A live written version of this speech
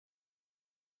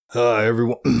Hi,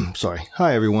 everyone. Sorry.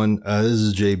 Hi, everyone. This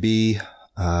is JB.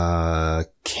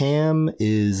 Cam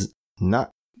is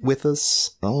not with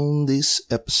us on this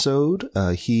episode.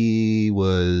 He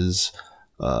was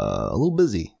a little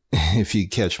busy, if you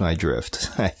catch my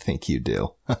drift. I think you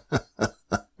do.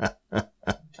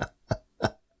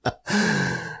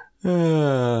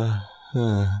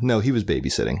 No, he was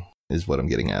babysitting, is what I'm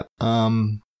getting at.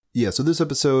 Yeah, so this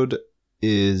episode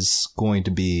is going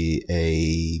to be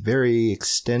a very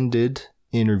extended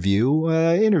interview.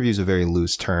 Interview's a very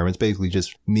loose term. It's basically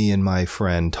just me and my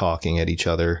friend talking at each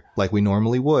other like we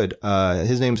normally would.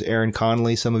 His name's Aaron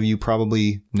Connolly. Some of you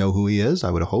probably know who he is. I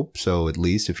would hope so, at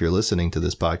least if you're listening to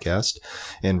this podcast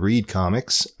and read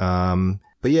comics. But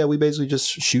yeah, we basically just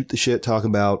shoot the shit, talk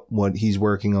about what he's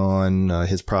working on,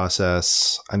 his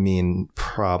process. I mean,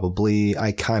 probably,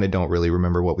 I kind of don't really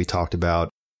remember what we talked about.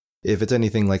 If it's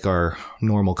anything like our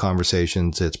normal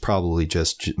conversations, it's probably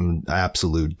just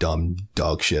absolute dumb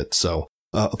dog shit. So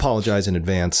apologize in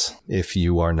advance if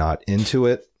you are not into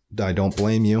it. I don't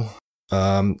blame you.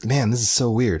 Man, this is so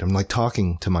weird. I'm like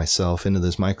talking to myself into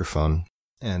this microphone,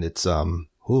 and it's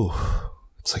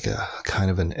it's like a kind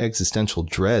of an existential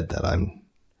dread that I'm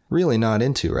really not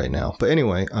into right now. But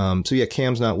anyway, so yeah,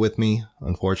 Cam's not with me,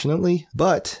 unfortunately.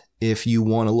 But if you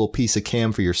want a little piece of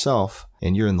Cam for yourself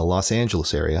and you're in the Los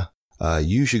Angeles area,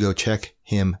 you should go check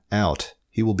him out.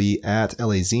 He will be at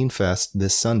LA Zine Fest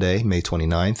this Sunday, May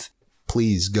 29th.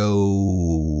 Please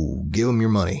go give him your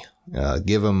money.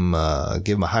 Give him a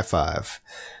high five.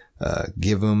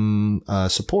 Give him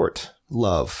support,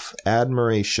 love,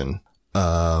 admiration,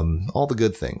 all the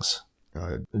good things.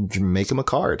 Make him a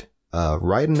card.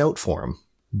 Write a note for him.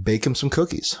 Bake him some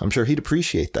cookies. I'm sure he'd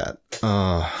appreciate that.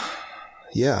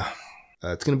 Yeah.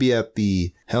 It's going to be at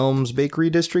the Helms Bakery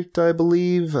District, I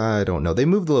believe. I don't know. They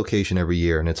move the location every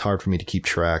year, and it's hard for me to keep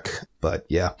track. But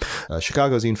yeah,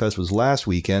 Chicago Zine Fest was last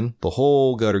weekend. The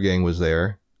whole Gutter Gang was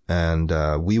there. And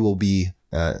we will be,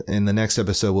 in the next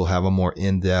episode, we'll have a more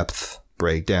in-depth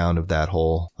breakdown of that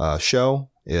whole show.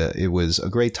 It was a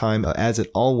great time, as it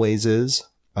always is.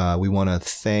 We want to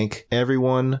thank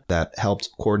everyone that helped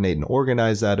coordinate and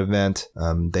organize that event.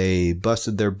 They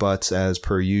busted their butts as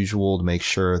per usual to make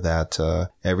sure that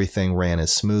everything ran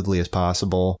as smoothly as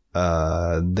possible.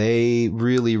 They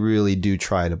really, really do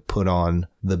try to put on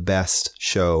the best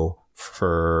show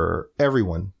for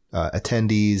everyone,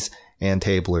 attendees and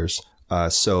tablers.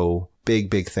 So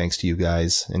big thanks to you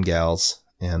guys and gals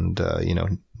and,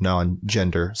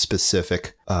 non-gender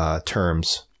specific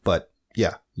terms. But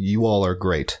yeah. You all are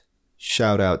great.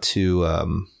 Shout out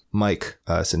to Mike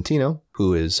Centino,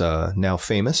 who is now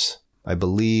famous. I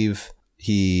believe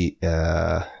he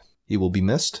will be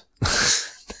missed.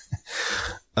 He's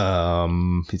a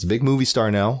big movie star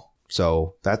now,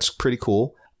 so that's pretty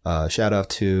cool. Shout out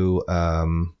to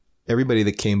everybody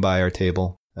that came by our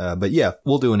table. But yeah,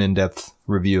 we'll do an in-depth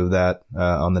review of that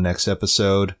on the next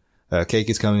episode. Cake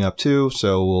is coming up too,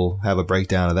 so we'll have a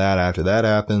breakdown of that after that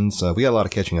happens. We got a lot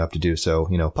of catching up to do, so,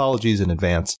 apologies in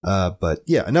advance. But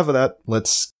yeah, enough of that.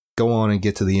 Let's go on and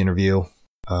get to the interview.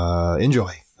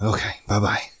 Enjoy. Okay,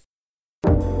 bye-bye.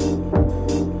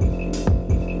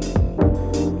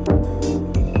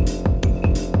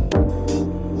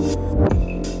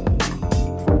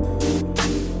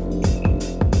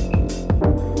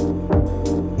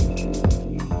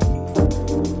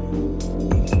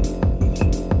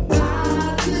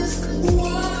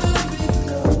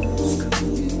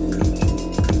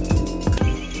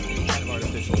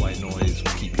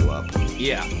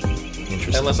 Yeah.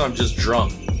 Unless I'm just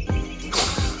drunk.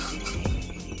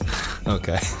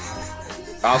 Okay.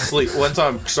 I'll sleep once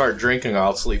I start drinking.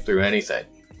 I'll sleep through anything.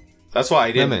 That's why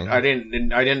I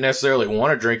didn't necessarily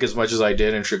want to drink as much as I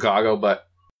did in Chicago, but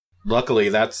luckily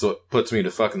that's what puts me to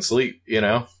fucking sleep,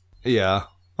 Yeah.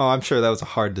 Oh, I'm sure that was a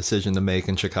hard decision to make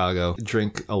in Chicago.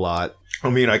 Drink a lot. I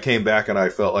mean, I came back and I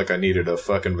felt like I needed a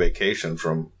fucking vacation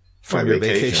from my your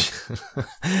vacation.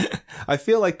 I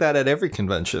feel like that at every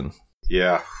convention.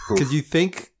 Yeah. Because you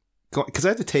think, because I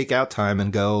have to take out time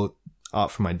and go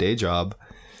off for my day job.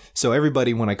 So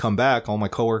everybody, when I come back, all my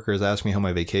coworkers ask me how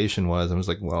my vacation was. I was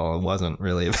like, well, it wasn't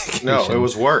really a vacation. No, it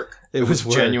was work. It was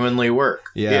work. Genuinely work.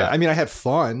 Yeah. I mean, I had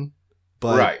fun,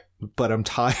 but I'm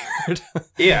tired.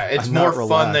 Yeah, it's more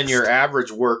fun than your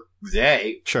average work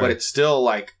day. Sure. But it's still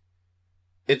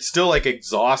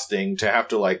exhausting to have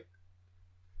to like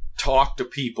talk to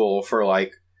people for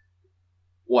like,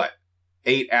 what?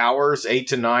 8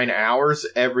 to 9 hours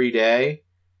every day,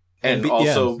 and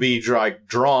also be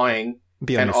drawing,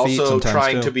 and also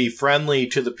trying to be friendly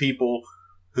to the people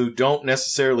who don't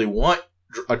necessarily want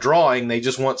a drawing. They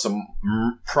just want some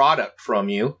product from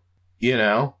you,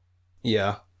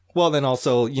 Yeah. Well, then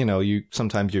also, you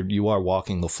sometimes you are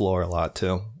walking the floor a lot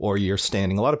too, or you're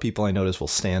standing. A lot of people I notice will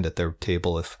stand at their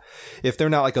table if they're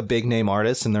not like a big name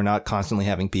artist and they're not constantly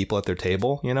having people at their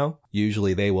table.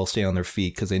 Usually they will stay on their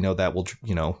feet because they know that will,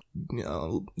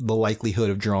 the likelihood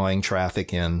of drawing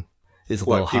traffic in is a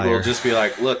little higher. People will just be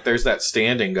like, look, there's that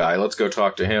standing guy. Let's go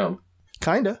talk to him.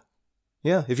 Kinda,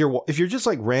 yeah. If you're just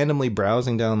like randomly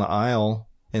browsing down the aisle,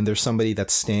 and there's somebody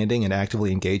that's standing and actively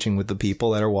engaging with the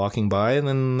people that are walking by, and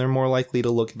then they're more likely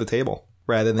to look at the table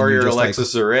rather than. Or you're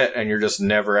Alexis Zarette and you're just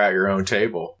never at your own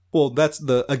table. Well, that's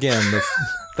the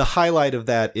highlight of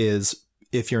that is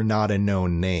if you're not a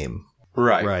known name.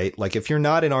 Right. Right. Like if you're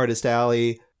not in Artist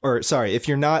Alley, if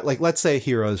you're not, like, let's say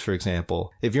Heroes, for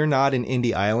example, if you're not in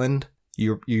Indie Island,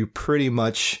 you pretty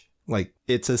much, like,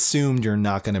 it's assumed you're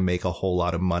not going to make a whole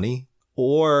lot of money.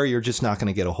 Or you're just not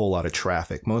going to get a whole lot of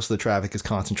traffic. Most of the traffic is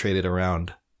concentrated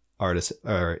around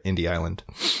Indie Island.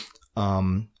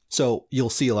 So you'll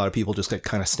see a lot of people just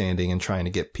kind of standing and trying to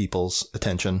get people's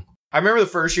attention. I remember the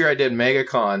first year I did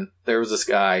MegaCon, there was this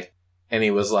guy, and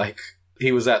he was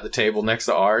at the table next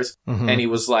to ours, and he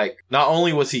was like, not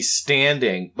only was he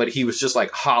standing, but he was just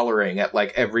like hollering at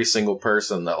like every single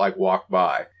person that like walked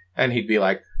by. And he'd be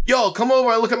like, yo, come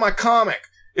over and look at my comic.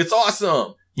 It's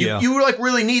awesome. You like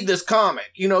really need this comic.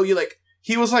 He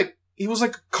was like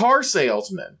a car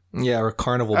salesman. Yeah, or a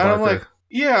carnival barker.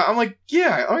 I'm like, get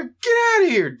out of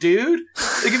here, dude.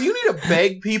 Like, if you need to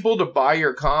beg people to buy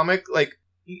your comic, like,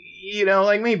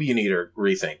 maybe you need to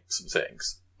rethink some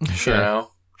things. Sure.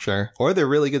 Sure. Or they're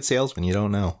really good salesmen. You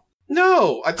don't know.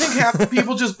 No, I think half the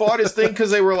people just bought his thing because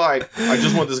they were like, I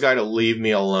just want this guy to leave me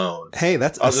alone. Hey,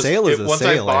 that's a sale is a once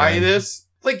sale. Once I buy this,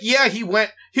 like, yeah, he went.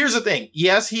 Here's the thing.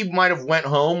 Yes, he might have went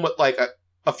home with like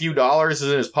a few dollars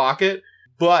in his pocket,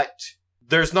 but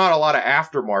there's not a lot of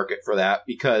aftermarket for that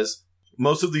because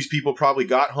most of these people probably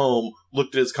got home,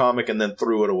 looked at his comic, and then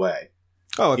threw it away.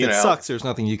 Oh, if it sucks, there's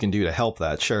nothing you can do to help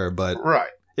that, sure. But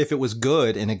if it was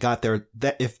good and it got there,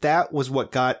 if that was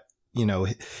what got,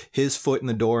 his foot in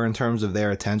the door in terms of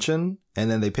their attention, and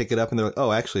then they pick it up and they're like,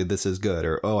 oh, actually, this is good,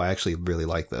 or, oh, I actually really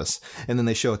like this. And then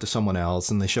they show it to someone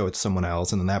else, and they show it to someone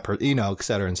else, and then that person, et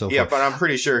cetera, and so forth. Yeah, but I'm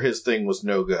pretty sure his thing was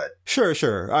no good.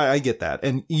 Sure. I get that.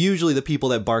 And usually the people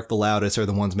that bark the loudest are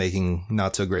the ones making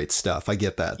not so great stuff. I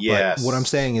get that. Yes. But what I'm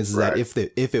saying is that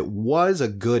if it was a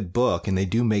good book, and they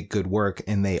do make good work,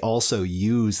 and they also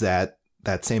use that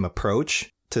same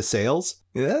approach to sales,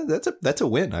 yeah, that's a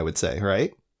win, I would say,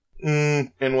 right? In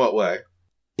what way?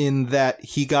 In that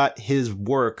he got his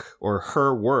work or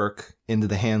her work into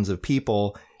the hands of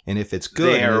people, and if it's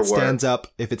good and it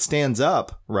stands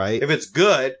up, right? If it's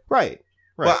good, right.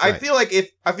 Well, I feel like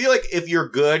if you're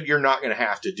good, you're not going to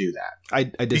have to do that.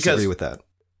 I disagree with that.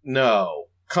 No,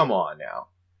 come on now.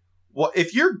 Well,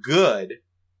 if you're good,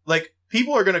 like,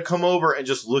 people are going to come over and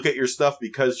just look at your stuff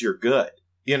because you're good,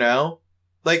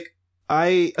 Like,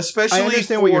 especially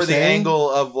understand what you're for the saying. angle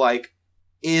of like,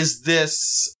 is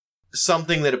this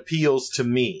something that appeals to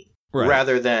me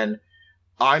rather than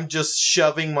I'm just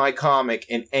shoving my comic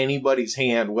in anybody's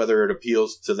hand, whether it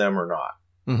appeals to them or not.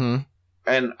 Mm-hmm.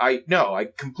 And I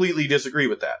completely disagree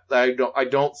with that. I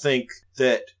don't think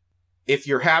that if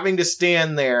you're having to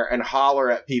stand there and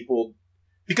holler at people,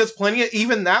 because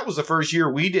even that was the first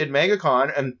year we did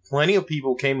MegaCon, and plenty of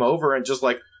people came over and just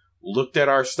like looked at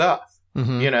our stuff,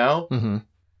 Mm-hmm.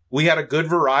 We had a good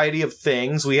variety of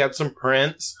things. We had some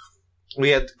prints. We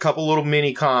had a couple little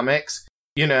mini comics,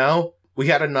 we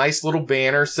had a nice little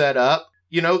banner set up.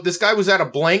 This guy was at a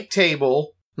blank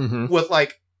table with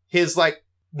like his like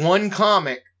one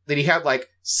comic that he had like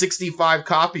 65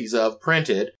 copies of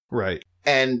printed. Right.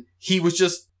 And he was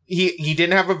just, he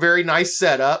didn't have a very nice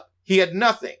setup. He had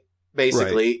nothing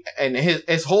basically. Right. And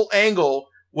his whole angle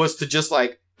was to just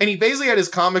like, and he basically had his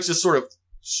comics just sort of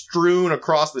strewn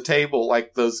across the table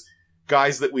like those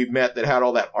guys that we met that had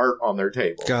all that art on their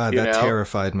table. God, that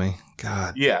terrified me.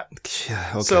 God. Yeah.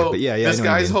 Okay. So but yeah, this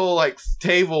guy's whole like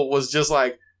table was just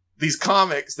like these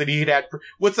comics that he'd had.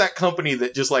 What's that company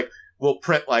that just like will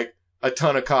print like a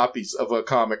ton of copies of a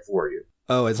comic for you?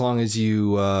 Oh, as long as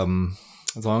you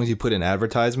put an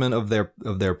advertisement of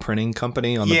their printing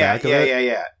company on the back of it.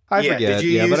 Yeah. I forget. Did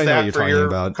you use but I know that what you're for talking your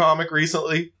about. Comic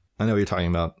recently? I know what you're talking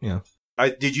about. Yeah.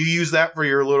 Did you use that for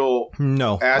your little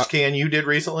ash can you did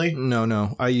recently?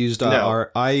 No. I used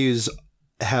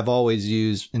have always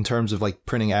used, in terms of like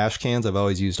printing ash cans, I've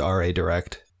always used RA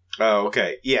Direct. Oh,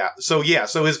 okay. Yeah. So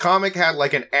his comic had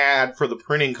like an ad for the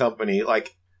printing company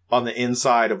like on the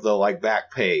inside of the like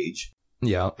back page.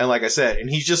 Yeah. And like I said, and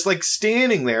he's just like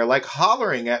standing there like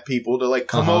hollering at people to like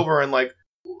come over and like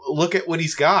look at what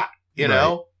he's got, you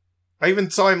know? I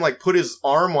even saw him like put his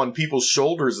arm on people's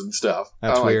shoulders and stuff.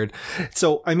 That's weird.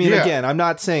 So, I mean, again, I'm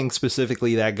not saying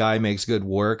specifically that guy makes good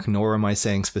work, nor am I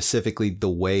saying specifically the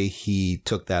way he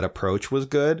took that approach was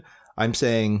good. I'm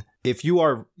saying if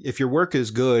your work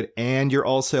is good and you're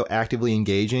also actively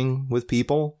engaging with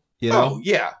people,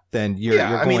 then you're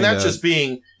going I mean, that's just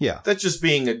being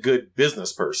a good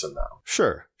business person, though.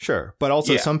 Sure. But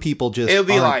also some people just it'd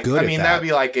be aren't like, good at that. That'd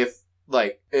be like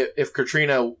if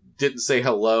Katrina didn't say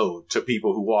hello to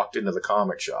people who walked into the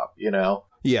comic shop,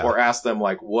 or asked them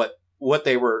like what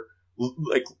they were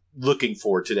like looking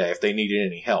for today, if they needed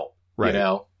any help, right.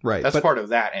 Right. That's part of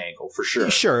that angle for sure.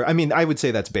 Sure. I mean, I would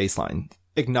say that's baseline.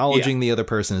 Acknowledging the other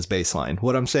person is baseline.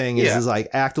 What I'm saying is like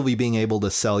actively being able to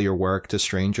sell your work to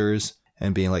strangers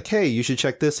and being like, hey, you should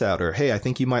check this out. Or, hey, I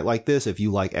think you might like this if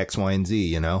you like X, Y, and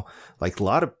Z, like a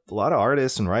lot of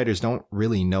artists and writers don't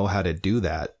really know how to do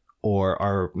that. Or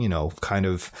are, kind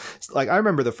of like, I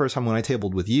remember the first time when I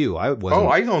tabled with you, I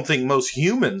don't think most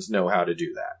humans know how to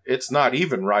do that. It's not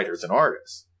even writers and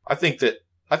artists. I think that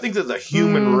the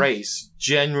human race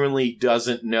genuinely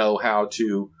doesn't know how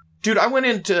to. Dude, I went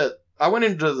into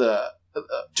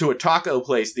to a taco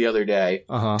place the other day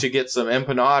to get some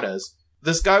empanadas.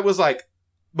 This guy was like,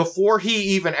 before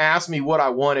he even asked me what I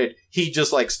wanted, he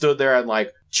just like stood there and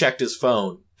like checked his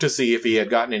phone to see if he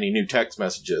had gotten any new text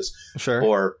messages. Sure.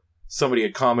 Or somebody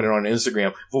had commented on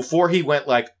Instagram before he went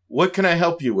like, what can I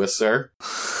help you with, sir?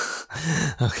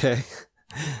 Okay.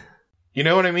 You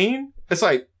know what I mean? It's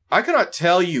like, I cannot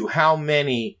tell you how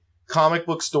many comic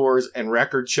book stores and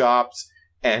record shops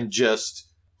and just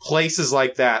places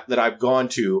like that I've gone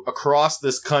to across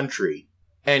this country,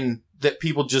 and that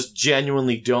people just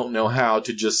genuinely don't know how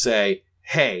to just say,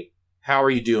 hey, how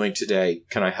are you doing today?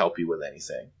 Can I help you with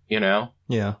anything?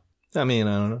 Yeah. I mean,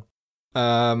 I don't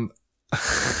know.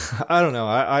 I don't know.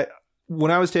 I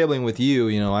when I was tabling with you,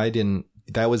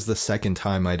 that was the second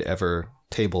time I'd ever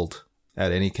tabled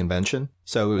at any convention.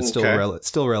 So it was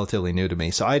still relatively new to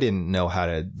me. So I didn't know how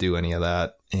to do any of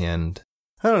that. And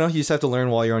I don't know. You just have to learn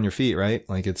while you're on your feet, right?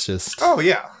 Like it's just. Oh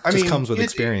yeah, comes with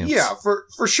experience. Yeah,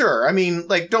 for sure. I mean,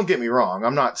 like, don't get me wrong.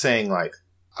 I'm not saying like,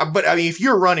 but I mean, if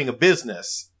you're running a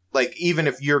business, like even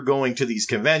if you're going to these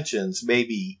conventions,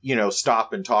 maybe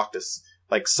stop and talk to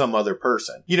like some other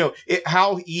person.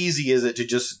 How easy is it to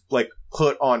just like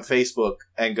put on Facebook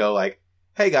and go like,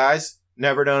 hey guys,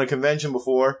 never done a convention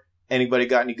before. Anybody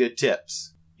got any good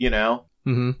tips?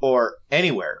 Mm-hmm. Or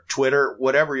anywhere, Twitter,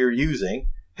 whatever you're using.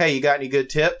 Hey, you got any good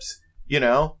tips?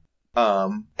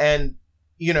 And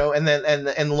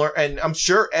learn, and I'm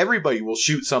sure everybody will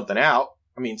shoot something out.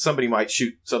 I mean, somebody might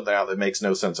shoot something out that makes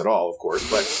no sense at all, of course,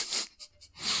 but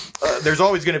there's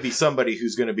always going to be somebody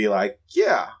who's going to be like,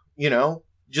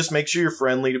 just make sure you're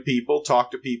friendly to people, talk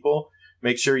to people,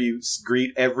 make sure you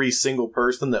greet every single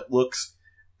person that looks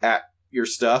at your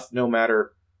stuff, no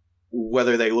matter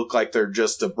whether they look like they're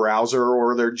just a browser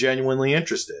or they're genuinely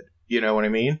interested. You know what I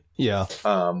mean? Yeah.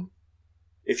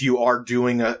 If you are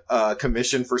doing a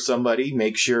commission for somebody,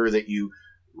 make sure that you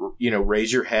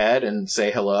raise your head and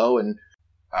say hello. And,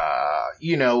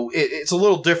 it's a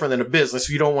little different than a business.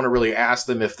 You don't want to really ask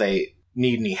them if they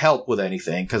need any help with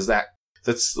anything, because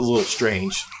that's a little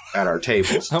strange at our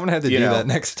tables. I'm going to have to do that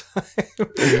next time.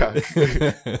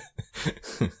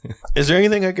 Is there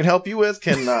anything I can help you with?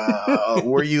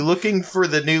 Were you looking for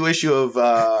the new issue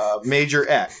of Major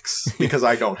X? Because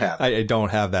I don't have it. I don't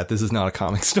have that. This is not a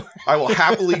comic store. I will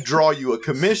happily draw you a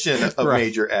commission of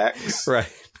Major X.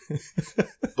 Right.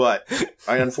 But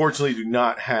I unfortunately do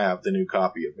not have the new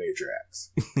copy of Major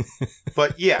X.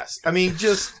 But yes, I mean,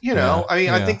 just,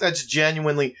 I think that's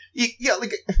genuinely,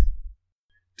 like...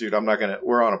 Dude, I'm not gonna.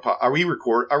 We're on a. Are we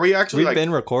record? Are we actually? We've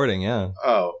been recording, yeah.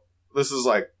 Oh, this is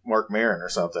like Mark Maron or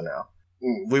something now.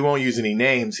 We won't use any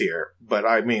names here, but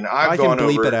I mean, I can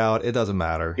bleep it out. It doesn't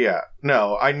matter. Yeah,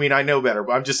 no, I mean, I know better,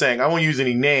 but I'm just saying I won't use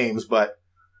any names. But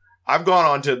I've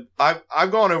gone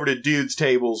over to dudes'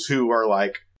 tables who are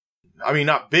like, I mean,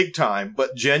 not big time,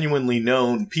 but genuinely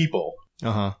known people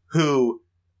who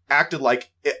acted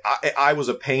like I was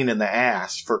a pain in the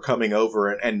ass for coming over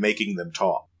and making them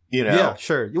talk. Yeah,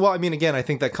 sure. Well, I mean, again, I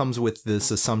think that comes with this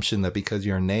assumption that because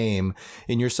your name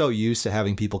and you're so used to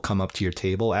having people come up to your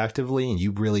table actively and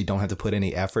you really don't have to put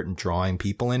any effort in drawing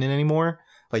people in it anymore.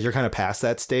 Like you're kind of past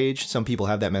that stage. Some people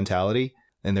have that mentality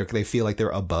and they feel like they're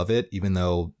above it, even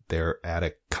though they're at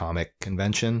a comic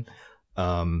convention.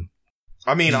 I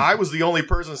mean, I was the only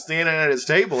person standing at his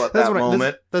table at that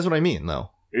moment. That's what I mean, though.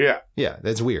 Yeah. Yeah,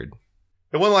 that's weird.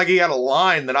 It wasn't like he had a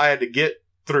line that I had to get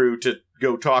through to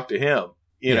go talk to him.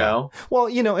 You know? Well,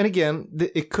 and again,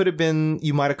 it could have been,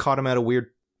 you might have caught him at a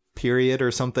weird period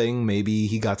or something. Maybe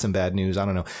he got some bad news. I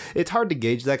don't know. It's hard to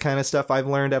gauge that kind of stuff, I've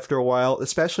learned after a while,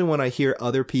 especially when I hear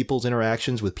other people's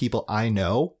interactions with people I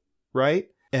know, right?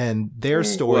 And their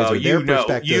stories or their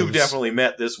perspectives. You've definitely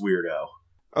met this weirdo.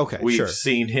 Okay, We've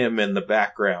seen him in the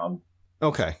background.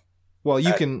 Okay. Well,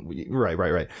 you can...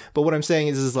 Right. But what I'm saying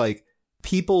is like,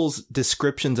 people's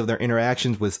descriptions of their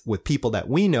interactions with people that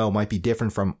we know might be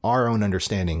different from our own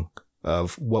understanding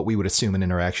of what we would assume an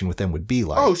interaction with them would be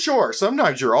like. Oh, sure.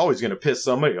 Sometimes you're always going to piss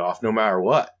somebody off no matter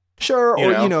what. Sure.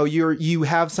 You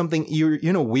have something, you're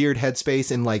in a weird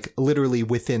headspace in like literally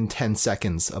within 10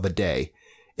 seconds of a day.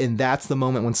 And that's the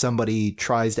moment when somebody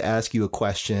tries to ask you a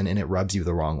question and it rubs you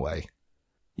the wrong way.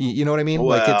 You know what I mean?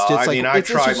 Well, like it's just I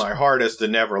try my hardest to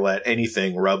never let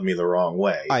anything rub me the wrong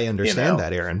way. I understand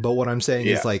that, Aaron. But what I'm saying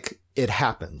is like, it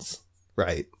happens,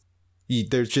 right?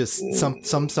 There's just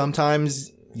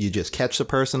sometimes you just catch the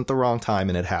person at the wrong time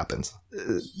and it happens.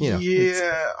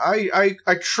 I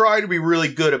try to be really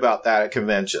good about that at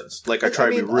conventions. Like, I try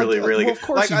to be really good. Of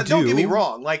course like, don't get me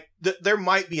wrong. Like, there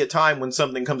might be a time when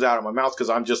something comes out of my mouth because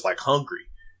I'm just, like, hungry.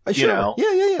 Sure. You know?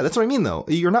 Yeah. That's what I mean, though.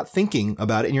 You're not thinking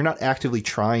about it, and you're not actively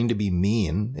trying to be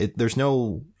mean. There's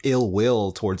no ill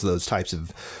will towards those types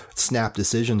of snap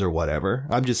decisions or whatever.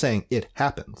 I'm just saying it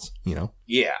happens, you know?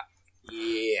 Yeah.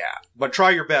 But try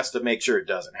your best to make sure it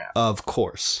doesn't happen. Of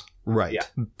course. Right. Yeah.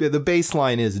 The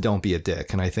baseline is don't be a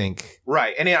dick, and I think...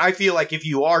 Right. And I feel like if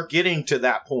you are getting to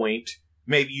that point,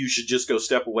 maybe you should just go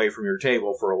step away from your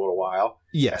table for a little while.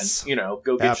 Yes. And,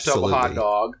 go get yourself a hot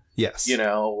dog. Yes.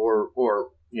 Or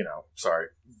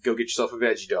go get yourself a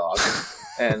veggie dog.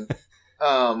 And,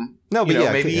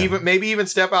 maybe even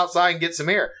step outside and get some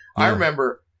air. Yeah. I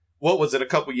remember, what was it, a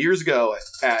couple years ago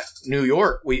at New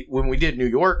York, when we did New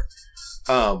York,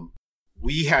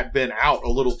 we had been out a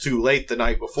little too late the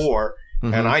night before,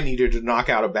 and I needed to knock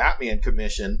out a Batman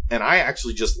commission, and I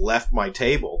actually just left my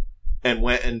table and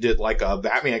went and did like a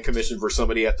Batman commission for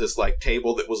somebody at this like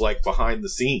table that was like behind the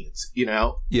scenes,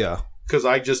 Yeah. Because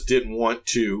I just didn't want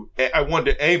to. I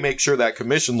wanted to, A, make sure that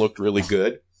commission looked really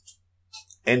good.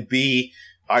 And B,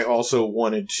 I also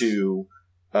wanted to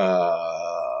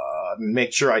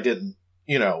make sure I didn't,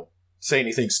 say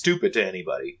anything stupid to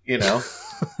anybody,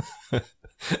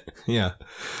 Yeah.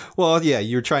 Well, yeah,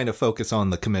 you're trying to focus on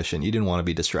the commission. You didn't want to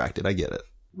be distracted. I get it.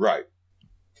 Right.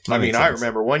 I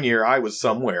remember one year I was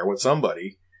somewhere with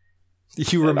somebody.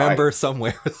 You remember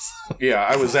somewhere? Yeah,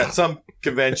 I was at some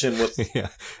convention with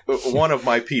one of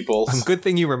my people. Good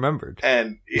thing you remembered.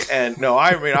 And no,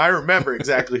 I remember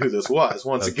exactly who this was.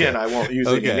 Once again, I won't use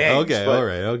any names. Okay, all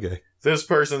right, okay. This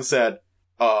person said,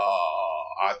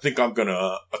 I think I'm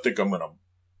gonna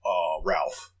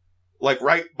Ralph. Like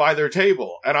right by their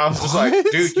table. And I was just like,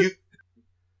 dude,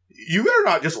 you better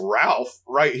not just Ralph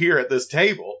right here at this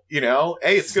table,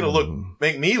 Hey, it's gonna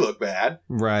make me look bad.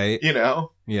 Right.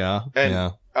 Yeah.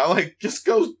 And I like, just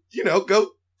go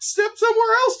step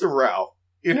somewhere else to Ralph,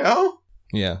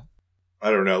 Yeah. I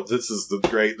don't know.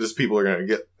 These people are gonna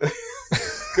get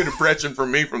good impression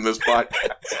from me from this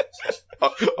podcast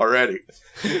already.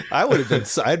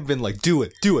 I'd been like, do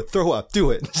it, throw up, do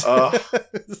it.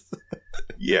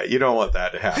 Yeah, you don't want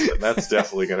that to happen. That's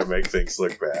definitely going to make things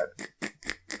look bad.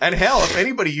 And hell, if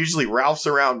anybody usually Ralphs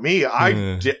around me,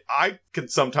 I can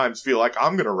sometimes feel like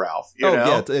I'm going to Ralph. You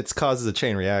know? Yeah, it causes a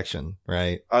chain reaction,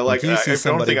 right? I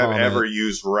don't think I've ever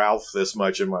used Ralph this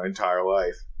much in my entire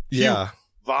life. Yeah.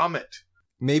 Vomit.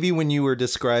 Maybe when you were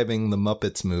describing the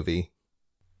Muppets movie.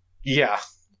 Yeah,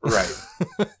 right.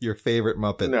 Your favorite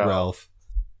Muppet, Ralph.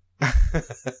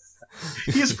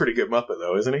 He's a pretty good Muppet,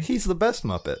 though, isn't he? He's the best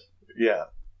Muppet. Yeah.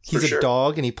 He's a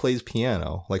dog and he plays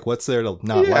piano. Like, what's there to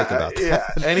not like about that? Yeah,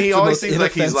 and he always seems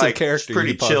like he's like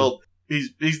pretty chilled.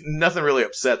 He's nothing really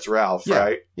upsets Ralph,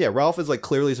 right? Yeah, Ralph is like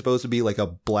clearly supposed to be like a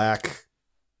black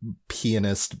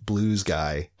pianist blues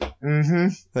guy. Mm-hmm.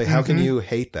 Like, how can you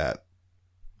hate that?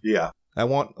 Yeah. I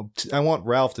want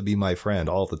Ralph to be my friend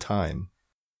all the time.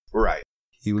 Right.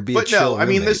 He would be a chill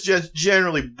roommate. This just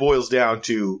generally boils down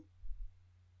to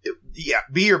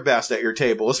be your best at your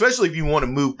table, especially if you want to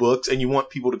move books and you want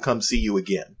people to come see you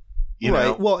again. You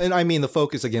know? Well, and I mean, the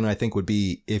focus again, I think, would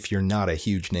be if you're not a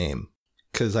huge name,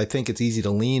 because I think it's easy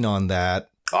to lean on that.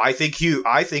 I think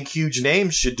huge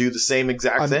names should do the same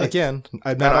exact thing. Again,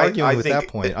 I'm not arguing with that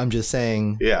point. I'm just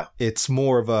saying, it's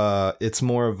more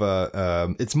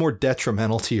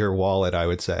detrimental to your wallet, I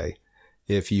would say,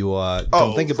 if you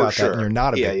don't think about that and you're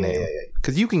not a big name.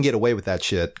 Because you can get away with that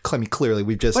shit. I mean, clearly,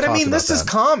 we've just talked about that. But I mean, this is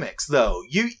comics, though.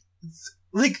 You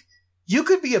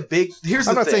could be a big...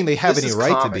 I'm not saying they have any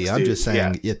right to be. I'm just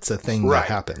saying it's a thing that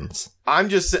happens.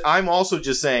 I'm also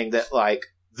just saying that, like,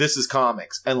 this is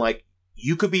comics. And, like,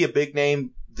 you could be a big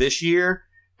name this year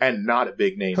and not a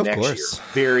big name next year.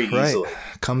 Very easily.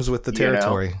 Comes with the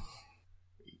territory. You know?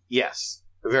 Yes,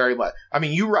 very much. I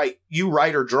mean, you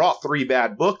write or draw 3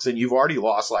 bad books and you've already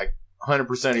lost like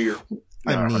 100% of your...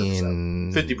 I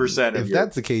mean, 50% of if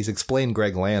that's the case, explain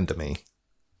Greg Land to me.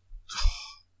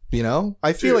 You know,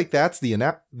 I feel like that's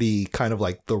the kind of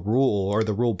like the rule or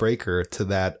the rule breaker to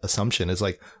that assumption is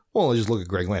like, well, let's just look at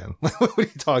Greg Land. What are you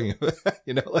talking about?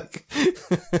 You know, like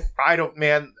I don't,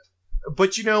 man.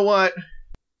 But you know what?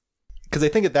 Because I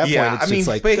think at that point, it's just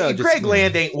like, but Greg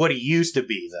Land ain't what he used to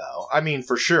be, though. I mean,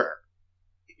 for sure.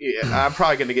 Yeah, I'm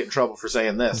probably going to get in trouble for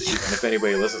saying this, even if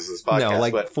anybody listens to this podcast. No,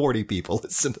 like 40 people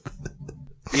listen to this.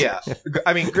 Yeah.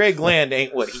 I mean, Greg Land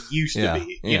ain't what he used to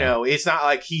be. You know, it's not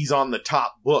like he's on the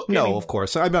top book. No, anymore. Of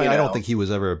course. I mean, I don't think he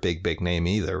was ever a big name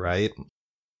either, right?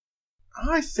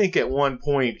 I think at one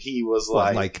point he was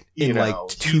like in 2001,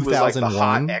 he was like the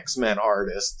hot X-Men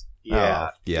artist.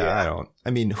 Yeah.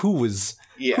 I mean, who was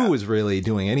really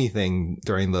doing anything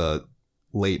during the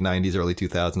late 90s, early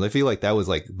 2000s? I feel like that was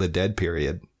like the dead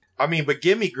period. I mean, but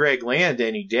give me Greg Land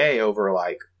any day over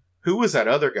like, who was that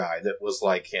other guy that was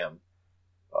like him?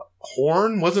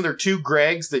 Horn? Wasn't there 2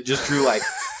 Gregs that just drew like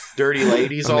dirty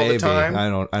ladies all the time? I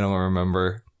don't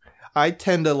remember. I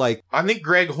tend to like... I think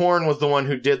Greg Horn was the one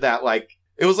who did that, like...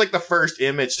 It was like the first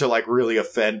image to like really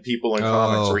offend people in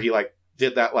comics, where he like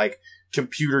did that like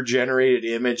computer-generated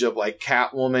image of like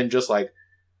Catwoman just like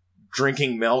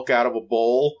drinking milk out of a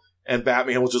bowl, and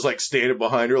Batman was just like standing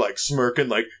behind her like smirking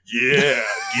like, yeah,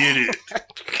 get it.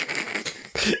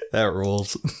 That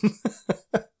rules.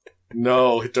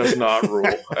 No, it does not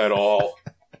rule at all.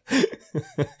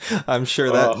 I'm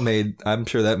sure that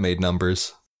made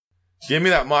numbers. Give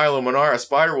me that Milo Manara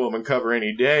Spider-Woman cover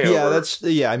any day.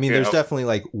 I mean, there's definitely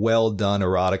like well done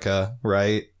erotica,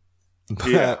 right?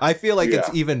 But I feel like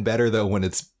it's even better though when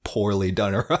it's poorly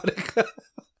done erotica.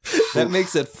 That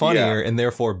makes it funnier and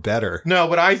therefore better. No,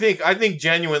 but I think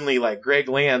genuinely like Greg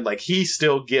Land, like he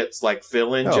still gets like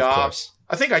fill-in jobs.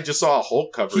 I think I just saw a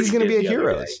Hulk cover. He's going to be at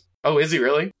Heroes. Oh, is he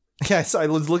really? Yeah, so I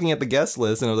was looking at the guest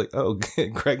list and I was like, oh,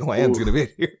 Greg Land's going to be a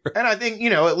hero. And I think,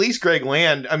 at least Greg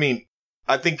Land, I mean,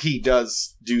 I think he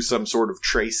does do some sort of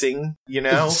tracing,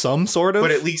 Some sort of? But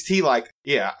at least he I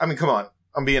mean, come on.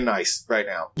 I'm being nice right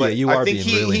now. But you are being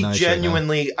really nice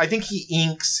genuinely, right now. I think he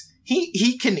inks.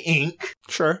 He can ink.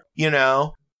 Sure.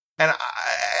 And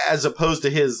as opposed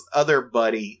to his other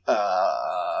buddy,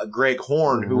 Greg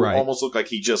Horn, who almost looked like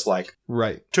he just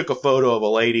took a photo of a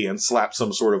lady and slapped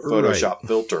some sort of Photoshop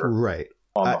filter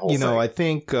on the whole thing. I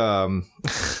think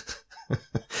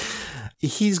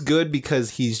he's good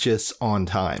because he's just on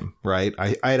time, right?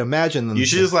 I'd imagine them. You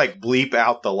should just bleep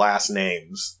out the last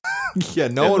names. Yeah,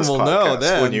 no one will know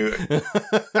then. When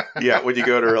you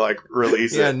go to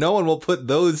release it. Yeah, no one will put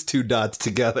those 2 dots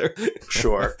together.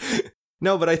 Sure.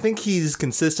 No, but I think he's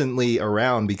consistently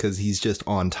around because he's just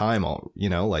on time.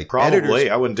 Probably. Editors,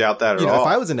 I wouldn't doubt that at all. If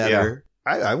I was an editor,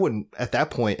 I wouldn't at that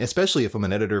point, especially if I'm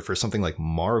an editor for something like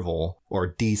Marvel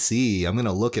or DC. I'm going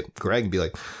to look at Greg and be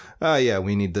like, oh yeah,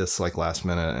 we need this last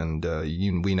minute, and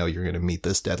we know you're going to meet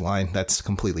this deadline. That's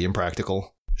completely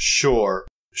impractical. Sure.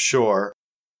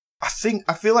 I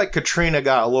feel like Katrina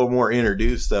got a little more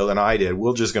introduced though than I did.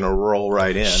 We're just going to roll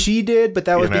right in. She did, but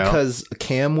that was because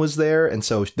Cam was there, and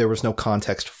so there was no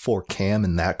context for Cam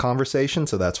in that conversation,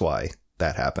 so that's why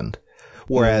that happened.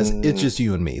 Whereas it's just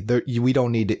you and me. We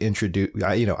don't need to introduce.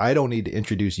 I don't need to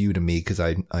introduce you to me because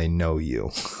I know you.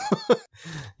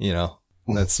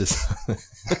 That's just.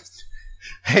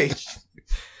 Hey.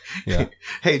 Yeah.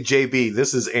 Hey, JB,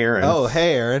 this is Aaron. Oh,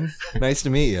 hey, Aaron. Nice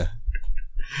to meet you.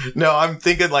 No, I'm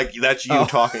thinking that's you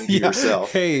talking to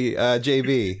yourself. Hey,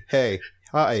 JB. Hey.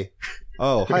 Hi.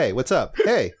 Oh, hi. What's up?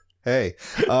 Hey. And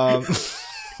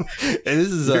this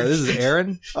is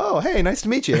Aaron. Oh, hey. Nice to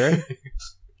meet you, Aaron.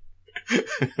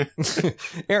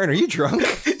 Aaron, are you drunk?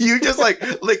 You just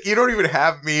you don't even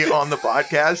have me on the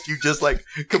podcast. You just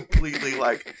completely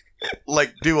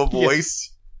do a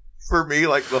voice for me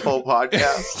the whole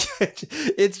podcast.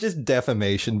 It's just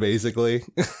defamation, basically.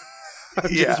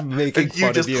 Just making fun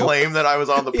you just of you. Claim that I was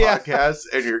on the podcast,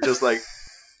 and you're just I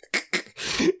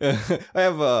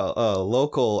have a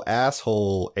local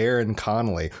asshole, Aaron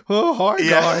Connolly. Oh, hi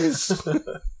guys.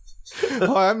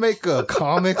 I make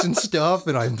comics and stuff,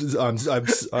 and I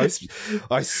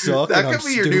suck. That could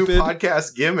be your new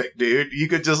podcast gimmick, dude. You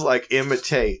could just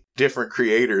imitate different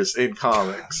creators in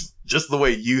comics, just the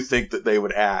way you think that they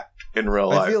would act in real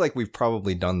life. I feel like we've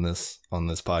probably done this on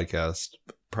this podcast.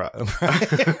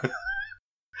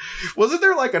 Wasn't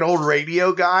there an old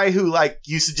radio guy who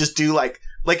used to just do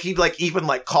he'd even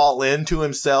call in to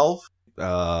himself?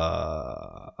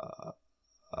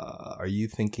 Are you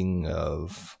thinking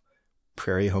of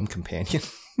Prairie Home Companion?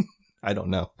 I don't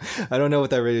know. I don't know what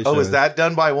that radio show is. Oh, is that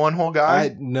done by one whole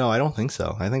guy? No, I don't think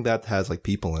so. I think that has like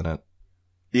people in it.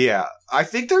 Yeah. I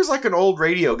think there's like an old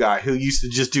radio guy who used to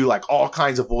just do like all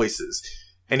kinds of voices.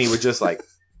 And he would just like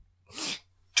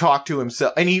talk to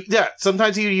himself. And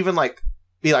sometimes he'd even like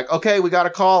be like, okay, we got a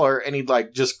caller. And he'd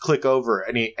like just click over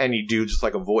and he'd do just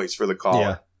like a voice for the caller.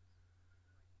 Yeah.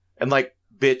 And like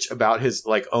bitch about his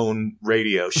like own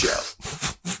radio show.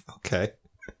 Okay.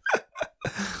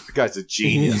 That guy's a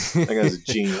genius. That guy's a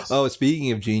genius. Oh,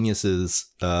 speaking of geniuses,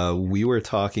 we were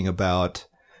talking about,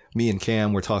 me and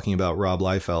Cam were talking about Rob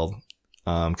Liefeld.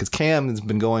 Because Cam has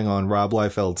been going on Rob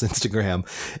Liefeld's Instagram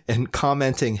and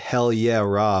commenting "Hell yeah,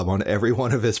 Rob" on every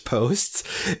one of his posts.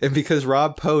 And because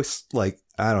Rob posts like,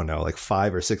 I don't know, like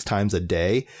 5 or 6 times a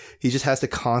day, he just has to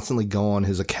constantly go on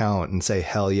his account and say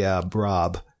 "Hell yeah,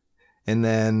 Rob." And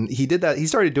then he did that. He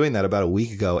started doing that about a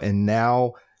week ago. And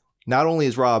now not only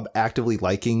is Rob actively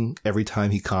liking every time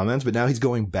he comments, but now he's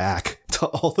going back to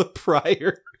all the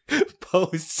prior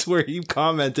posts where he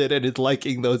commented and is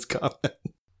liking those comments.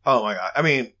 Oh my God. I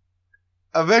mean,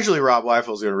 eventually Rob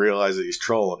Liefeld's going to realize that he's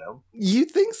trolling him. You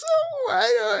think so?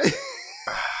 I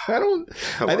don't.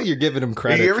 I think you're giving him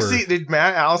credit. Did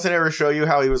Matt Allison ever show you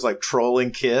how he was like trolling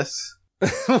Kiss?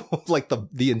 Like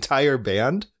the entire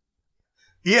band?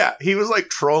 Yeah, he was like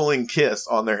trolling Kiss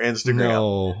on their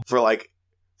Instagram for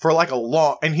like a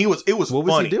long, and it was what funny.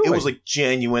 Was he doing? It was like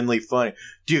genuinely funny.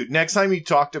 Dude, next time you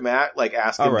talk to Matt, like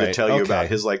ask him to tell you about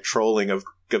his like trolling of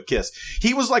Kiss.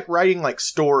 He was like writing like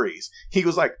stories. He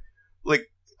was like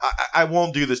I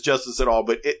won't do this justice at all,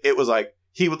 but it was like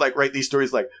he would like write these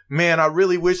stories like, man, I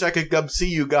really wish I could come see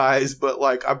you guys, but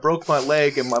like I broke my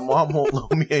leg and my mom won't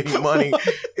loan me any money.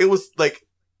 It was like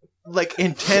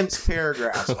intense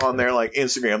paragraphs on their like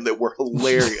Instagram that were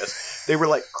hilarious. They were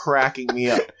like cracking me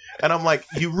up. And I'm like,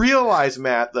 you realize,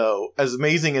 Matt, though, as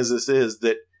amazing as this is,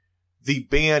 that the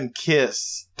band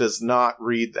Kiss does not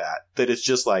read that. That it's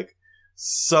just like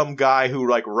some guy who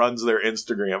like runs their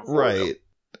Instagram for them. Right.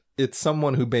 It's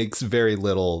someone who makes very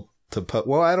little to put.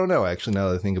 Well, I don't know, actually, now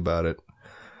that I think about it.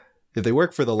 If they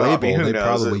work for the label, they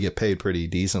probably get paid pretty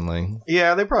decently.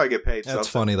 Yeah, they probably get paid. That's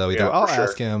funny, though. I'll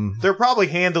ask him. They're probably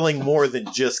handling more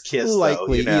than just Kiss,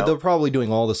 likely. Though, they're probably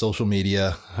doing all the social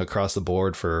media across the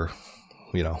board for,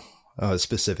 a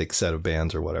specific set of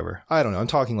bands or whatever. I don't know. I'm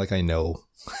talking like I know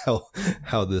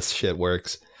how this shit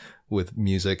works with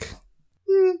music.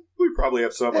 We probably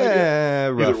have some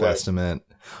idea. Rough estimate.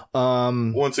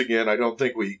 Once again, I don't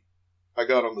think I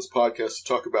got on this podcast to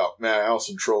talk about Matt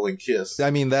Allison trolling Kiss.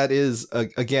 I mean, that is,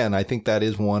 again, I think that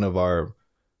is one of our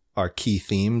key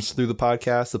themes through the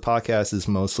podcast. The podcast is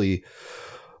mostly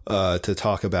to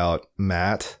talk about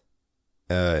Matt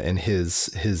and his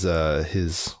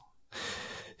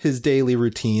daily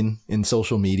routine in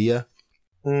social media.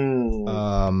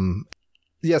 Yeah.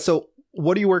 So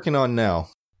what are you working on now?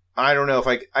 I don't know if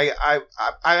I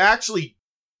actually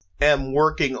am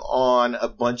working on a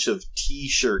bunch of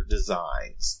t-shirt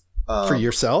designs. For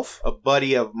yourself? A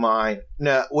buddy of mine.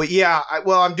 No, well, yeah.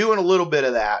 I'm doing a little bit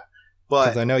of that, but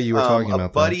 'cause I know you were talking about a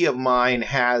buddy of mine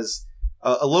has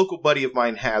a local buddy of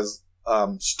mine has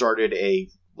started a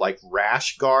like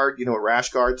rash guard. You know what rash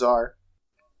guards are?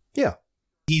 Yeah.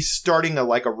 He's starting a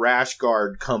rash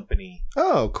guard company.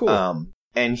 Oh, cool.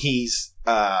 And he's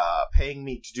paying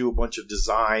me to do a bunch of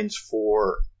designs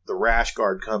for the rash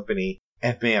guard company.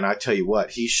 And man, I tell you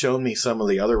what, he's shown me some of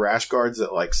the other rash guards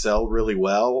that like sell really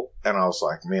well. And I was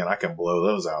like, man, I can blow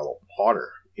those out a little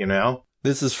harder,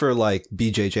 This is for like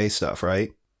BJJ stuff, right?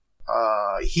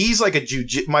 He's like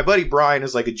my buddy Brian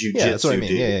is like a jujitsu. Yeah, that's what I mean.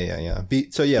 Dude. Yeah.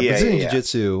 Brazilian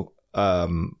jiu-jitsu.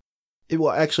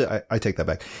 Well, actually, I take that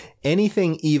back.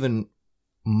 Anything even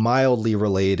mildly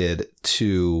related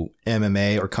to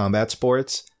MMA or combat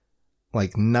sports,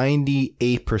 like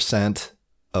 98%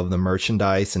 of the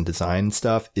merchandise and design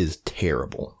stuff is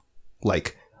terrible.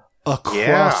 Like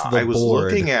across the board. I was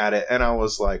looking at it and I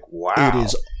was like, wow. It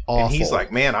is awful. And he's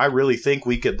like, man, I really think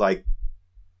we could like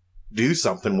do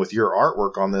something with your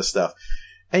artwork on this stuff.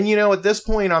 And at this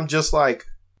point, I'm just like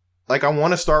I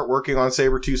want to start working on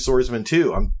Sabretooth Swordsman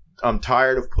 2. I'm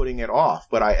tired of putting it off,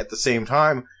 but at the same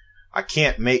time, I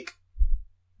can't make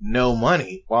no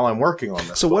money while I'm working on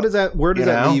this. So where does that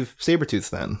leave Sabretooth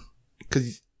then?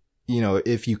 Because,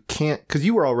 if you can't, because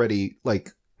you were already like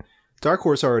Dark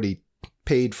Horse already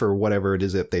paid for whatever it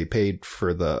is that they paid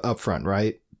for the upfront,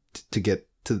 right? To get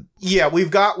to. Yeah,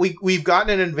 we've gotten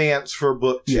an advance for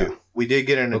book 2. Yeah. We did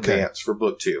get an advance for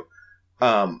book 2.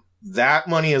 That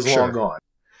money is long gone.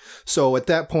 So at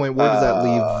that point, where does that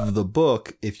leave the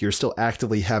book if you're still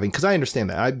actively having... Because I understand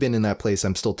that. I've been in that place.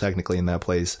 I'm still technically in that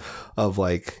place of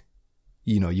like,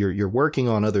 you know, you're working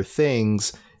on other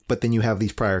things, but then you have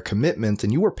these prior commitments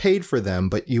and you were paid for them,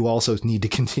 but you also need to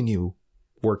continue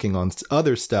working on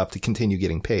other stuff to continue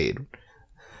getting paid.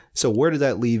 So where does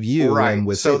that leave you? Right.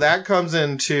 So that comes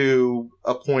into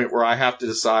a point where I have to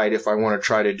decide if I want to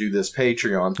try to do this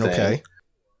Patreon thing. Okay.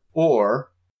 Or...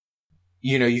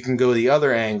 You know, you can go the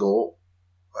other angle.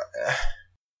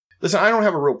 Listen, I don't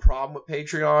have a real problem with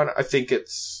Patreon. I think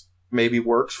it's maybe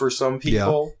works for some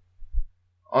people.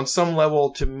 Yeah. On some level,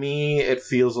 to me, it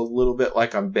feels a little bit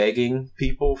like I'm begging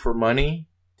people for money.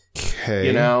 Okay.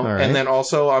 You know? Right. And then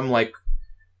also I'm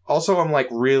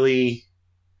really...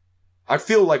 I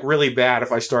feel like really bad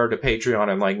if I started a Patreon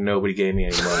and like nobody gave me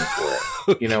any money for it.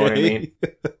 Okay. You know what I mean?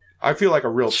 I feel like a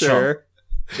real chump.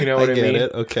 You know what I mean? I get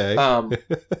it. Okay.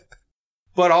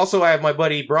 But also I have my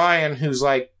buddy Brian who's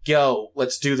like, yo,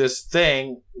 let's do this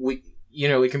thing.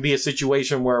 It can be a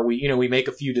situation where we make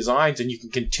a few designs and you can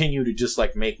continue to just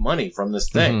like make money from this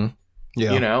thing. Mm-hmm.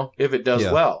 Yeah. You know, if it does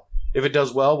well. If it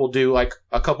does well, we'll do like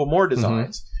a couple more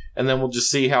designs and then we'll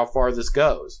just see how far this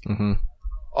goes. Mm-hmm.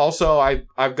 Also,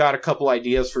 I've got a couple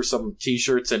ideas for some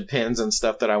t-shirts and pins and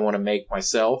stuff that I want to make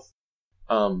myself.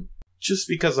 Just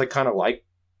because I kind of like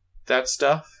that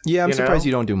stuff. Yeah, I'm surprised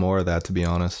you don't do more of that, to be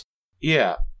honest.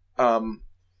 Yeah. And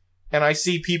I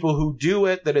see people who do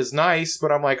it that is nice,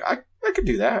 but I'm like, I could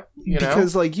do that, you know?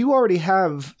 Because, like, you already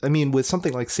have, I mean, with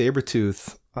something like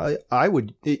Sabretooth, I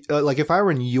would, like, if I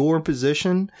were in your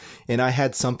position and I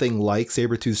had something like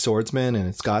Sabretooth Swordsman and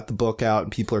it's got the book out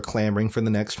and people are clamoring for the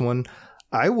next one,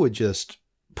 I would just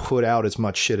put out as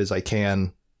much shit as I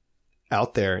can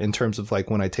out there in terms of, like,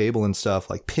 when I table and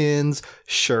stuff, like pins,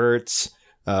 shirts,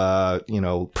 prints.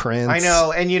 I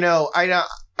know, and,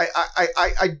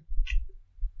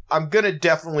 I'm going to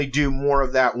definitely do more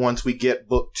of that once we get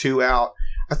book 2 out.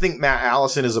 I think Matt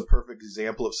Allison is a perfect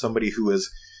example of somebody who has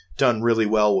done really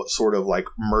well with sort of like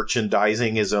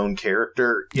merchandising his own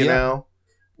character, you know,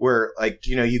 where like,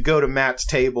 you go to Matt's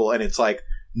table and it's like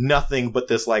nothing but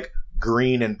this like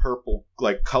green and purple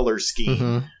like color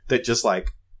scheme that just like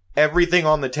everything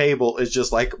on the table is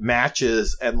just like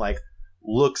matches and like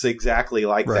looks exactly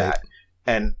like that.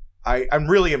 And I'm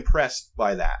really impressed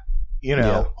by that,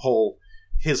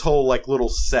 his whole like little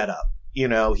setup.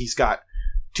 He's got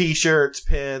t-shirts,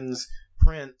 pins,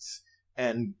 prints,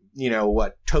 and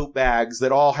tote bags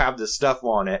that all have this stuff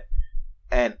on it.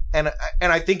 And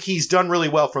I think he's done really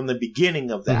well from the beginning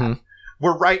of that.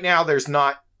 Where right now there's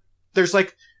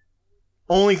like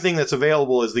only thing that's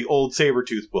available is the old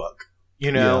Sabretooth book,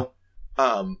 and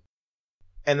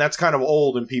that's kind of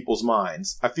old in people's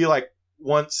minds. I feel like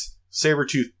once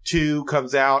Sabretooth 2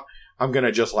 comes out, I'm going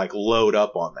to just like load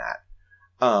up on that.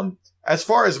 As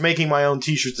far as making my own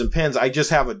t-shirts and pins, I just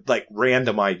have like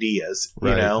random ideas,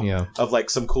 of like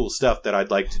some cool stuff that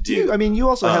I'd like to do. You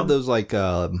also have those like,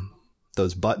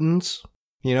 those buttons,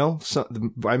 So,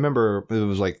 I remember it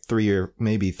was like 3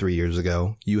 years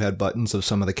ago, you had buttons of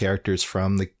some of the characters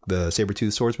from the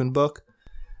Sabretooth Swordsman book.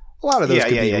 A lot of those could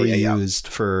be reused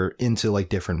for into like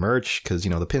different merch because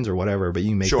the pins or whatever, but you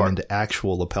can make them into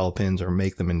actual lapel pins or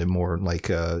make them into more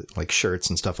like shirts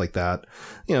and stuff like that.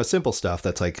 Simple stuff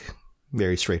that's like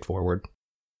very straightforward.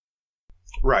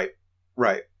 Right.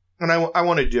 And I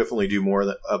want to definitely do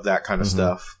more of that kind of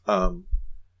stuff.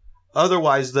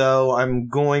 Otherwise, though, I'm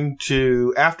going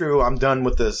to, after I'm done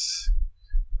with this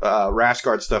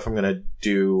Rashguard stuff, I'm going to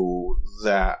do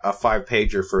a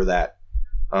 5-pager for that.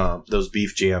 Those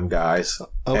Beef Jam guys.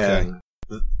 Okay.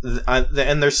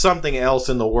 And there's something else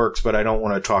in the works, but I don't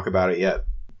want to talk about it yet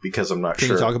because I'm not sure.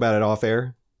 Can you talk about it off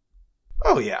air?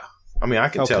 Oh, yeah. I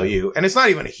can tell you. And it's not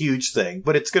even a huge thing,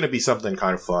 but it's going to be something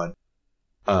kind of fun.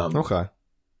 Okay.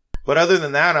 But other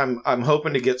than that, I'm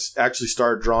hoping to actually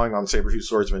start drawing on Sabretooth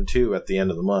Swordsman 2 at the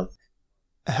end of the month.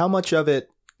 How much of it...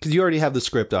 Because you already have the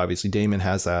script, obviously. Damon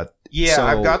has that. Yeah, so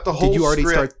I've got the whole script. Did you already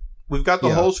start... We've got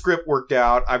the whole script worked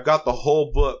out. I've got the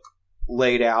whole book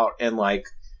laid out in like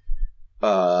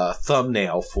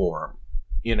thumbnail form,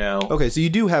 Okay, so you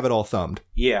do have it all thumbed.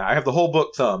 Yeah, I have the whole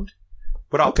book thumbed.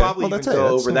 But I'll probably even go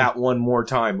over that one more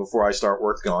time before I start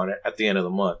working on it at the end of the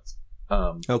month.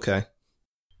 Okay.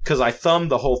 Because I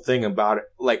thumbed the whole thing about it.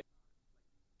 Like,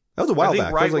 that was a while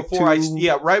back. Right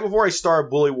before I started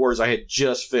Bully Wars, I had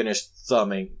just finished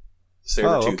thumbing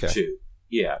Sabretooth 2.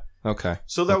 Yeah. Okay.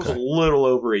 So that was a little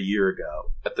over a year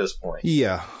ago at this point.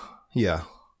 Yeah.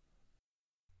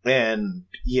 And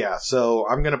so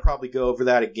I'm going to probably go over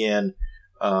that again.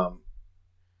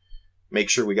 make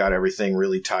sure we got everything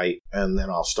really tight, and then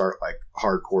I'll start like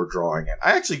hardcore drawing it.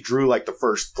 I actually drew like the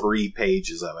first 3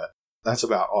 pages of it. That's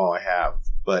about all I have,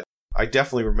 but I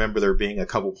definitely remember there being a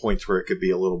couple points where it could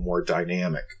be a little more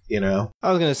dynamic, you know?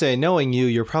 I was going to say, knowing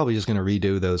you're probably just going to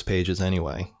redo those pages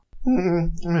anyway. I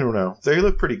don't know. They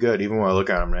look pretty good even when I look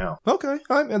at them now. Okay.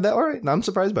 All right. I'm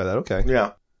surprised by that. Okay.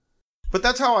 Yeah. But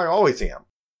that's how I always am.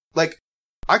 Like,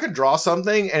 I could draw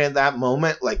something and in that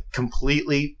moment, like,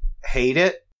 completely hate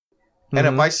it. And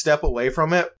if I step away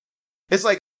from it, it's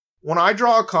like, when I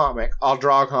draw a comic, I'll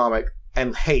draw a comic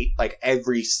and hate, like,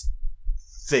 every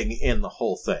thing in the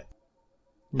whole thing.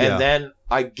 Yeah. And then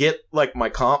I get like my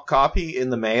comp copy in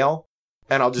the mail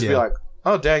and I'll just be like,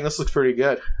 oh dang, this looks pretty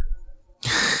good.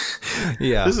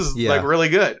 This is like really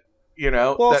good, you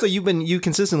know? Well, also you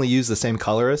consistently use the same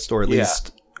colorist, or at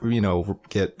least, you know,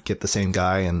 get the same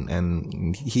guy,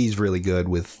 and he's really good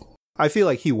with, I feel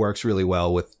like he works really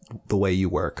well with the way you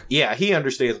work. Yeah, he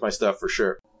understands my stuff for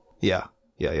sure. Yeah.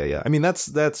 I mean,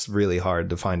 that's really hard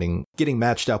to getting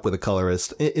matched up with a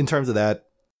colorist in terms of that.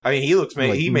 I mean,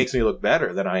 he makes me look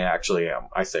better than I actually am,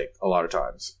 I think, a lot of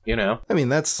times, you know? I mean,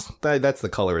 that's the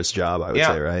colorist's job, I would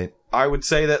say, right? I would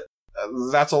say that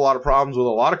that's a lot of problems with a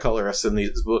lot of colorists in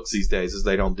these books these days, is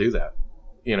they don't do that,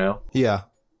 you know? Yeah.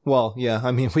 Well, yeah,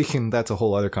 I mean, that's a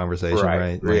whole other conversation,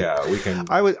 right? Like, yeah, we can.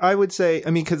 I would say,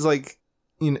 I mean, because, like,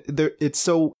 you know, it's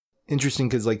so interesting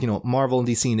because, like, you know, Marvel and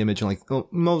DC and Image, and, like,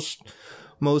 most,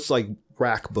 like,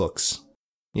 rack books,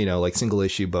 you know, like single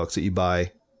issue books that you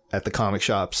buy at the comic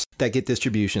shops that get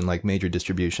distribution, like major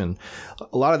distribution,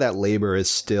 a lot of that labor is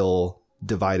still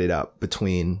divided up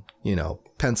between, you know,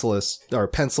 pencils,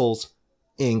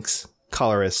 inks,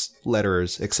 colorists,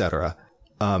 letterers, etc.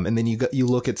 And then you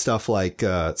look at stuff like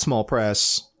small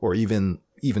press, or even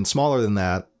smaller than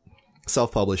that,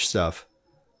 self-published stuff.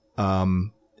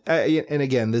 And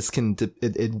again, this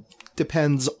it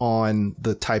depends on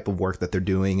the type of work that they're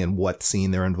doing and what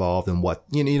scene they're involved in, what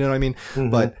you know what I mean.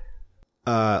 But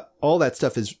all that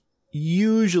stuff is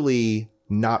usually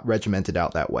not regimented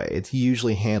out that way. It's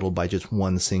usually handled by just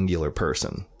one singular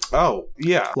person. Oh,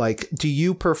 yeah. Like, do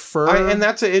you prefer? And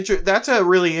that's a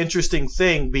really interesting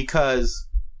thing, because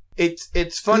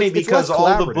it's funny, because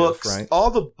all the books, right? All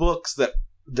the books that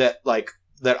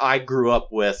I grew up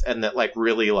with and that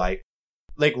really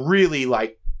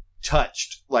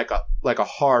touched like a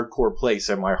hardcore place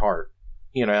in my heart,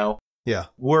 you know? Yeah.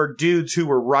 Were dudes who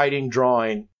were writing,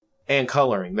 drawing, and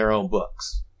coloring their own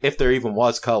books, if there even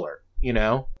was color, you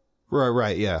know?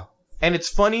 Right, yeah. And it's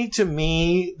funny to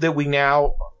me that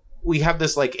we have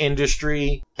this like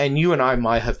industry, and you and I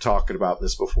might have talked about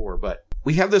this before, but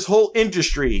we have this whole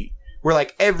industry where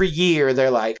like every year they're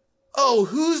like, oh,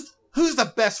 who's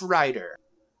the best writer?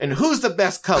 And who's the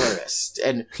best colorist?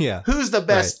 And who's the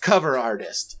best cover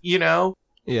artist, you know?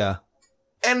 Yeah.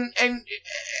 And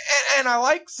I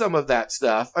like some of that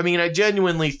stuff. I mean, I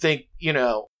genuinely think, you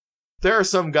know, there are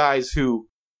some guys who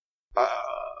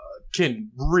can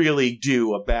really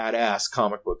do a badass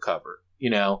comic book cover, you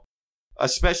know,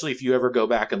 especially if you ever go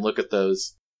back and look at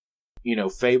those, you know,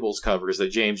 Fables covers that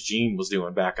James Jean was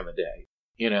doing back in the day,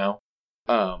 you know?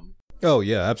 Oh,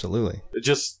 yeah, absolutely.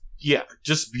 Just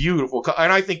beautiful.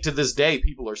 And I think to this day,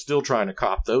 people are still trying to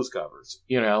cop those covers,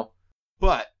 you know?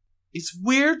 But it's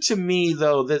weird to me,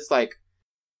 though, that's like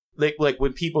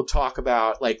when people talk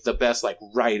about like the best like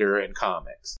writer in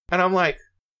comics, and I'm like,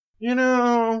 you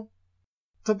know,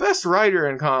 the best writer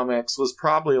in comics was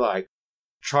probably like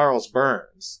Charles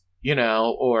Burns, you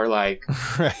know, or like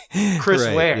Chris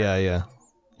Ware.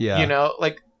 Yeah. You know,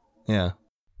 like, yeah,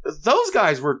 those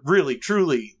guys were really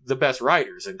truly the best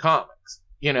writers in comics,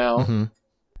 you know. Mm-hmm.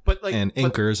 But like, and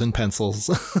inkers and pencils.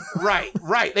 right.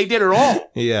 They did it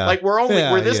all. Yeah. Like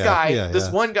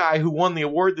this one guy who won the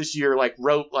award this year, like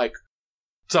wrote like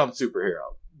some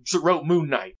superhero, wrote Moon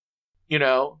Knight, you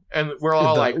know, and we're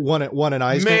all like, won an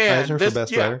Eisner for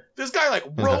best writer. This guy like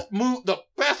wrote the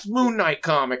best Moon Knight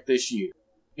comic this year,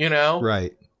 you know?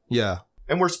 Right. Yeah.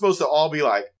 And we're supposed to all be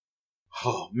like,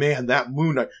 oh man, that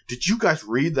Moon Knight. Did you guys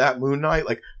read that Moon Knight?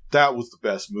 Like, that was the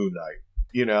best Moon Knight.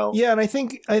 You know? Yeah, and I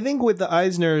think with the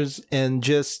Eisners and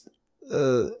just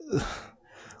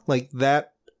like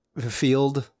that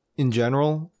field in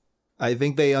general, I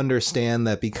think they understand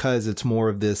that because it's more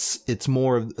of this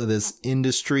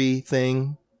industry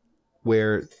thing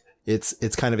where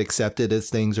it's kind of accepted as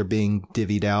things are being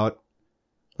divvied out,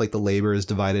 like the labor is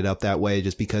divided up that way,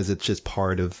 just because it's just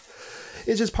part of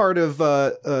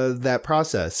that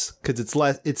process,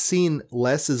 because it's seen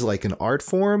less as like an art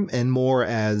form and more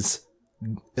as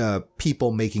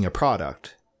people making a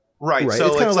product. Right.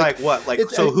 So it's like what? Like,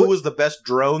 so who was the best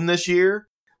drone this year?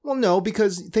 Well, no,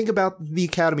 because think about the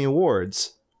Academy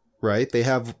Awards, right?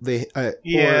 Yeah.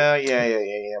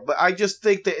 But I just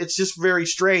think that it's just very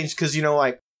strange because, you know,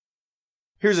 like,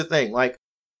 here's the thing, like,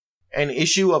 an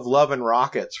issue of Love and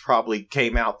Rockets probably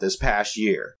came out this past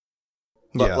year.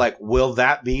 But, like, will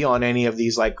that be on any of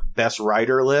these, like, best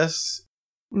writer lists?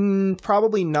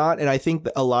 Probably not. And I think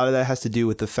that a lot of that has to do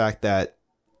with the fact that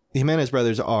the Jimenez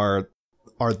brothers are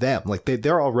them. Like,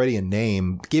 they're already a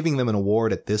name. Giving them an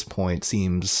award at this point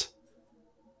seems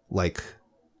like,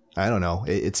 I don't know.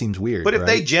 It seems weird. But if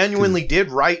they genuinely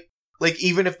did write, like,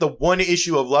 even if the one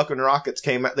issue of Love and Rockets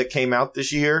came out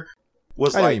this year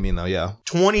was, I know like, what you mean, though, yeah,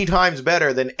 20 times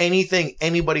better than anything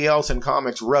anybody else in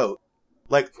comics wrote.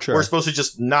 Like, We're supposed to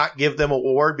just not give them an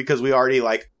award because we already,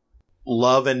 like,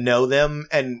 love and know them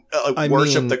and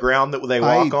worship the ground that they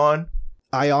walk on?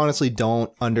 I honestly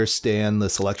don't understand the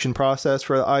selection process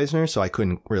for the Eisner, so I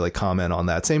couldn't really comment on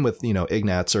that. Same with, you know,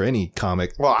 Ignatz or any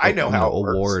comic. Well, I know how it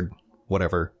award, works.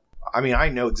 Whatever. I mean, I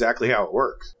know exactly how it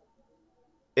works.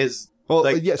 So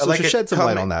shed some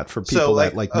light on that for people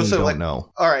that me don't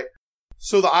know. All right.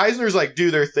 So the Eisners, like,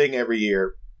 do their thing every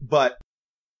year, but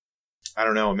I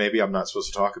don't know. Maybe I'm not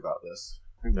supposed to talk about this.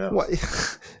 Who knows? What?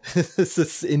 Is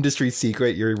this industry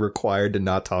secret? You're required to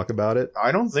not talk about it?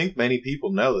 I don't think many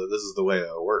people know that this is the way that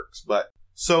it works. But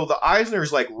so the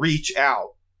Eisners, like, reach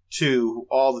out to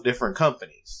all the different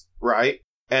companies, right?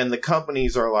 And the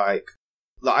companies are like,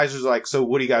 the Eisners are like, so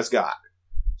what do you guys got?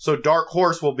 So Dark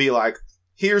Horse will be like,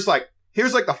 here's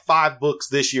the 5 books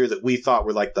this year that we thought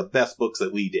were, like, the best books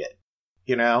that we did,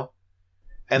 you know?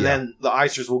 And then the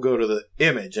Eisners will go to the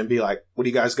Image and be like, what do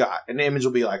you guys got? And the Image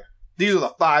will be like, these are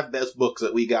the 5 best books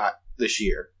that we got this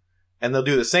year. And they'll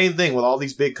do the same thing with all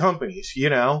these big companies, you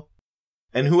know?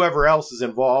 And whoever else is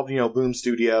involved, you know, Boom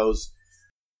Studios.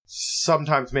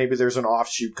 Sometimes maybe there's an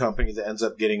offshoot company that ends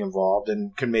up getting involved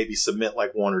and can maybe submit,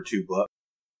 like, 1 or 2 books.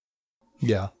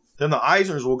 Yeah. Then the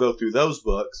Eisners will go through those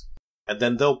books, and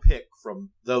then they'll pick from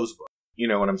those books. You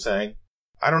know what I'm saying?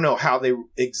 I don't know how they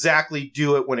exactly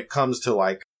do it when it comes to,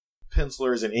 like,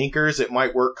 pencilers and inkers. It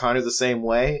might work kind of the same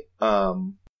way.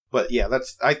 But yeah,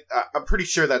 I'm pretty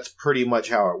sure that's pretty much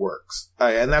how it works.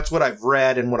 And that's what I've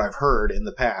read and what I've heard in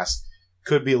the past.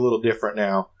 Could be a little different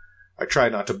now. I try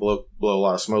not to blow a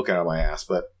lot of smoke out of my ass,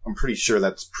 but I'm pretty sure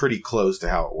that's pretty close to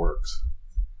how it works.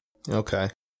 Okay.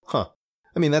 Huh.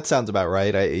 I mean, that sounds about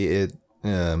right.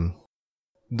 The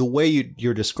way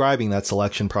you're describing that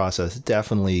selection process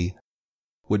definitely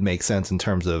would make sense in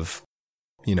terms of,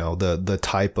 you know, the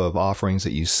type of offerings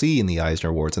that you see in the Eisner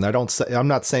Awards. And I'm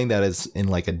not saying that as in,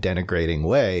 like, a denigrating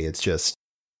way. It's just,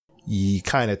 you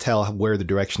kind of tell where the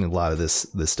direction of a lot of this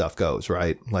stuff goes,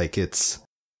 right? Like, it's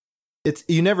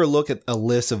you never look at a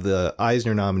list of the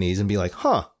Eisner nominees and be like,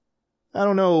 huh, I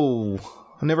don't know,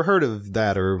 I never heard of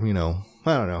that, or, you know,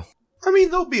 I don't know. I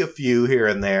mean, there'll be a few here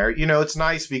and there. You know, it's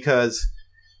nice because,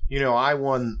 you know,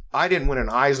 I didn't win an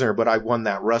Eisner, but I won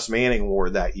that Russ Manning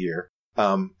Award that year.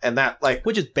 And that, like,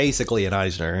 which is basically an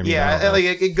Eisner. I mean, yeah, like,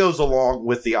 it goes along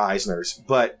with the Eisners.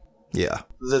 But yeah,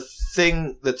 the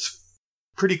thing that's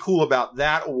pretty cool about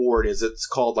that award is it's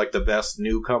called, like, the Best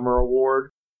Newcomer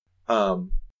Award.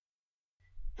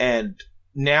 And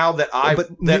now that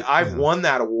I've won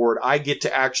that award, I get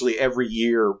to actually every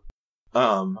year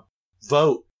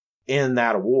vote in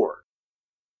that award.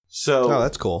 So,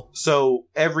 that's cool. So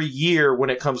every year when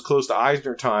it comes close to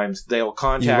Eisner times, they'll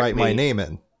contact me. You write my name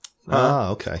in.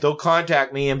 Okay. They'll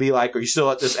contact me and be like, are you still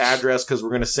at this address? Because we're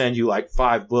going to send you, like,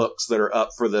 5 books that are up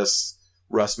for this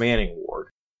Russ Manning Award.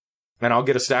 And I'll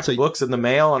get a stack of books in the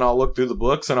mail, and I'll look through the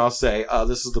books, and I'll say,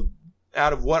 this is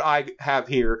out of what I have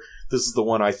here, this is the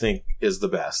one I think is the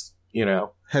best, you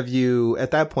know? Have you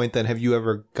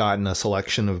ever gotten a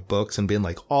selection of books and been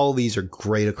like, all these are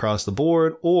great across the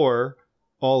board, or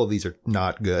all of these are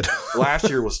not good? Last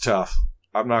year was tough.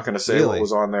 I'm not going to say what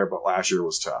was on there, but last year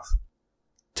was tough.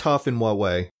 Tough in what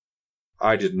way?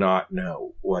 I did not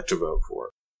know what to vote for.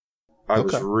 I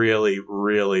was really,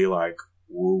 really like,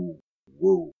 woo.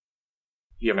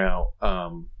 You know,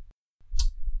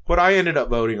 but I ended up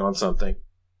voting on something,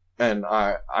 and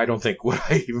I don't think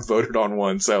I even voted on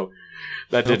one, so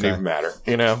that didn't even matter,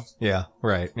 you know? Yeah,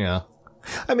 right, yeah.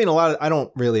 I mean, I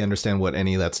don't really understand what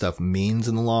any of that stuff means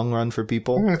in the long run for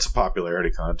people. It's a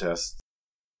popularity contest.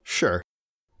 Sure.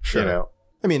 You know?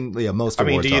 I mean, yeah, most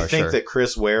awards do you think that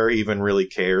Chris Ware even really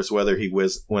cares whether he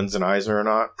wins an Eisner or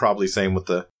not? Probably same with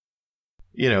the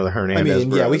Hernandez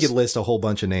brothers. Yeah, we could list a whole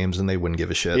bunch of names and they wouldn't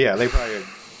give a shit. Yeah, they probably,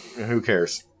 who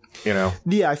cares, you know?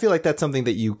 Yeah, I feel like that's something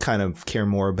that you kind of care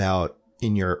more about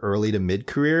in your early to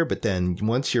mid-career, but then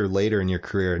once you're later in your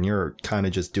career and you're kind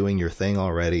of just doing your thing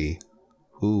already,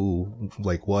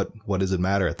 what does it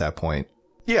matter at that point?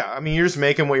 Yeah, I mean, you're just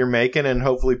making what you're making, and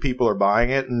hopefully people are buying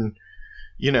it, and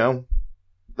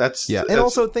that's And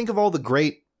also think of all the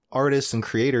great artists and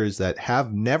creators that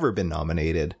have never been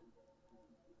nominated.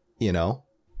 Yeah,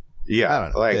 I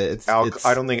don't know.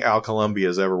 I don't think Al Columbia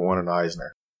has ever won an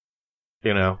Eisner.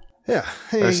 Yeah,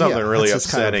 there's something really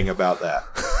upsetting about that.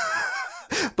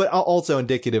 But also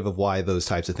indicative of why those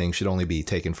types of things should only be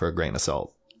taken for a grain of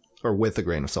salt, or with a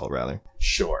grain of salt, rather.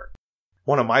 Sure.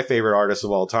 One of my favorite artists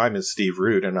of all time is Steve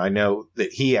Root, and I know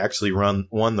that he actually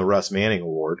won the Russ Manning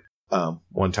Award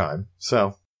one time.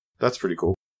 So that's pretty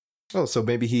cool. Oh, so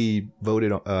maybe he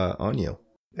voted on you.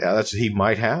 Yeah, he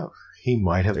might have. He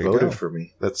might have voted for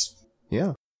me. That's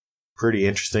pretty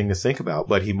interesting to think about,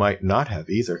 but he might not have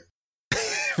either.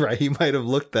 Right, he might have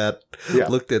looked at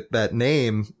that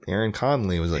name, Aaron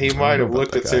Conley, was like, he might have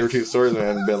looked at Sabretooth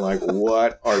Swordsman and been like,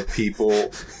 what are people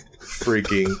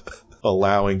freaking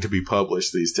allowing to be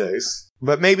published these days?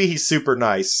 But maybe he's super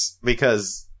nice,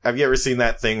 because have you ever seen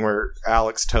that thing where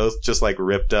Alex Toth just like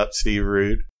ripped up Steve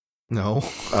Root? No.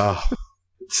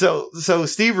 So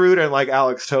Steve Root and like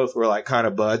Alex Toth were like kind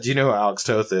of buds. You know who Alex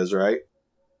Toth is, right?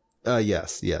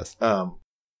 Yes.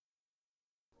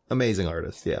 Amazing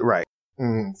artist, yeah. Right.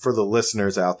 For the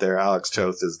listeners out there, Alex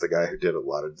Toth is the guy who did a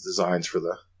lot of designs for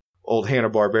the old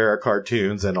Hanna-Barbera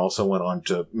cartoons, and also went on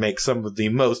to make some of the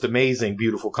most amazing,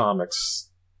 beautiful comics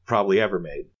probably ever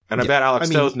made. And I bet Alex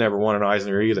Toth never won an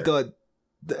Eisner either.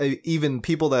 Even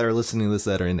people that are listening to this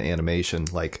that are into animation,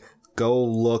 like, go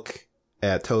look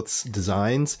at Toth's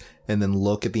designs and then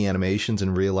look at the animations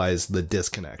and realize the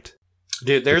disconnect.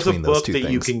 Dude, there's a book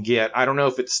that you can get. I don't know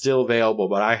if it's still available,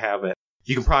 but I have it.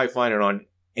 You can probably find it on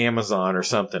Amazon or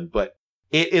something, but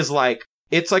it's like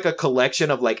a collection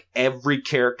of like every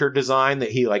character design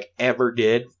that he like ever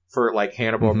did for like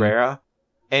Hanna-Barbera.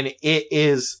 And it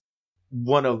is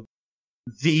one of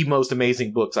the most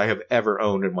amazing books I have ever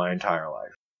owned in my entire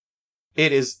life.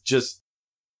 It is just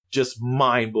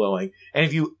mind blowing.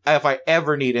 And if I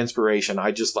ever need inspiration,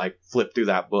 I just like flip through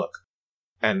that book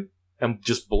and am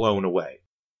just blown away.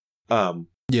 But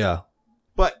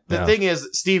the thing is,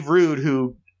 Steve Root,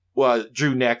 who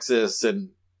drew Nexus and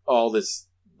all this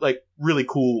like really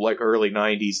cool like early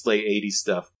 90s, late 80s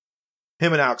stuff,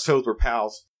 him and Alex Toth were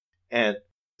pals, and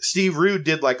Steve Root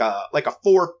did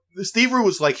Steve Root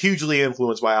was like hugely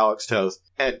influenced by Alex Toth,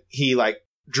 and he like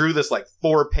drew this like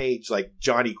 4-page like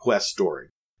Johnny Quest story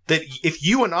that if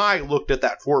you and I looked at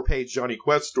that 4-page Johnny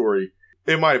Quest story,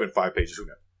 it might have been 5 pages, who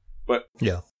knows, but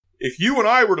if you and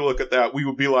I were to look at that, we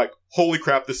would be like, holy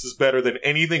crap, this is better than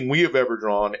anything we have ever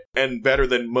drawn, and better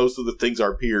than most of the things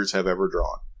our peers have ever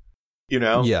drawn. You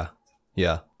know?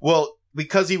 Yeah. Well,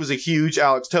 because he was a huge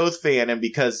Alex Toth fan, and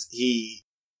because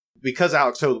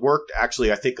Alex Toth worked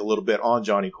actually, I think, a little bit on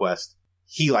Johnny Quest,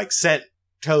 he like sent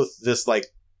Toth this like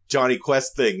Johnny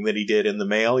Quest thing that he did in the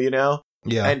mail, you know?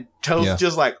 Yeah. And Toth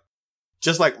just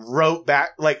wrote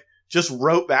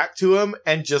back to him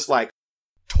and just like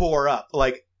tore up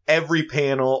like every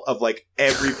panel of like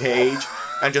every page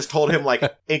and just told him like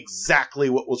exactly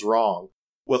what was wrong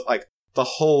with like the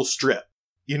whole strip,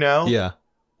 you know? Yeah.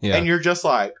 And you're just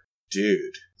like,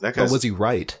 dude, that guy's... But was he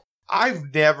right?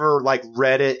 I've never like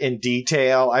read it in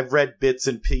detail. I've read bits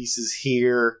and pieces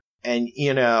here, and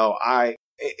you know,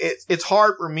 it's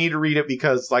hard for me to read it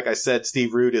because, like I said,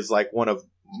 Steve Root is like one of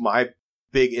my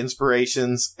big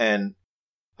inspirations, and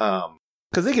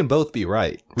because they can both be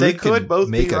right. They could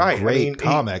both be right. Make a great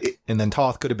comic, and then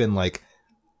Toth could have been like,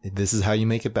 "This is how you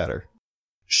make it better."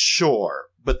 Sure,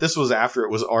 but this was after it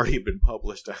was already been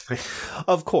published, I think.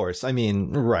 Of course, I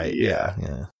mean, right?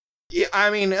 Yeah. Yeah, I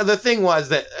mean, the thing was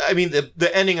that, I mean,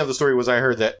 the ending of the story was I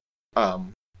heard that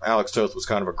Alex Toth was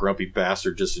kind of a grumpy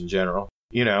bastard just in general,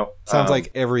 you know? Sounds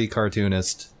like every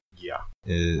cartoonist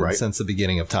right. Since the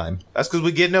beginning of time. That's because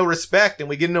we get no respect and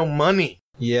we get no money.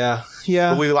 Yeah.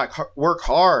 But we, like, work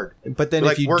hard. But then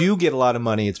if you do get a lot of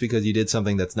money, it's because you did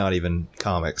something that's not even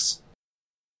comics.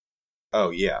 Oh,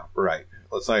 yeah, right.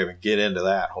 Let's not even get into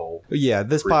that whole... Yeah,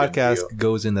 this podcast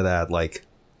goes into that, like...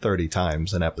 30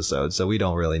 times an episode, so we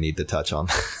don't really need to touch on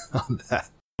that.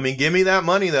 I mean, give me that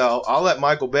money though. I'll let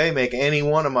Michael Bay make any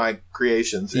one of my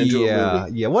creations into a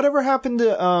movie. Yeah, whatever happened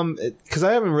to because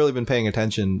I haven't really been paying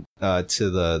attention to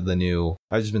the new.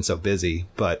 I've just been so busy,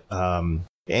 but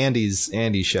Andy's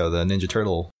show, the Ninja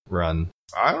Turtle run,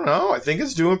 I don't know. I think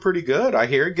it's doing pretty good. I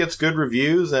hear it gets good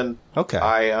reviews, and okay.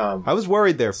 I was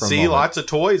worried there for a moment. See lots of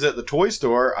toys at the toy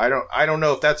store. I don't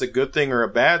know if that's a good thing or a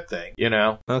bad thing. You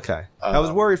know? Okay. I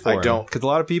was worried for him because a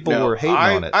lot of people were hating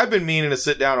on it. I've been meaning to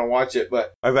sit down and watch it,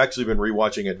 but I've actually been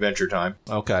rewatching Adventure Time.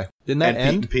 Okay. Didn't that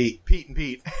end? Pete and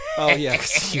Pete. Oh yeah,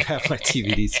 'cause you have my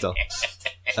DVD still.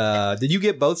 Did you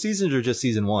get both seasons or just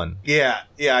season 1? Yeah.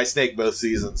 I snaked both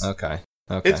seasons. Okay.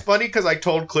 It's funny because I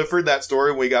told Clifford that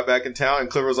story when we got back in town, and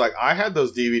Clifford was like, I had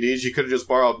those DVDs. You could have just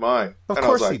borrowed mine. Of and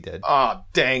course I was like, he did. Oh,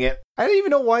 dang it. I didn't even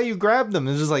know why you grabbed them.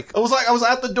 It was just like... I was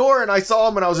at the door, and I saw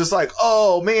them, and I was just like,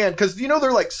 oh, man. Because,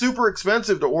 they're, like, super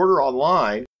expensive to order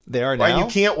online. They are now? Right? You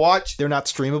can't watch... They're not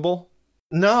streamable?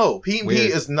 No. Pete and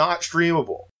Pete is not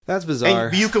streamable. That's bizarre.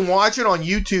 And you can watch it on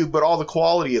YouTube, but all the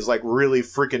quality is, like, really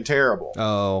freaking terrible.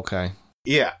 Oh, okay.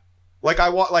 Yeah. Like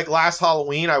last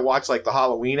Halloween, I watched like the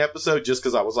Halloween episode just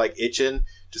because I was like itching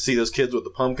to see those kids with the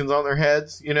pumpkins on their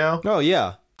heads, Oh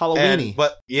yeah, Halloweeny.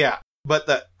 But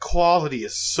the quality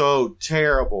is so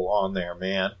terrible on there,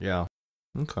 man. Yeah.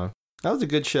 Okay. That was a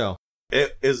good show.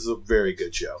 It is a very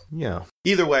good show. Yeah.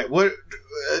 Either way, what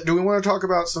do we want to talk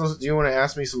about? Do you want to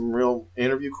ask me some real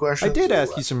interview questions? I did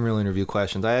ask you some real interview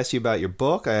questions. I asked you about your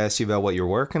book. I asked you about what you're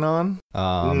working on.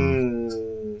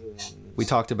 We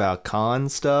talked about con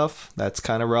stuff. That's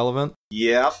kind of relevant.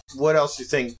 Yeah. What else do you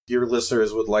think your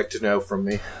listeners would like to know from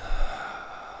me?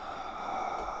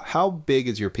 How big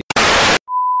is your penis?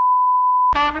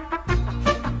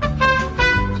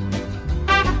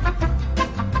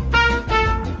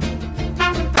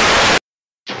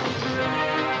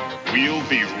 We'll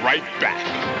be right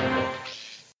back.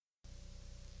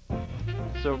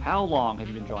 So how long have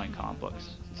you been drawing comic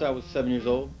books? Since I was 7 years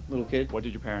old, little kid. What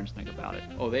did your parents think about it?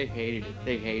 Oh, they hated it.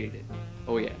 They hated it.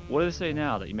 Oh, yeah. What do they say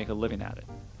now that you make a living at it?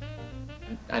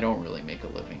 I don't really make a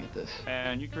living at this.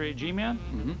 And you create G-Man?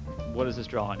 Mm-hmm. What is this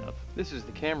drawing of? This is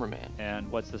the cameraman. And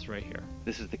what's this right here?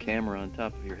 This is the camera on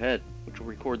top of your head, which will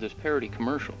record this parody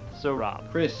commercial. So,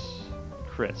 Rob. Chris.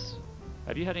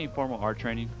 Have you had any formal art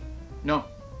training? No.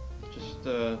 Just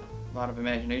a lot of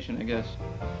imagination, I guess.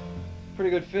 Pretty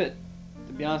good fit.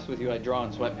 To be honest with you, I draw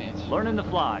in sweatpants. Learning to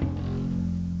fly.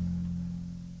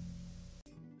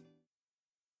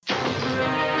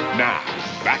 Now,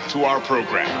 back to our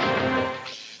program.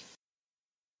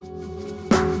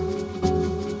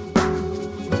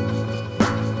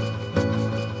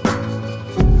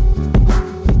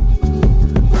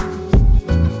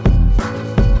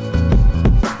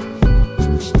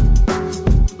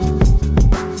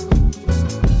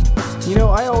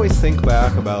 I always think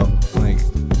back about,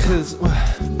 because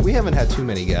we haven't had too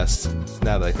many guests,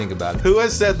 now that I think about it. Who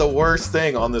has said the worst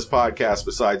thing on this podcast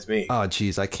besides me? Oh,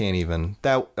 geez, I can't even.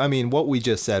 What we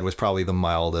just said was probably the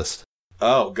mildest.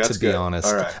 Oh, that's to be honest.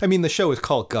 All right. I mean, the show is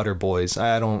called Gutter Boys.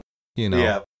 I don't,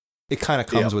 Yeah. It kind of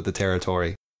comes with the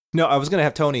territory. No, I was going to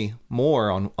have Tony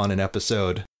Moore on an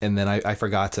episode, and then I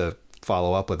forgot to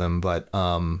follow up with him, but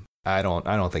I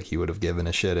don't think he would have given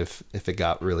a shit if it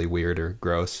got really weird or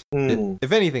gross.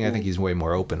 If anything, I think he's way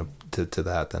more open to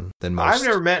that than most. I've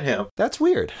never met him. That's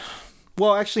weird.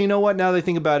 Well, actually, you know what? Now that I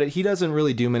think about it, he doesn't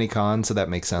really do many cons, so that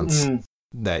makes sense.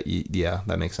 That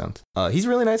makes sense. He's a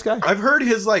really nice guy. I've heard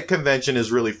his convention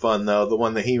is really fun though. The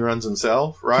one that he runs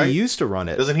himself, right? He used to run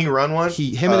it. Doesn't he run one?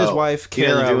 Him and his wife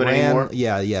Kara do it ran. Anymore?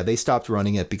 Yeah. They stopped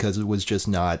running it because it was just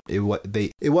not. It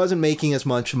wasn't making as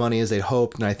much money as they'd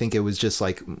hoped, and I think it was just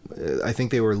I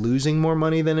think they were losing more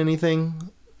money than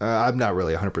anything. I'm not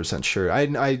really 100% sure.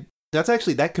 That's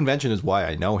actually, that convention is why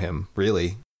I know him,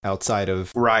 really, outside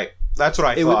of right. That's what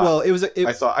I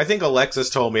thought. I think Alexis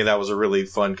told me that was a really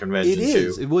fun convention. It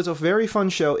is. It was a very fun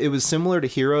show. It was similar to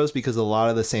Heroes because a lot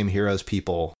of the same Heroes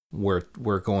people were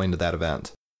going to that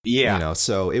event. Yeah.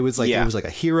 So it was it was like a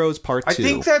Heroes Part 2. I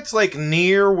think that's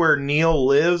near where Neil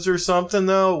lives or something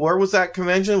though. Where was that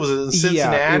convention? Was it in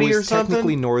Cincinnati it was or something?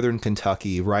 Technically northern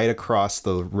Kentucky, right across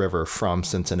the river from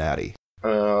Cincinnati.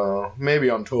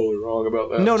 Maybe I'm totally wrong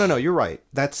about that. No, you're right.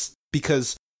 That's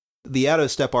because the Out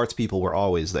of Step Arts people were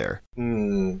always there.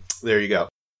 There you go.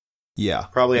 Yeah.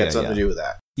 Probably had something to do with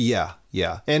that. Yeah.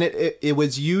 And it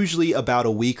was usually about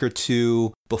a week or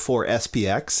two before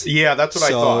SPX. Yeah, that's what I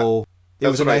thought. So it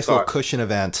was a nice little cushion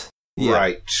event. Yeah.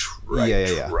 Right.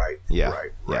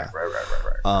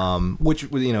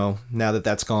 Which, now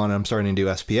that's gone, I'm starting to do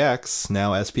SPX.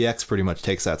 Now SPX pretty much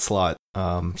takes that slot.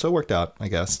 So it worked out, I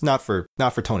guess. Not for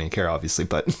Tony and Kara, obviously,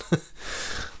 but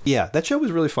yeah, that show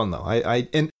was really fun though.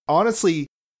 And honestly,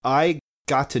 I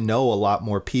got to know a lot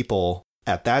more people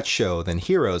at that show than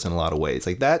Heroes in a lot of ways.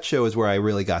 That show is where I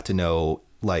really got to know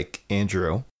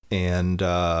Andrew and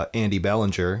Andy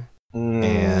Bellinger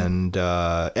and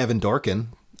Evan Dorkin.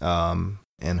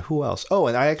 And who else? Oh,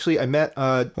 and I met,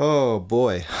 oh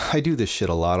boy, I do this shit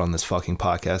a lot on this fucking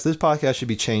podcast. This podcast should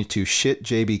be changed to shit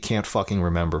JB can't fucking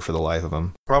remember for the life of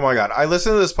him. Oh my God. I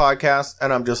listen to this podcast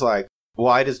and I'm just like,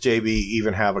 why does JB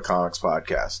even have a comics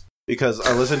podcast? Because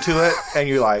I listen to it and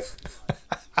you're like,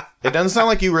 it doesn't sound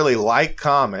like you really like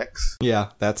comics. Yeah,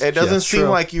 it doesn't seem true.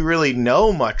 like you really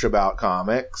know much about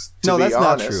comics, to no, be that's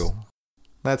honest. not true.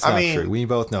 That's not true. We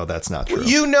both know that's not true.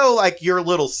 You know, like, your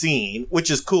little scene,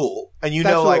 which is cool. And you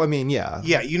know, like... I mean, yeah.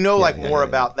 Yeah, you know, more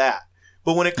about that.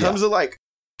 But when it comes to, like,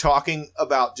 talking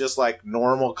about just, like,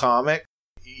 normal comic,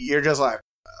 you're just like,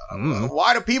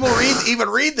 why do people even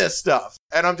read this stuff?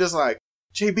 And I'm just like,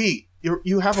 JB,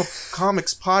 you have a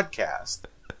comics podcast.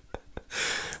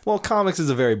 Well, comics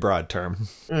is a very broad term.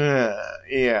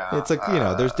 Yeah. It's like,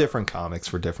 there's different comics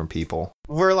for different people.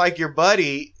 We're like your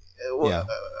buddy...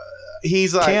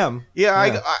 he's like, Cam.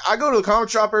 I go to the comic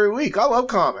shop every week. I love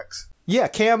comics. Yeah,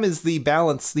 Cam is the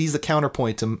balance. He's the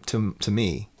counterpoint to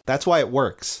me. That's why it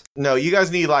works. No, you guys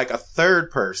need like a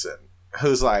third person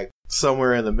who's like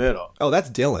somewhere in the middle. Oh, that's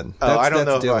Dylan. I don't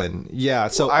know. Dylan. Yeah,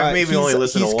 so I maybe only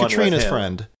listen to one. He's Katrina's with him.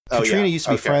 friend. Katrina used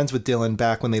to be friends with Dylan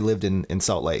back when they lived in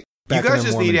Salt Lake. You guys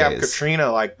just need to have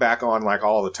Katrina like back on like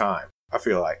all the time. I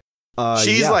feel like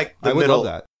she's like the middle. Love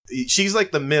that. She's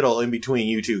like the middle in between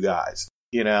you two guys.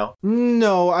 You know?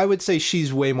 No, I would say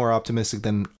she's way more optimistic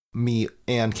than me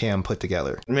and Cam put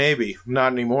together. Maybe.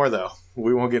 Not anymore, though.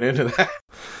 We won't get into that.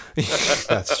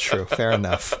 That's true. Fair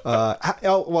enough.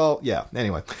 Yeah.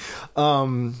 Anyway. What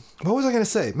was I going to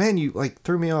say? Man, you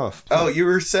threw me off. Oh, you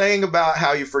were saying about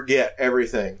how you forget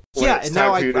everything. Yeah, and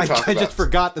now I just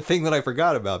forgot the thing that I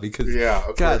forgot about because... Yeah,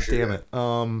 God damn it.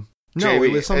 No, JB,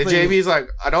 it was something... JB's like,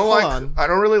 I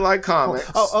don't really like comics.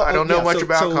 I don't know much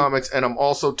about comics, and I'm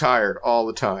also tired all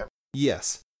the time.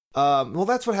 Yes. Well,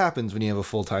 that's what happens when you have a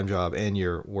full-time job and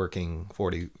you're working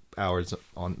 40 hours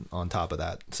on top of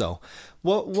that. So,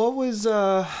 what was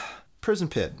Prison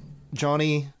Pit?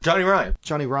 Johnny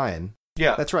Ryan.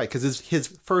 Yeah. That's right, because his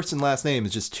first and last name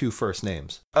is just two first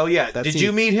names. Oh, yeah. Did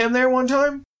you meet him there one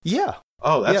time? Yeah.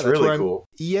 Oh, that's really cool.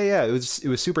 Yeah. It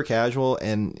was super casual,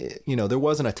 and there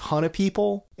wasn't a ton of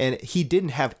people, and he didn't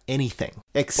have anything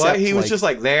except. But he was just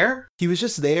like there. He was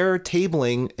just there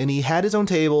tabling, and he had his own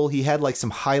table. He had like some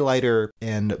highlighter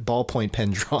and ballpoint pen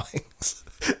drawings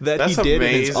that's he did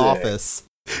amazing. In his office.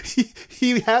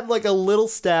 He had like a little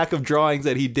stack of drawings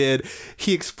that he did.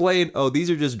 He explained, "Oh, these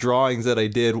are just drawings that I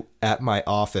did at my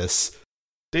office."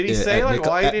 Did he say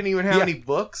why he didn't even have any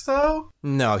books though?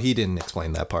 No, he didn't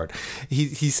explain that part.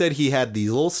 He said he had these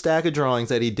little stack of drawings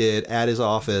that he did at his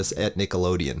office at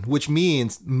Nickelodeon, which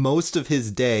means most of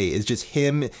his day is just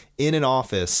him in an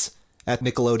office at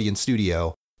Nickelodeon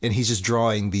studio, and he's just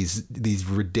drawing these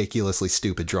ridiculously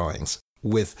stupid drawings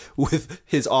with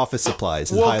his office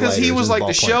supplies. Well, because he was like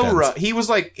the showrunner. He was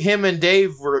like him and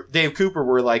Dave Cooper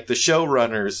were like the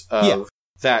showrunners of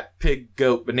that pig,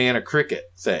 goat, banana, cricket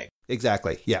thing.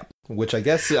 Exactly. Yeah. Which I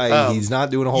guess he's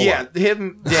not doing a whole lot.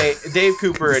 Yeah. Dave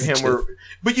Cooper and him were.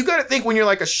 But you got to think when you're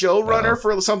like a showrunner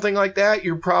for something like that,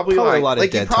 you're probably a lot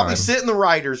of you probably sit in the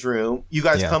writer's room. You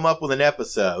guys come up with an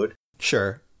episode.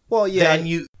 Sure. Well, yeah.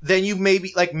 Then you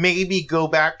maybe go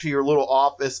back to your little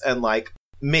office and like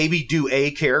maybe do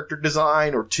a character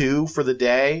design or two for the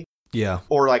day. Yeah.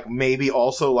 Or like maybe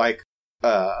also like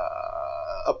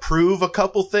approve a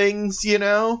couple things.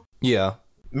 Yeah.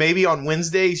 Maybe on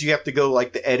Wednesdays you have to go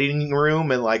like the editing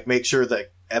room and like make sure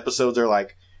that episodes are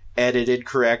like edited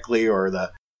correctly, or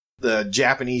the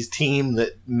Japanese team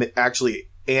that actually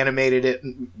animated it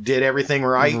and did everything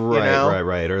right.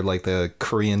 Right. Or like the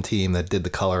Korean team that did the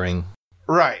coloring.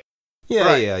 Right. Yeah.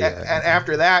 Right. And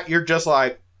after that, you're just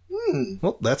like,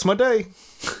 well, that's my day.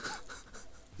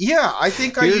 Yeah, I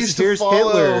think I used to follow.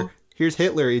 Hitler. Here's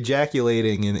Hitler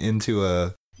ejaculating into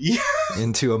a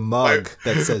mug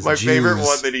that says my Jews. Favorite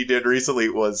one that he did recently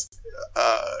was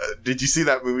did you see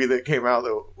that movie that came out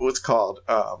that what's called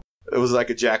it was like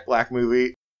a Jack Black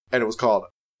movie, and it was called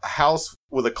A House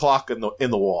with a Clock in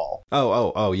the Wall.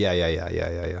 Oh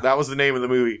yeah. That was the name of the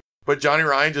movie. But Johnny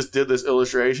Ryan just did this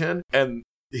illustration, and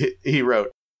he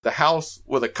wrote The House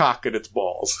with a Cock in its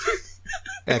Balls.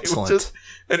 Excellent. It was just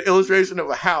an illustration of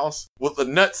a house with a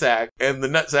nutsack, and the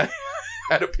nutsack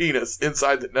had a penis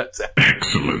inside the nutsack.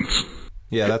 Excellent.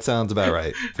 Yeah, that sounds about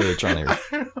right for Johnny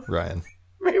Ryan.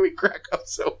 Made me crack up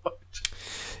so much.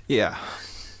 Yeah.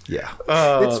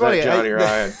 Oh, it's funny, Johnny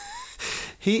Ryan.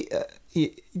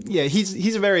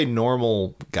 He's a very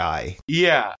normal guy.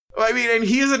 Yeah. I mean, and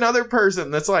he's another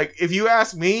person that's like, if you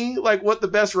ask me, like, what the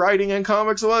best writing in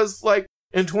comics was, like,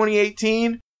 in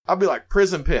 2018, I'll be like,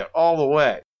 Prison Pit all the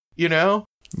way,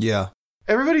 Yeah.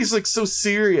 everybody's like so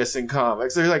serious in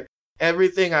comics. They're like,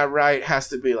 everything I write has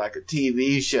to be like a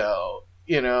TV show,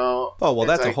 you know? Oh, well,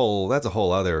 that's like, a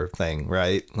whole other thing,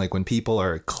 right? Like when people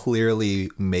are clearly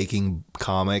making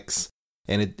comics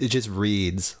and it just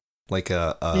reads like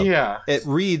it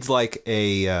reads like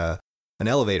an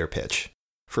elevator pitch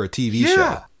for a TV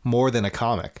show more than a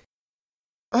comic.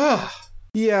 Ugh.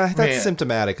 Yeah, that's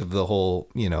symptomatic of the whole,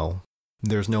 you know,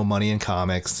 there's no money in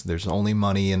comics. There's only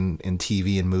money in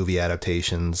TV and movie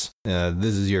adaptations.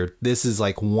 This is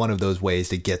like one of those ways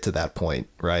to get to that point,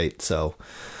 right? So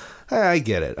I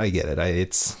get it.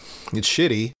 It's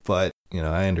shitty, but you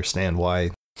know, I understand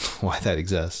why that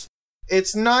exists.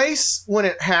 It's nice when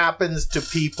it happens to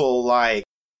people like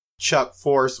Chuck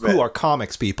Forsman, who are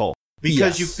comics people,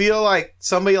 because you feel like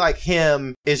somebody like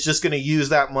him is just going to use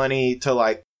that money to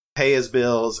like pay his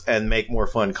bills and make more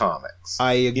fun comics.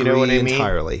 I agree, you know what I mean?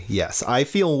 Entirely. Yes, I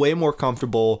feel way more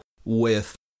comfortable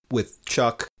with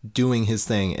Chuck doing his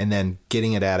thing and then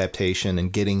getting an adaptation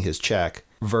and getting his check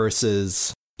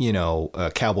versus, you know,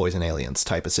 Cowboys and Aliens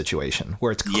type of situation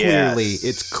where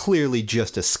it's clearly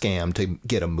just a scam to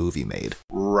get a movie made.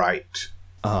 Right.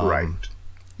 Right.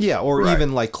 Yeah, or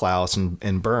even like Klaus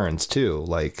and Burns too.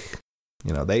 Like,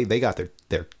 you know, they got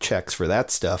their checks for that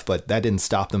stuff, but that didn't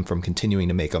stop them from continuing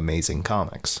to make amazing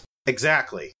comics.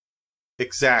 Exactly.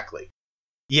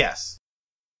 Yes.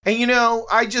 And you know,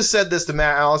 I just said this to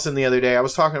Matt Allison the other day. I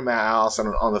was talking to Matt Allison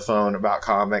on the phone about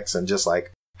comics and just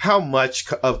like how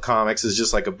much of comics is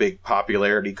just like a big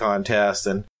popularity contest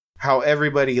and how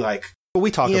everybody like... Well,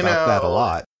 we talk about that a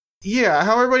lot. Yeah,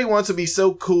 how everybody wants to be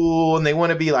so cool and they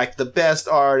want to be like the best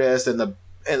artist or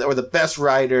the best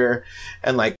writer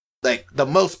and like the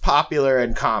most popular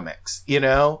in comics, you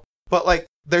know? But like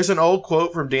there's an old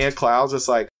quote from Dan Clowes. It's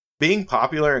like, being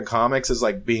popular in comics is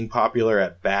like being popular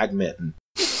at badminton.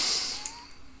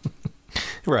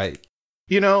 Right.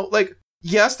 You know, like,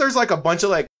 yes, there's like a bunch of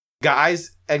like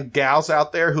guys and gals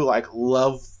out there who like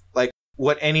love like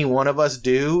what any one of us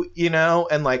do, you know,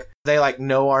 and like they like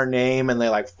know our name and they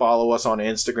like follow us on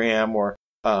Instagram or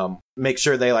make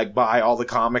sure they like buy all the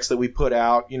comics that we put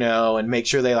out, you know, and make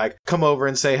sure they like come over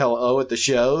and say hello at the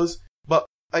shows. But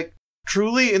like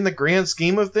truly in the grand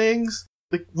scheme of things,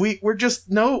 like we're just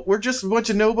a bunch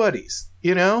of nobodies,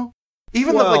 you know?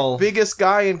 Even the like biggest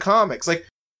guy in comics. Like,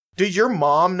 did your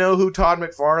mom know who Todd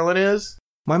McFarlane is?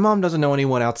 My mom doesn't know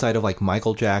anyone outside of like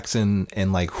Michael Jackson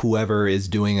and like whoever is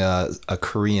doing a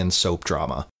Korean soap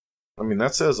drama. I mean,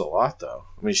 that says a lot though.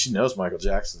 I mean, she knows Michael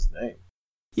Jackson's name.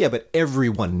 Yeah, but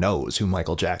everyone knows who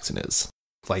Michael Jackson is.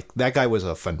 Like, that guy was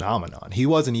a phenomenon. He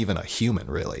wasn't even a human,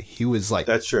 really. He was like...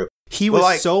 That's true. He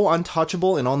was so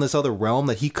untouchable and on this other realm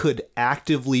that he could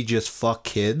actively just fuck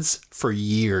kids for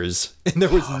years. And there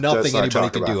was nothing anybody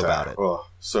could do about it. Oh,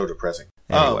 so depressing.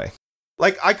 Anyway.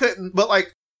 Like, I couldn't... But,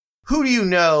 like, who do you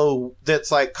know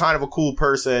that's, like, kind of a cool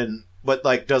person, but,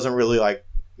 like, doesn't really, like,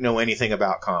 know anything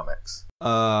about comics?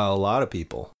 A lot of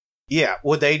people. Yeah.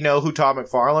 Would they know who Todd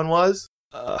McFarlane was?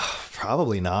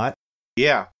 Probably not.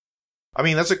 Yeah. I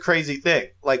mean, that's a crazy thing.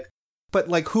 Like, but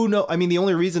like, who know? I mean, the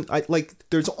only reason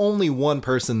there's only one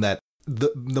person that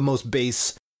the most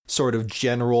base sort of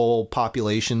general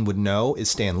population would know is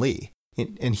Stan Lee.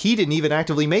 And he didn't even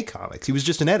actively make comics. He was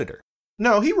just an editor.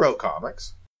 No, he wrote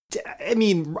comics. I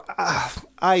mean,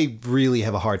 I really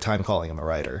have a hard time calling him a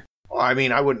writer. Well, I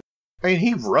mean,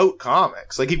 he wrote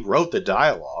comics. Like, he wrote the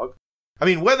dialogue. I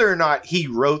mean, whether or not he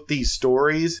wrote these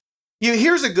stories,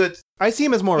 here's a good... I see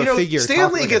him as more of a figure.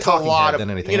 Stan Lee gets a lot of...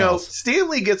 than anything else. Stan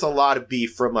Lee gets a lot of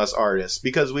beef from us artists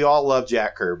because we all love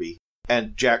Jack Kirby.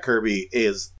 And Jack Kirby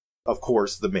is, of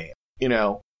course, the man. You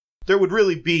know? There would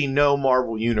really be no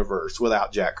Marvel Universe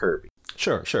without Jack Kirby.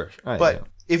 Sure. But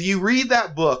if you read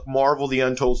that book, Marvel the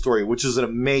Untold Story, which is an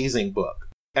amazing book,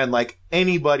 and like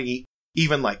anybody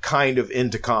even like kind of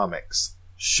into comics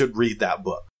should read that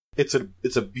book. It's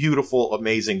a beautiful,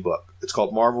 amazing book. It's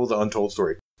called Marvel the Untold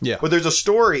Story. Yeah. But there's a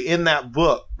story in that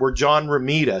book where John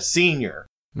Romita Sr.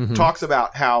 talks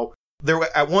about how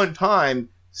at one time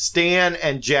Stan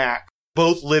and Jack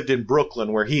both lived in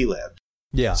Brooklyn where he lived.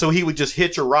 Yeah. So he would just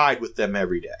hitch a ride with them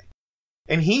every day.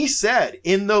 And he said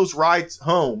in those rides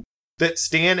home that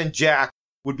Stan and Jack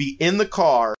would be in the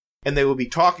car and they would be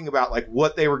talking about like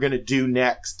what they were going to do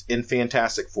next in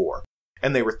Fantastic Four.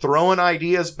 And they were throwing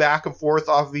ideas back and forth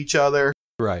off of each other.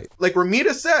 Right. Like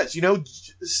Romita says, you know,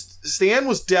 Stan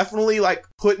was definitely like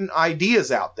putting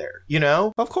ideas out there, you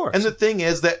know? Of course. And the thing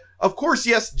is that, of course,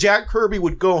 yes, Jack Kirby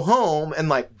would go home and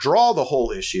like draw the whole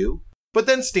issue, but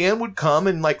then Stan would come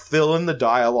and like fill in the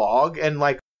dialogue and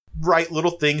like write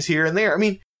little things here and there. I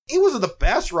mean, he wasn't the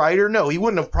best writer. No, he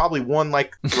wouldn't have probably won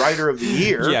like writer of the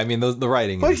year. Yeah, I mean the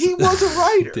writing. But he was a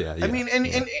writer. Yeah, I mean, and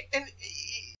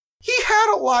he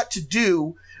had a lot to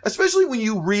do, especially when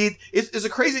you read. It's a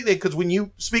crazy thing because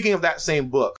speaking of that same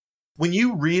book, when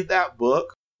you read that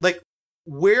book, like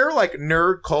where like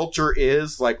nerd culture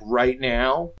is like right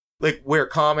now, like where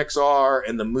comics are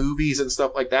and the movies and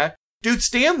stuff like that. Dude,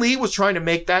 Stan Lee was trying to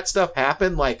make that stuff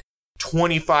happen like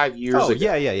 25 years ago.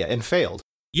 Yeah, and failed.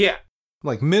 Yeah.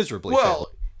 Like miserably failed.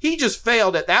 He just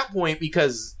failed at that point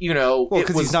because, he's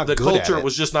not the good culture at it.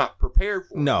 was just not prepared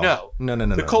for it. No.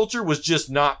 The culture was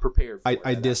just not prepared for it.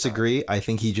 I disagree. I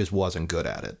think he just wasn't good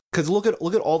at it. Because look at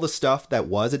all the stuff that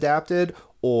was adapted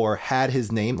or had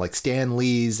his name, like Stan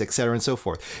Lee's, etc. and so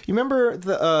forth. You remember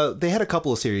they had a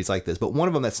couple of series like this, but one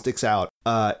of them that sticks out,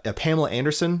 Pamela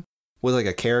Anderson was like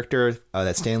a character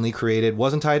that Stan Lee created.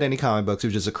 Wasn't tied to any comic books.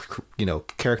 It was just a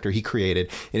character he created,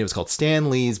 and it was called Stan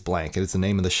Lee's Blank. It's the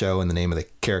name of the show and the name of the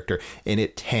character, and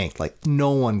it tanked. Like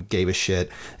no one gave a shit,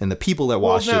 and the people that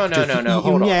watched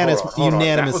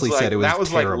unanimously said it was. That was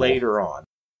terrible. Like later on.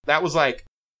 That was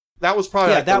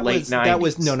probably like the late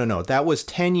 90s. That was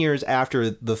 10 years after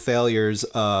the failures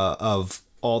of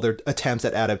all their attempts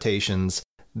at adaptations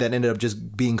that ended up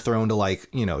just being thrown to like,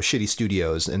 shitty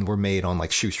studios and were made on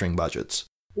like shoestring budgets.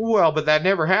 Well, but that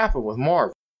never happened with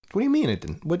Marvel. What do you mean it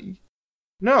didn't?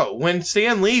 No, when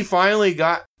Stan Lee finally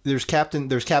got... There's Captain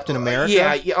America?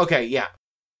 Yeah.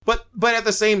 But at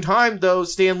the same time, though,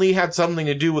 Stan Lee had something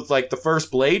to do with like the first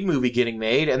Blade movie getting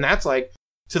made, and that's like,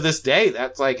 to this day,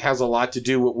 that's like has a lot to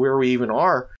do with where we even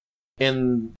are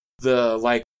in the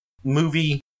like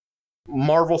movie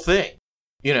Marvel thing.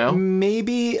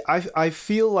 Maybe I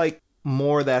feel like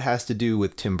more that has to do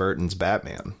with Tim Burton's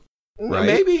Batman. Right?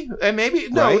 Maybe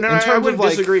no, right? no, I wouldn't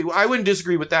disagree. I wouldn't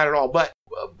disagree with that at all. But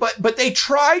they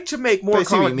tried to make more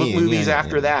comic book movies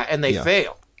after that, and they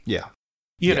failed. Yeah,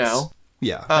 you know.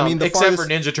 Yeah, I mean, except for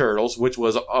Ninja Turtles, which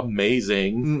was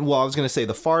amazing. Well, I was going to say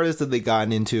the farthest that they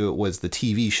gotten into it was the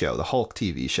TV show, the Hulk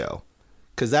TV show,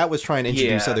 because that was trying to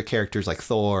introduce other characters like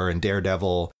Thor and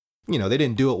Daredevil. They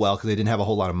didn't do it well because they didn't have a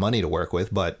whole lot of money to work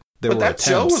with, but there were attempts.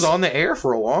 Show was on the air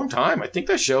for a long time. I think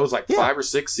that show was like 5 or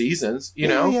 6 seasons,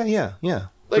 know? Yeah,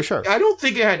 like, for sure. I don't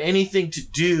think it had anything to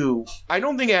do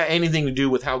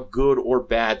with how good or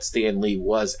bad Stan Lee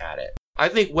was at it. I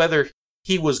think whether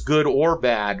he was good or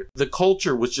bad, the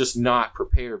culture was just not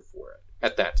prepared for it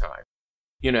at that time.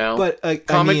 But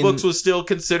comic books was still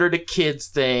considered a kid's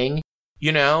thing,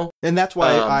 And that's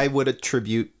why I would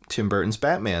attribute Tim Burton's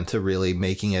Batman to really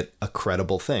making it a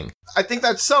credible thing. I think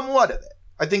that's somewhat of it.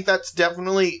 I think that's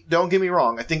definitely, don't get me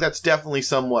wrong, I think that's definitely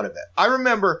somewhat of it. I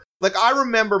remember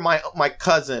my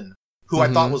cousin, who I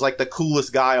thought was like the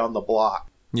coolest guy on the block.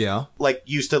 Yeah. Like,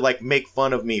 used to like make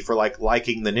fun of me for like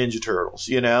liking the Ninja Turtles,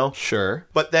 Sure.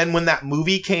 But then when that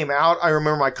movie came out, I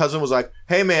remember my cousin was like,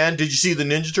 "Hey man, did you see the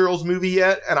Ninja Turtles movie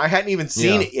yet?" And I hadn't even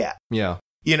seen it yet. Yeah.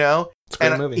 It's a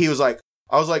great movie. He was like,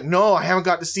 I was like, "No, I haven't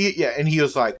got to see it yet." And he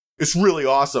was like, "It's really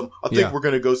awesome. I think we're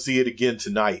going to go see it again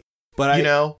tonight." But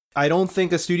I don't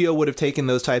think a studio would have taken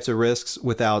those types of risks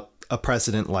without a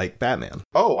precedent like Batman.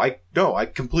 Oh, I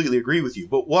completely agree with you.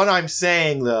 But what I'm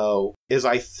saying though is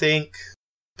I think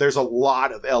there's a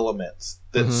lot of elements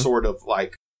that sort of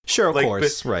like, sure, of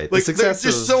course, right. Like there's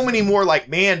just so many more like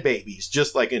man babies,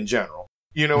 just like in general.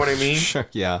 You know what I mean? Sure.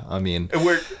 Yeah. I mean,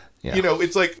 and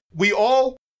it's like we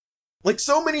all, like,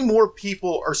 so many more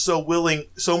people are so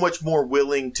much more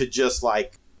willing to just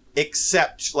like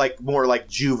accept like more like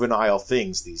juvenile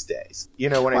things these days. You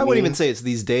know what I mean? I wouldn't even say it's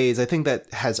these days. I think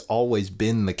that has always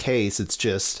been the case. It's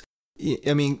just,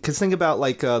 I mean, because think about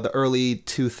like the early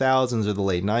 2000s or the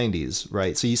late 90s,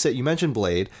 right? So you mentioned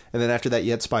Blade, and then after that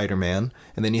you had Spider-Man,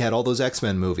 and then you had all those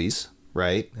X-Men movies,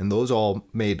 right? And those all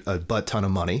made a butt ton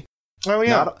of money. Oh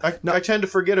yeah, I tend to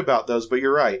forget about those, but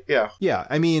you're right. Yeah. Yeah,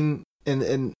 I mean,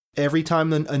 and every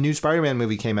time a new Spider-Man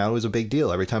movie came out, it was a big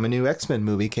deal. Every time a new X-Men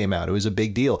movie came out, it was a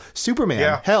big deal.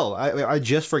 Superman, hell, I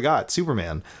just forgot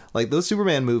Superman. Like, those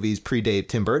Superman movies predate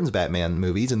Tim Burton's Batman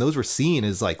movies, and those were seen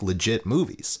as like legit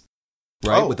movies,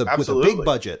 right? With a big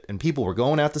budget, and people were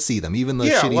going out to see them, even the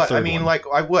shitty third one.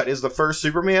 Like, what is the first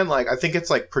Superman? Like, I think it's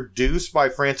like produced by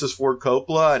Francis Ford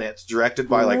Coppola, and it's directed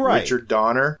by like Richard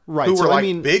Donner, right? Who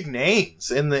were big names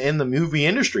in the movie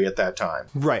industry at that time,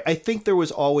 right? I think there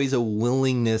was always a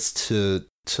willingness to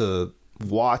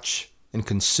watch and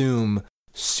consume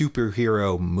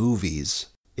superhero movies.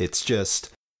 It's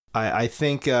just, I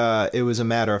think it was a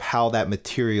matter of how that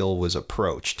material was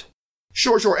approached.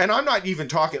 Sure. And I'm not even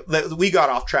talking, we got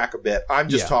off track a bit. I'm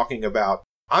just talking about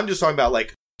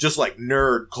like, just like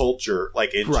nerd culture,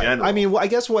 like in general. I mean, I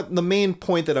guess what the main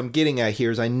point that I'm getting at here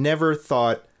is I never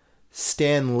thought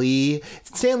Stan Lee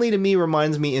to me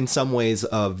reminds me in some ways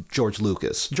of George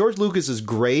Lucas. George Lucas is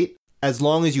great as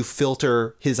long as you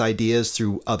filter his ideas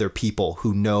through other people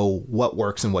who know what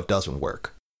works and what doesn't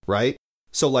work, right?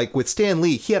 So like with Stan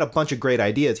Lee, he had a bunch of great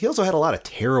ideas. He also had a lot of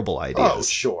terrible ideas. Oh,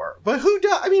 sure. But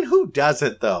who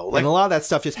doesn't though? Like, and a lot of that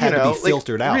stuff just had to be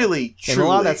filtered out. Really, truly. And a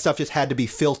lot of that stuff just had to be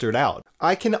filtered out.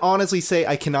 I can honestly say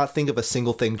I cannot think of a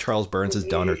single thing Charles Burns has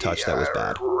done or touched that was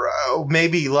bad.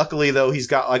 Maybe, luckily though, he's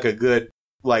got like a good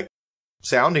like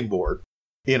sounding board,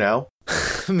 you know?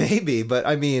 Maybe, but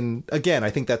I mean, again,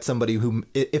 I think that's somebody who,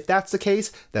 if that's the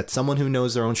case, that's someone who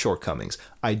knows their own shortcomings.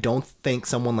 I don't think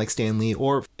someone like Stan Lee,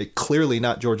 or clearly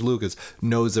not George Lucas,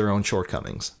 knows their own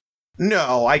shortcomings.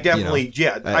 No, I definitely,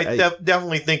 I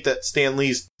definitely think that Stan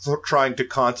Lee's trying to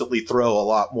constantly throw a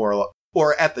lot more,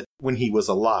 or when he was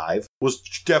alive, was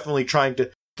definitely trying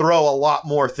to throw a lot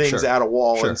more things at a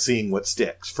wall and seeing what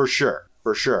sticks, for sure.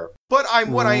 But I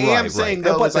am saying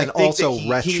though, is I think also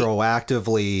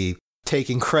retroactively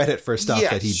taking credit for stuff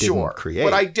that he didn't create.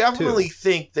 But I definitely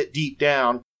think that deep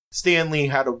down, Stan Lee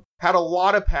had a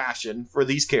lot of passion for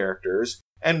these characters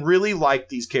and really liked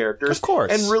these characters, of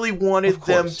course, and really wanted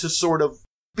them to sort of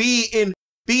be in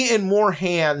more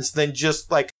hands than just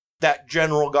like that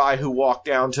general guy who walked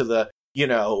down to the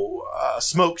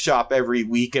smoke shop every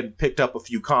week and picked up a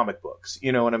few comic books.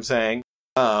 You know what I'm saying?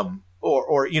 Or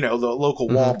the local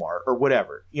Walmart or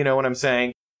whatever. You know what I'm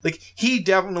saying? Like, he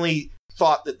definitely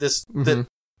thought that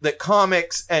that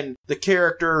comics and the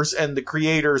characters and the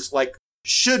creators like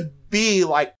should be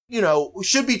like,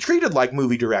 should be treated like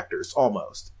movie directors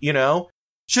almost,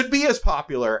 should be as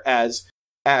popular as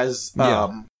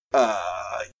rock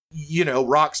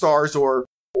stars or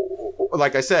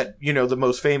like I said, the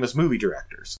most famous movie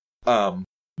directors,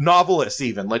 novelists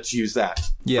even, let's use that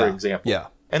for example. Yeah.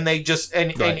 And they just,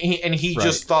 and he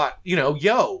just thought,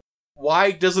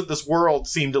 why doesn't this world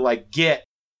seem to like get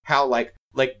how like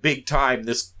big time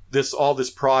this all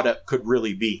this product could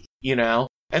really be,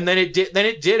 And then it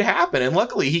did happen, and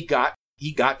luckily he got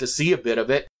to see a bit of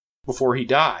it before he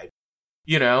died,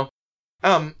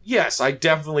 Yes, I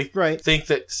definitely think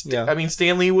that I mean,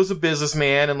 Stan Lee was a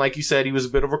businessman, and like you said, he was a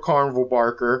bit of a carnival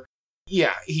barker.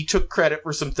 Yeah, he took credit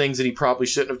for some things that he probably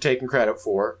shouldn't have taken credit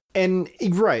for. And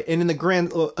in the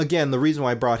grand, again, the reason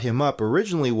why I brought him up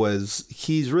originally was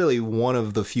he's really one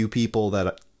of the few people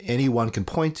that anyone can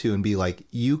point to and be like,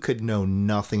 you could know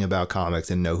nothing about comics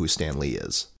and know who Stan Lee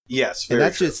is. Yes, and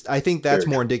that's true. I think that's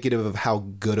more indicative of how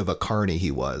good of a carny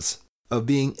he was, of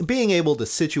being able to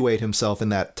situate himself in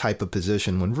that type of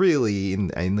position when really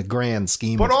in the grand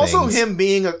scheme of things. But also him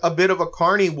being a bit of a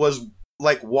carny was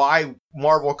like why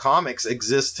Marvel Comics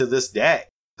exists to this day.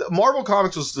 Marvel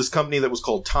Comics was this company that was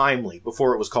called Timely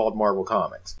before it was called Marvel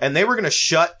Comics, and they were going to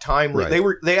shut Timely.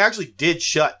 They actually did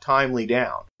shut Timely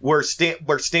down. Where Stan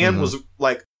was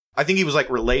like, I think he was like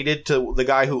related to the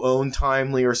guy who owned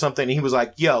Timely or something. And he was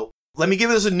like, "Yo, let me give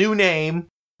this a new name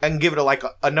and give it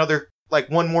another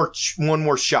one more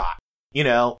shot,"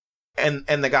 And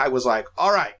the guy was like,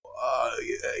 "All right,"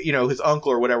 his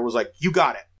uncle or whatever was like, "You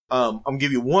got it. I'm gonna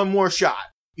give you one more shot.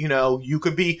 You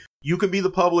could be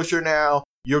the publisher now.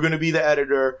 You're going to be the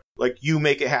editor. Like, you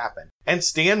make it happen." And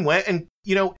Stan went and,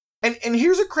 and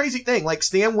here's a crazy thing. Like,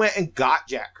 Stan went and got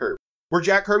Jack Kirby, where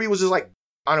Jack Kirby was just like,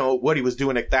 I don't know what he was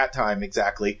doing at that time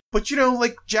exactly. But,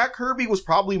 like, Jack Kirby was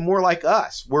probably more like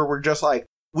us, where we're just like,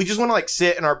 we just want to like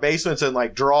sit in our basements and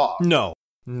like draw. No.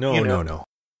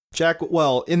 Jack,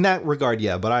 well, in that regard,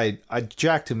 yeah. But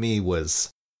Jack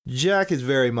is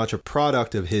very much a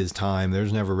product of his time.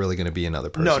 There's never really going to be another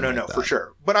person. No, for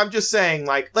sure. But I'm just saying,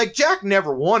 like Jack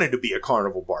never wanted to be a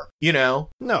carnival barker, No,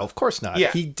 of course not.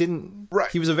 Yeah. He didn't. Right.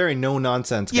 He was a very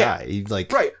no-nonsense guy. He,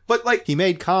 but like he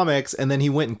made comics, and then he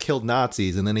went and killed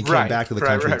Nazis, and then he came back to the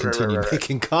country and continued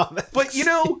making comics. But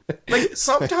like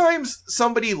sometimes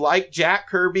somebody like Jack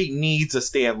Kirby needs a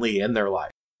Stan Lee in their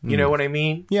life. You know what I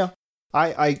mean? Yeah.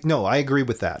 I agree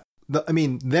with that.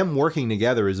 Them working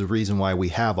together is the reason why we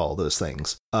have all those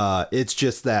things. It's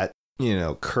just that,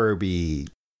 Kirby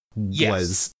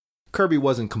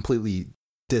wasn't completely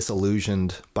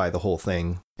disillusioned by the whole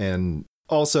thing, and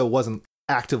also wasn't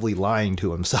actively lying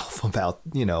to himself about,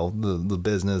 the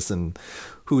business and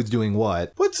who's doing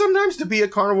what. But sometimes to be a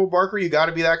carnival barker, you got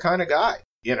to be that kind of guy,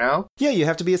 Yeah, you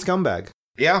have to be a scumbag.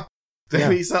 Yeah.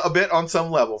 He's a bit on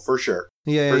some level, for sure.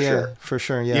 For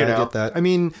sure. Yeah, I get that.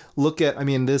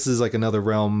 This is like another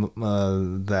realm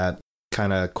that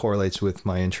kind of correlates with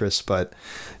my interests, but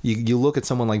you look at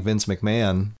someone like Vince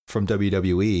McMahon from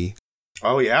WWE.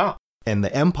 Oh, yeah. And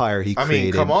the empire he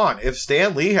created. Come on. If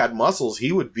Stan Lee had muscles,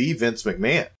 he would be Vince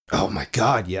McMahon. Oh, my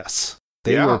God, yes.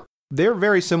 They were They're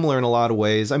very similar in a lot of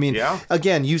ways. I mean, Yeah.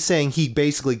 again, you saying he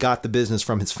basically got the business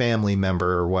from his family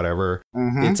member or whatever.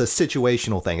 Mhm. It's a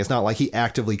situational thing. It's not like he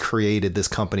actively created this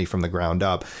company from the ground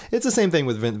up. It's the same thing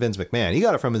with Vince McMahon. He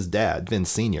got it from his dad, Vince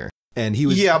Sr. And he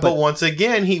was... Yeah, but once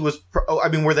again, he was... I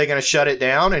mean, were they going to shut it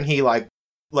down? And he, like...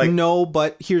 No,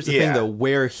 but here's the thing, Yeah. though.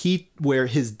 Where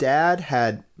his dad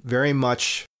had very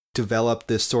much developed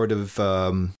this sort of...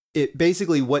 it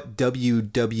basically what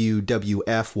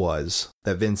WWF was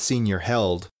that Vince Sr.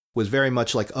 held was very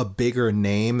much like a bigger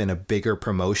name and a bigger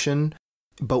promotion,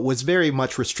 but was very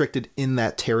much restricted in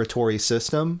that territory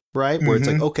system, right? Where it's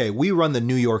like, okay, we run the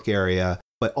New York area,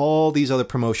 but all these other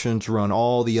promotions run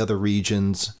all the other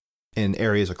regions and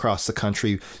areas across the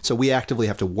country. So we actively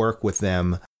have to work with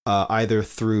them either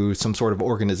through some sort of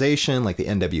organization like the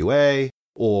NWA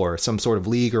or some sort of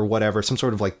league or whatever, some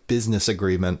sort of like business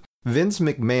agreement. Vince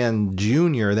McMahon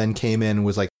Jr. then came in and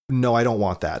was like, no, I don't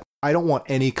want that. I don't want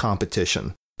any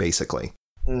competition, basically.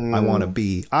 I want to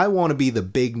be the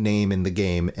big name in the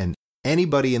game, and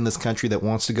anybody in this country that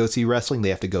wants to go see wrestling, they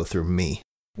have to go through me.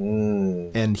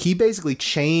 And he basically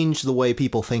changed the way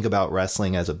people think about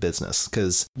wrestling as a business,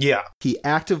 because he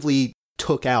actively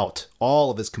took out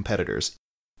all of his competitors,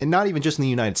 and not even just in the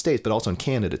United States, but also in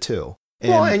Canada too.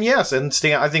 And,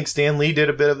 I think Stan Lee did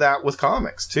a bit of that with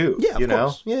comics too. Yeah, of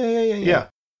course.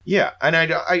 Yeah. And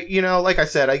I, you know, like I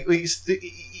said,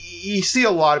 you see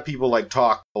a lot of people like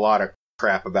talk a lot of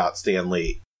crap about Stan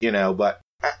Lee, you know, but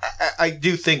I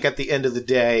do think at the end of the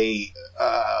day,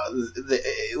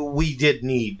 we did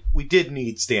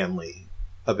need Stan Lee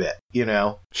a bit, you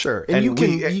know. Sure, and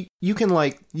you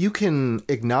can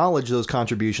acknowledge those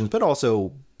contributions, but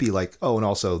also be like, oh, and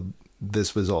also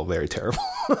this was all very terrible.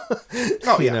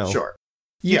 Sure.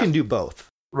 You can do both,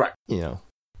 right? You know.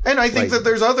 And I think that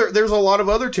there's a lot of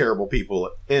other terrible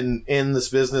people in this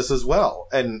business as well,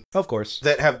 and of course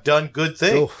that have done good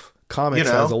things. Comics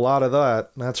has a lot of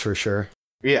that, that's for sure.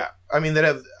 Yeah, I mean that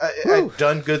have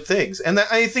done good things, and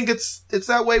I think it's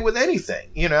that way with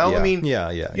anything, you know. Yeah. I mean,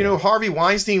 you know, Harvey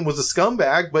Weinstein was a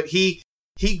scumbag, but he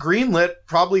greenlit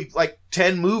probably like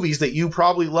 10 movies that you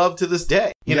probably love to this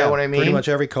day. You know what I mean? Pretty much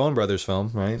every Coen Brothers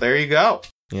film, right? There you go.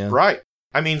 Yeah, right.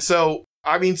 I mean,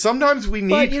 sometimes we need.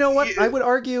 But you know what? I would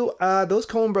argue those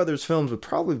Coen Brothers films would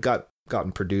probably have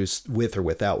gotten produced with or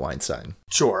without Weinstein.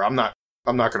 Sure, I'm not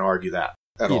going to argue that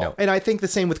at all. Know, and I think the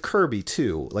same with Kirby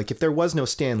too. Like if there was no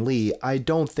Stan Lee, I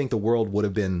don't think the world would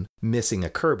have been missing a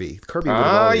Kirby. Kirby would have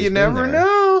always been there. You never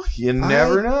know. You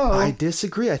never know. I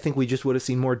disagree. I think we just would have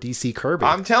seen more DC Kirby.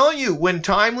 I'm telling you, when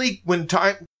Timely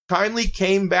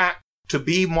came back to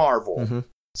be Marvel,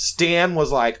 Stan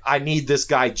was like, I need this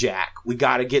guy Jack. We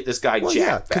got to get this guy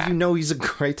Jack back. Because you know he's a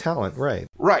great talent, right?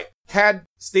 Right. Had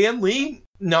Stan Lee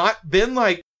not been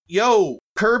like, yo,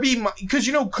 Kirby, because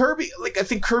you know Kirby, like I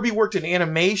think Kirby worked in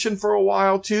animation for a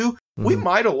while too. We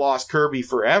might have lost Kirby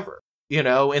forever. You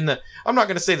know, I'm not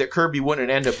going to say that Kirby wouldn't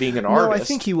end up being an artist. No, I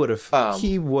think he would have.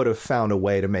 He would have found a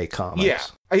way to make comics. Yeah,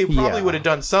 he probably would have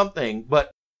done something.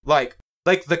 But like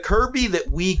the Kirby that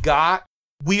we got,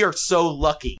 we are so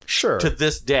lucky. Sure. To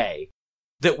this day,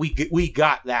 that we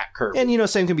got that Kirby. And you know,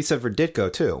 same can be said for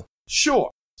Ditko too.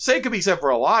 Sure, same can be said for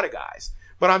a lot of guys.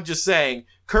 But I'm just saying,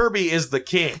 Kirby is the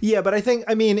king. Yeah, but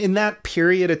I mean, in that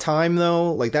period of time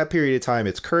though, like that period of time,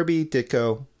 it's Kirby,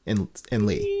 Ditko, and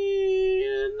Lee.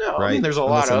 No, right? I mean, there's a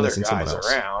lot of other guys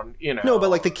around, you know. No,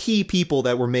 but like the key people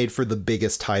that were made for the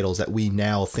biggest titles that we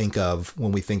now think of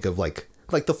when we think of like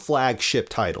the flagship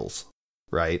titles,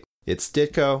 right? It's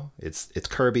Ditko, it's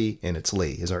Kirby, and it's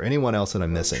Lee. Is there anyone else that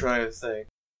I'm missing? I'm trying to think.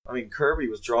 I mean, Kirby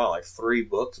was drawing like 3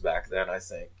 books back then, I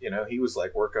think. You know, he was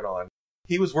like working on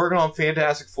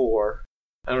Fantastic Four.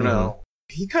 I don't know.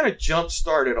 He kind of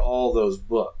jump-started all those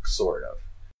books, sort of.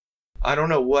 I don't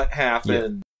know what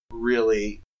happened,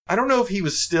 really. I don't know if he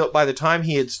was still, by the time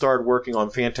he had started working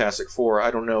on Fantastic Four, I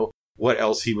don't know what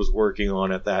else he was working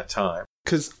on at that time.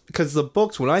 Because the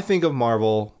books, when I think of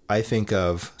Marvel, I think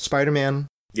of Spider-Man.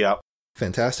 Yep.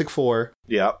 Fantastic Four.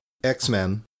 Yep.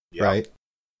 X-Men. Yep. Right.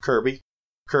 Kirby.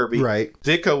 Right.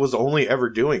 Ditko was only ever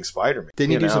doing Spider-Man.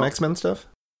 Didn't he do some X-Men stuff?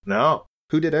 No.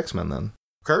 Who did X-Men then?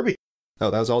 Kirby. Oh,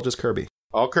 that was all just Kirby.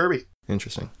 All Kirby.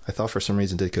 Interesting. I thought for some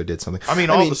reason Ditko did something. I mean,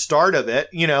 the start of it,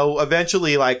 you know,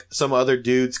 eventually like some other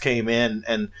dudes came in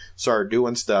and started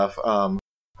doing stuff. I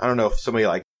don't know if somebody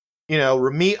like, you know,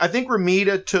 I think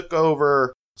Romita took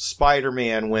over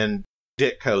Spider-Man when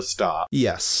Ditko stopped.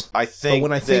 Yes. I think. But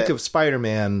when I think of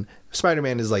Spider-Man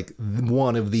is like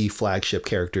one of the flagship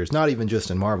characters, not even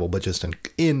just in Marvel, but just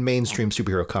in mainstream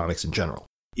superhero comics in general.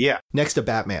 Yeah. Next to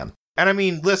Batman. And I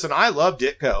mean, listen, I love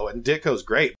Ditko, and Ditko's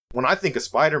great. When I think of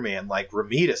Spider-Man, like,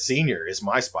 Romita Sr. is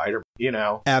my Spider-Man, you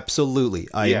know? Absolutely.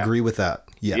 I agree with that.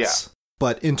 Yes. Yeah.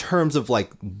 But in terms of,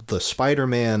 like, the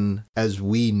Spider-Man as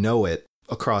we know it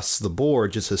across the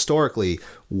board, just historically,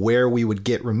 where we would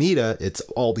get Romita, it's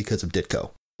all because of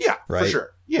Ditko. Yeah, right? For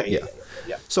sure. Yeah.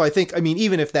 So I think, I mean,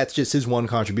 even if that's just his one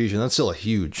contribution, that's still a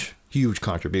huge, huge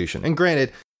contribution. And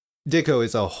granted, Ditko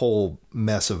is a whole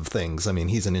mess of things. I mean,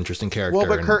 he's an interesting character. Well,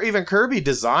 but even Kirby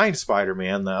designed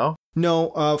Spider-Man, though.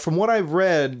 No, from what I've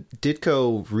read,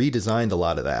 Ditko redesigned a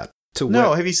lot of that.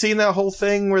 Have you seen that whole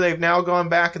thing where they've now gone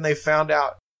back and they found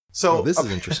out? So this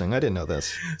is interesting. I didn't know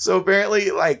this. So apparently,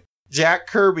 like, Jack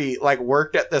Kirby, like,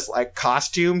 worked at this, like,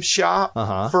 costume shop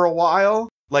for a while,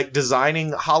 like,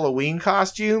 designing Halloween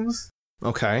costumes.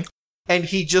 Okay. And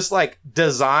he just, like,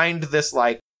 designed this,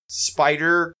 like,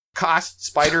 spider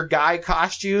guy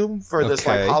costume for this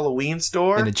like Halloween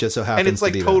store, and it just so happens and it's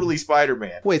like totally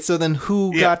Spider-Man. Wait, so then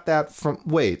who got that from?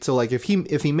 Wait, so like if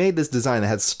he made this design that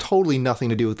has totally nothing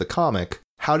to do with the comic,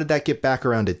 how did that get back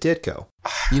around to Ditko?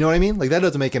 You know what I mean? Like that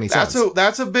doesn't make any sense.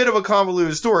 That's a bit of a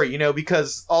convoluted story, you know,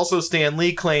 because also Stan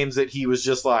Lee claims that he was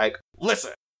just like,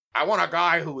 listen, I want a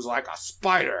guy who's like a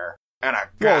spider. And a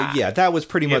guy. Well, yeah, that was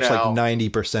pretty much like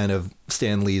 90% of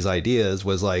Stan Lee's ideas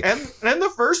was like... And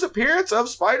the first appearance of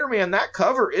Spider-Man, that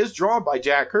cover is drawn by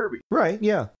Jack Kirby. Right,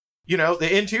 yeah. You know,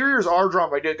 the interiors are drawn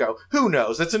by Ditko. Who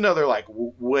knows? That's another, like,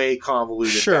 way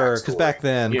convoluted Sure, because back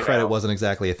then, credit wasn't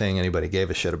exactly a thing anybody gave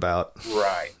a shit about.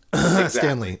 Right. Exactly.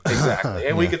 Stan Lee. Exactly.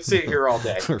 And we could sit here all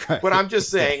day. Right. But I'm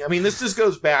just saying, I mean, this just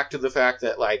goes back to the fact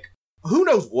that, like, who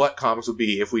knows what comics would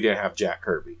be if we didn't have Jack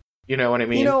Kirby? You know what I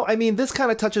mean? You know, I mean, this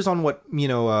kind of touches on what, you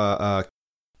know,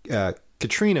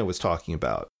 Katrina was talking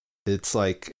about. It's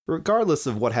like, regardless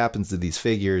of what happens to these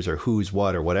figures or who's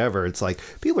what or whatever, it's like,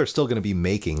 people are still going to be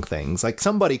making things. Like,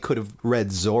 somebody could have read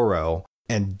Zorro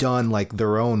and done, like,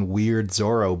 their own weird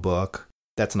Zorro book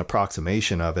that's an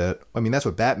approximation of it. I mean, that's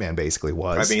what Batman basically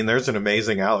was. I mean, there's an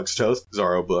amazing Alex Toth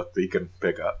Zorro book that you can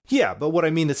pick up. Yeah, but what I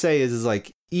mean to say is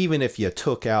like, even if you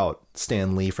took out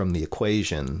Stan Lee from the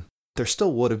equation... there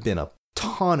still would have been a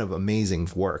ton of amazing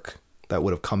work that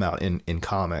would have come out in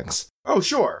comics. Oh,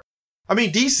 sure. I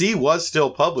mean, DC was still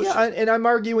publishing. Yeah, and I'm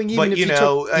arguing even but, if you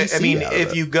know, took DC I mean,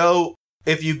 if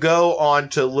you go on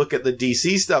to look at the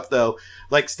DC stuff, though,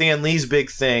 like Stan Lee's big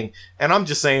thing, and I'm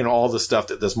just saying all the stuff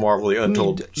that this Marvel The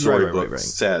Untold Storybook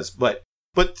says, but,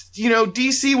 you know,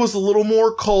 DC was a little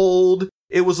more cold.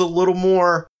 It was a little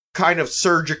more... kind of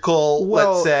surgical,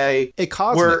 let's say.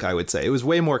 Cosmic, I would say. It was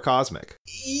way more cosmic.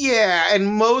 Yeah, and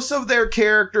most of their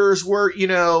characters were, you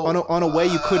know... On a way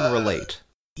you couldn't relate.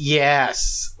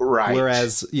 Yes, right.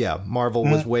 Whereas, yeah, Marvel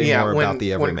was way more about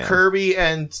the everyman. When Kirby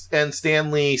and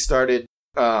Stan Lee started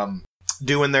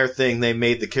doing their thing, they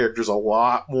made the characters a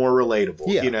lot more relatable,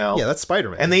 you know? Yeah, that's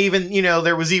Spider-Man. And they even, you know,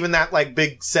 there was even that, like,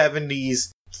 big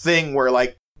 70s thing where,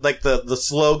 like the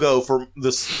slogan for...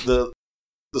 The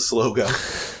slogan...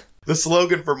 The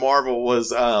slogan for Marvel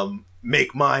was,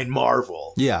 make mine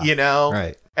Marvel. Yeah. You know?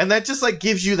 Right. And that just, like,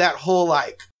 gives you that whole,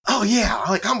 like, oh, yeah,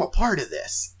 like, I'm a part of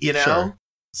this, you know? Sure.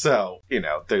 So, you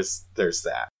know, there's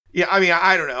that. Yeah, I mean,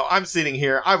 I don't know. I'm sitting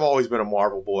here. I've always been a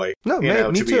Marvel boy. No,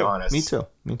 me too. Be honest. Me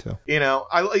too. You know,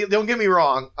 don't get me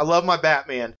wrong. I love my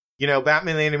Batman. You know,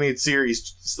 Batman the Animated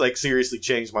Series, like, seriously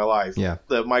changed my life. Yeah.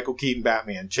 The Michael Keaton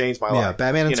Batman changed my life. Yeah,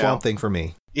 Batman and Swamp Thing for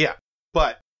me. Yeah.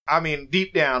 But, I mean,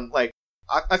 deep down, like,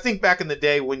 I think back in the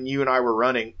day when you and I were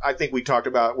running, I think we talked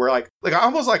about, we're like I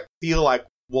almost like feel like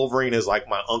Wolverine is like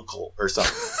my uncle or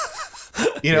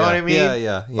something. You know what I mean?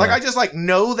 Yeah. Like I just like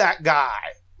know that guy.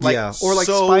 Like, or like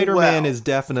so Spider-Man is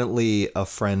definitely a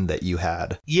friend that you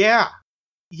had. Yeah.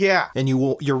 And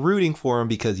you're rooting for him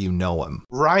because you know him.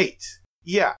 Right.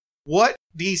 Yeah. What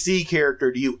DC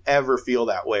character do you ever feel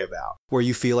that way about? Where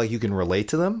you feel like you can relate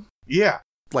to them? Yeah.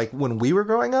 Like when we were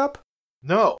growing up?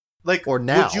 No. Like, or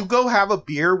now. Would you go have a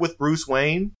beer with Bruce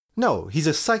Wayne? No, he's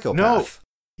a psychopath. No.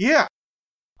 Yeah.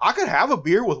 I could have a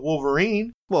beer with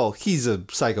Wolverine. Well, he's a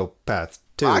psychopath,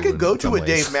 too. I could go to a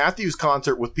Dave Matthews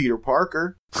concert with Peter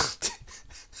Parker.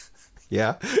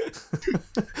 Yeah.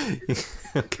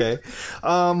 Okay.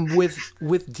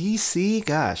 With DC,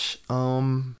 gosh. I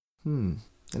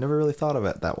never really thought of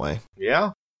it that way.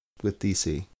 Yeah. With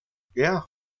DC. Yeah.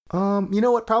 You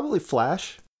know what? Probably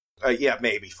Flash. Yeah,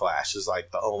 maybe Flash is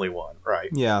like the only one, right?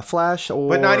 Yeah, Flash or...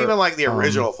 But not even like the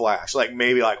original Flash. Like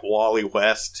maybe like Wally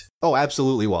West. Oh,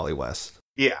 absolutely Wally West.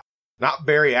 Yeah. Not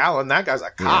Barry Allen. That guy's a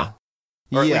cop.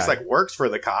 Yeah. Or at least like works for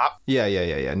the cop.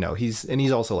 Yeah. No,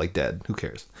 he's also like dead. Who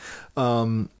cares?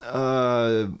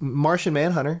 Martian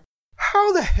Manhunter.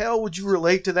 How the hell would you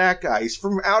relate to that guy? He's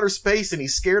from outer space and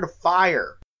he's scared of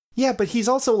fire. Yeah, but he's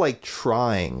also like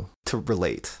trying to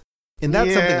relate. And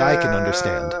that's something I can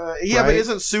understand. Yeah, right? but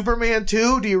isn't Superman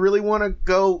too? Do you really want to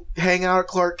go hang out at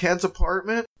Clark Kent's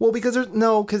apartment? Well, because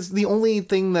the only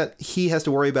thing that he has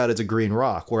to worry about is a green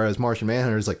rock, whereas Martian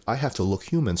Manhunter is like, I have to look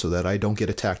human so that I don't get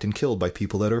attacked and killed by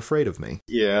people that are afraid of me.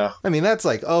 Yeah. I mean, that's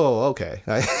like, oh, okay.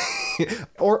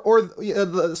 or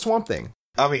the Swamp Thing.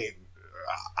 I mean,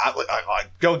 I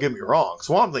don't get me wrong,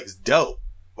 Swamp Thing's dope,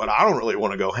 but I don't really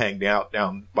want to go hang out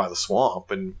down by the swamp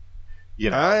and, you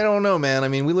know. I don't know, man. I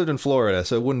mean, we lived in Florida,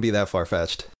 so it wouldn't be that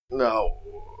far-fetched. No.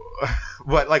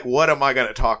 But, like, what am I going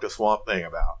to talk to Swamp Thing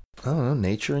about? I don't know,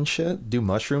 nature and shit? Do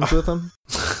mushrooms with him?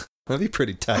 That'd be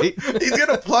pretty tight. He's going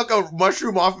to pluck a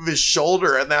mushroom off of his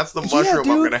shoulder, and that's the mushroom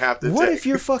I'm going to have to take. What if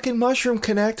your fucking mushroom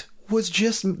connect was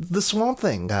just the Swamp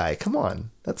Thing guy? Come on.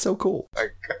 That's so cool. Oh my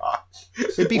God.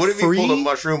 It'd be what if free? he pulled a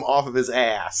mushroom off of his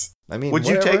ass? I mean, would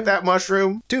whatever. you take that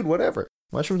mushroom? Dude, whatever.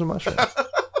 Mushrooms are mushrooms.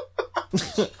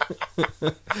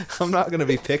 I'm not going to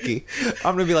be picky.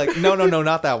 I'm going to be like, no,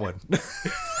 not that one.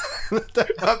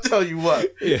 I'll tell you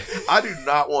what. Yeah. I do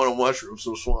not want a mushroom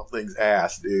from Swamp Thing's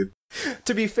ass, dude.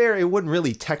 To be fair, it wouldn't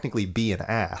really technically be an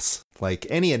ass. Like,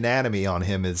 any anatomy on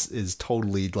him is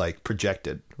totally, like,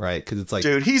 projected, right? Because it's like...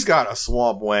 Dude, he's got a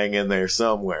swamp wang in there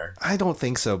somewhere. I don't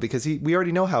think so, because we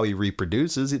already know how he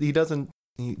reproduces. He doesn't...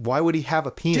 why would he have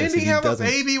a penis? Didn't he have a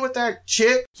baby with that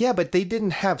chick? Yeah, but they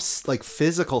didn't have, like,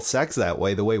 physical sex that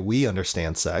way, the way we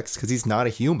understand sex, because he's not a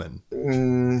human.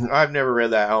 I've never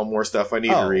read that Alan Moore stuff. I need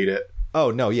to read it. Oh,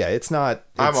 no, yeah, it's not...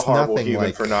 I'm a horrible human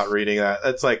like, for not reading that.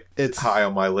 That's like, it's high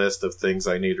on my list of things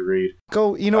I need to read.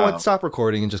 Go, you know what, stop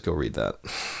recording and just go read that.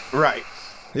 Right.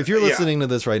 If you're listening to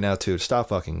this right now, too, stop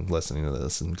fucking listening to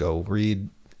this and go read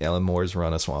Alan Moore's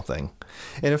Run a Swamp Thing.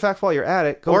 And in fact, while you're at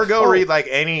it, go read, like,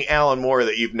 any Alan Moore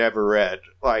that you've never read.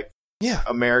 Like, yeah,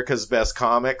 America's Best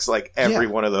Comics, like, every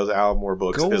one of those Alan Moore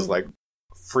books is, like,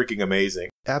 freaking amazing.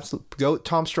 Absolutely. Go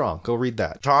Tom Strong. Go read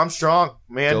that. Tom Strong,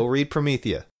 man. Go read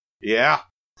Promethea. Yeah.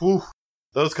 Whew.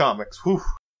 Those comics. Whew.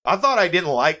 I thought I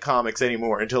didn't like comics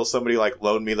anymore until somebody, like,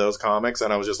 loaned me those comics,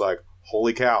 and I was just like,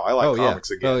 holy cow, I like comics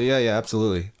again. Oh, yeah,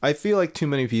 absolutely. I feel like too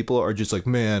many people are just like,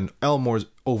 man, Alan Moore's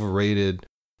overrated.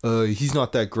 He's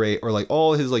not that great. Or, like,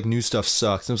 all his, like, new stuff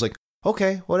sucks. And it was like,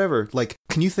 okay, whatever. Like,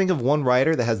 can you think of one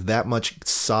writer that has that much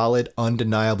solid,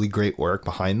 undeniably great work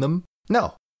behind them?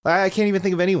 No. I can't even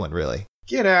think of anyone, really.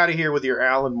 Get out of here with your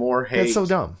Alan Moore hate. That's so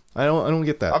dumb. I don't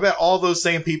get that. I bet all those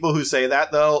same people who say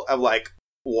that, though, have, like,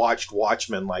 watched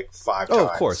Watchmen, like, 5 times. Oh,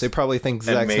 of course. They probably think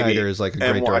Zack Snyder is, like, a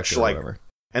great director or whatever.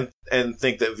 And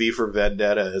think that V for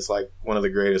Vendetta is, like, one of the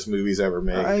greatest movies ever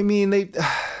made. I mean,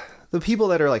 the people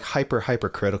that are, like, hyper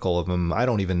critical of him, I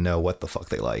don't even know what the fuck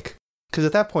they like. Because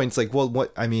at that point, it's like, well,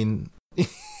 what, I mean...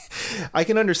 I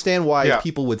can understand why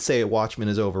people would say Watchmen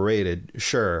is overrated.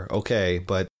 Sure, okay,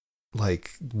 but,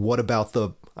 like, what about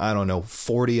the, I don't know,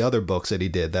 40 other books that he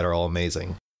did that are all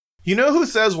amazing? You know who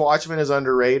says Watchmen is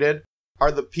underrated?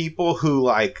 Are the people who,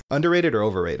 like... Underrated or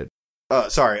overrated?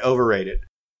 Overrated.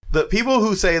 The people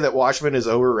who say that Watchmen is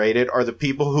overrated are the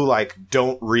people who, like,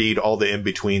 don't read all the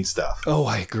in-between stuff. Oh,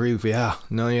 I agree. Yeah.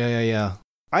 No, yeah.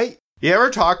 You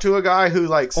ever talk to a guy who,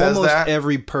 like, says almost that?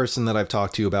 Every person that I've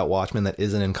talked to about Watchmen that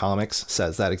isn't in comics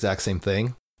says that exact same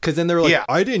thing. Because then they're like,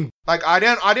 I didn't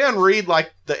read,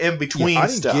 like, the in-between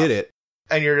stuff. I didn't get it.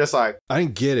 And you're just like... I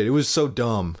didn't get it. It was so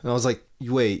dumb. And I was like,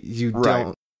 wait, you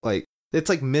don't... Like, it's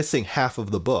like missing half of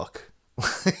the book.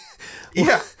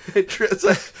 Yeah. It's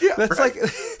like... Yeah,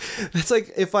 that's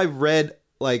like if I read,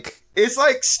 like... It's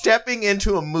like stepping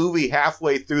into a movie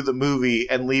halfway through the movie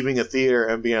and leaving a theater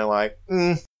and being like,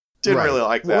 didn't really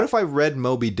like that. What if I read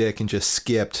Moby Dick and just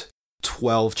skipped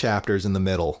 12 chapters in the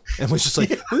middle and was just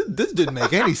like, this didn't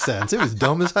make any sense. It was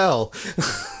dumb as hell.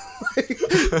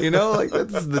 You know, like,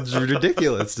 that's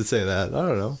ridiculous to say that. I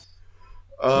don't know.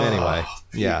 Anyway,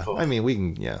 yeah. I mean, we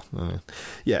can, yeah.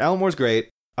 Alan Moore's great.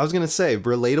 I was going to say,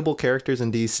 relatable characters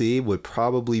in DC would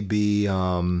probably be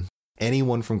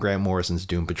anyone from Grant Morrison's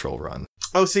Doom Patrol run.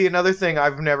 Oh, see, another thing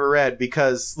I've never read,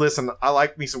 because, listen, I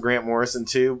like me some Grant Morrison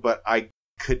too, but I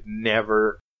could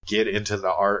never get into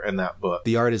the art in that book.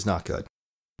 The art is not good.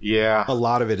 Yeah. A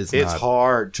lot of it is not. It's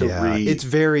hard to read. It's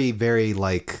very, very,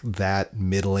 like, that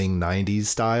middling 90s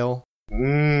style.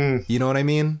 You know what I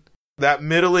mean? That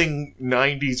middling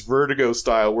 90s Vertigo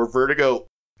style, where Vertigo...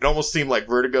 It almost seemed like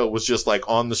Vertigo was just, like,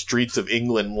 on the streets of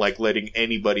England, like, letting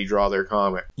anybody draw their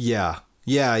comic. Yeah,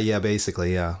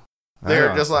 basically, yeah.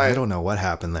 They're just like... I don't know what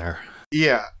happened there.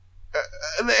 Yeah.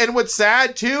 And what's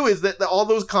sad, too, is that all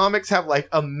those comics have, like,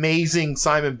 amazing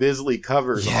Simon Bisley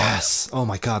covers. Yes. Oh,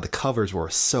 my God. The covers were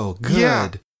so good.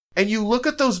 Yeah. And you look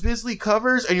at those Bisley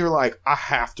covers and you're like, I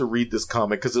have to read this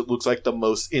comic because it looks like the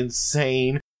most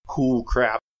insane, cool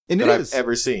crap that I've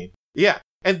ever seen. Yeah.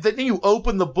 And then you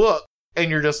open the book and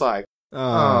you're just like,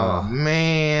 oh,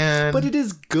 man. But it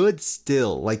is good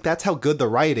still. Like, that's how good the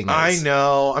writing is. I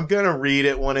know. I'm going to read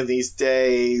it one of these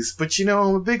days. But, you know,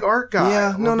 I'm a big art guy.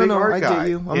 Yeah, no. I get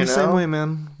you. I'm the same way,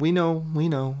 man. We know.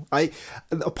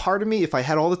 A part of me, if I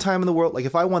had all the time in the world, like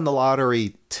if I won the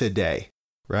lottery today,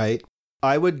 right?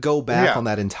 I would go back on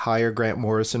that entire Grant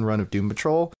Morrison run of Doom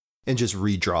Patrol and just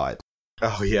redraw it.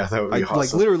 Oh, yeah, that would be awesome.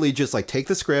 Like, literally just, like, take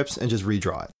the scripts and just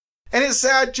redraw it. And it's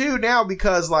sad, too, now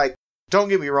because, like, don't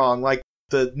get me wrong, like,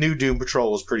 the new Doom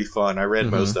Patrol was pretty fun. I read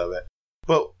most of it.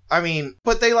 But, I mean,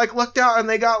 they, like, looked out and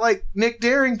they got, like, Nick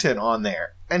Darrington on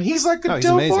there. And he's, like, a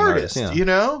dope artist, you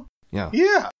know? Yeah.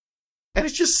 Yeah. And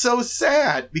it's just so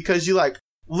sad because you, like,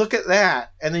 look at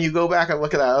that, and then you go back and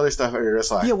look at that other stuff, and you're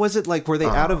just like... Yeah, was it like, were they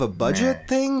out of a budget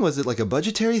thing? Was it like a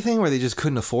budgetary thing where they just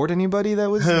couldn't afford anybody that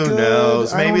was good? Who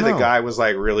knows? Maybe the guy was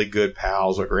like really good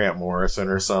pals with Grant Morrison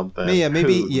or something. Yeah,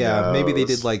 maybe they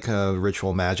did like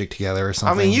Ritual Magic together or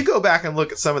something. I mean, you go back and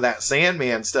look at some of that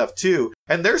Sandman stuff too,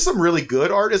 and there's some really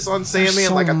good artists on Sandman.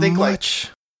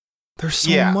 There's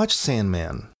so much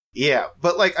Sandman. Yeah,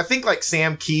 but like I think like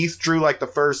Sam Keith drew like the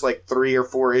first like 3 or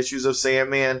 4 issues of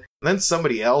Sandman, and then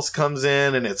somebody else comes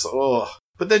in and it's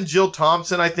But then Jill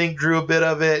Thompson I think drew a bit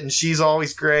of it, and she's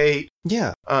always great.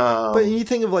 Yeah, but you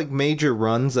think of like major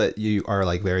runs that you are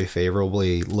like very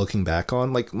favorably looking back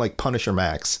on, like Punisher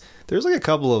Max. There's like a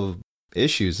couple of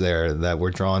issues there that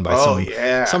were drawn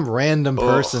by some random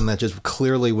person that just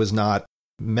clearly was not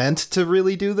meant to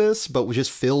really do this, but was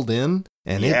just filled in.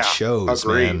 And it shows,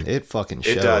 man. It fucking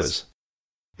shows.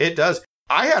 It does.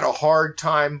 I had a hard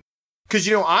time because,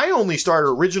 you know, I only started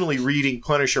originally reading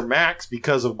Punisher Max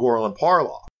because of Gorlin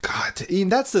Parloff. God,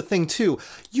 that's the thing, too.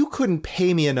 You couldn't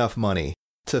pay me enough money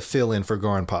to fill in for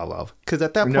Gorlin Parloff. Because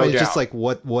at that point, it's just like,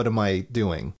 what am I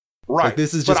doing? Right. Like,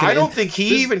 this is just I don't think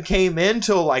he even came in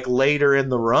till like later in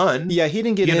the run. Yeah, he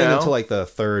didn't get in until like the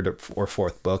 3rd or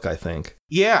 4th book, I think.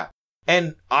 Yeah.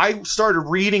 And I started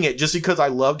reading it just because I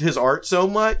loved his art so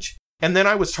much. And then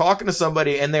I was talking to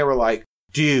somebody and they were like,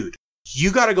 dude,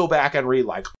 you got to go back and read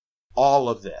like all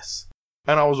of this.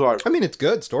 And I was like, I mean, it's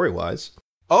good story-wise.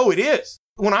 Oh, it is.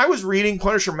 When I was reading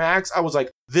Punisher Max, I was like,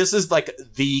 this is like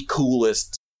the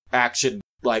coolest action,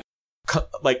 like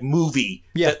movie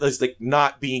that is like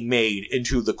not being made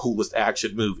into the coolest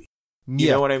action movie.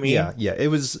 You know what I mean? Yeah. It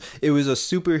was a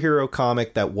superhero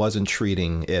comic that wasn't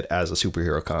treating it as a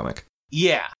superhero comic.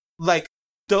 Yeah. Like,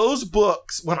 those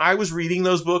books, when I was reading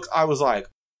those books, I was like,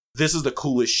 this is the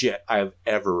coolest shit I've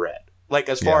ever read. Like,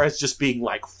 as far as just being,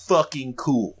 like, fucking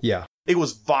cool. Yeah. It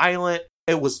was violent.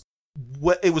 It was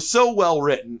so well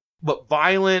written, but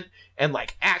violent and,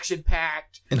 like,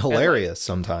 action-packed. And hilarious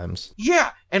sometimes.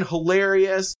 Yeah. And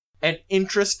hilarious and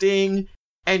interesting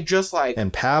and just, like...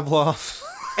 And Pavlov.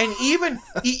 And even,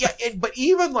 but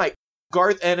even, like,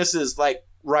 Garth Ennis's, like,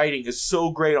 writing is so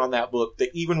great on that book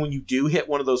that even when you do hit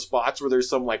one of those spots where there's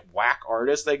some like whack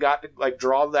artist they got to like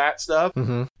draw that stuff,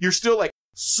 you're still like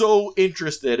so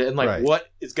interested in like what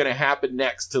is going to happen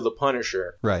next to the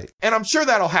Punisher. Right. And I'm sure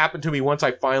that'll happen to me once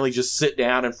I finally just sit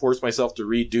down and force myself to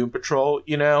read Doom Patrol,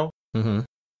 you know?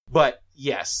 But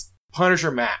yes,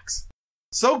 Punisher Max.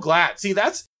 So glad. See,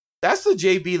 that's the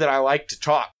JB that I like to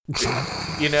talk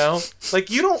to, you know? Like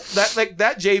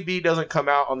that JB doesn't come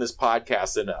out on this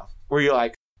podcast enough.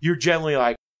 Where you're generally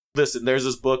like, listen, there's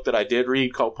this book that I did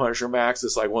read called Punisher Max.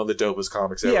 It's like one of the dopest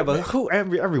comics ever. Yeah, but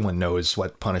everyone knows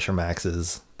what Punisher Max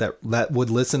is that would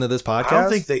listen to this podcast? I don't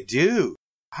think they do.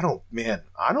 I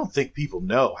don't think people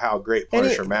know how great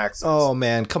Punisher Max is. Oh,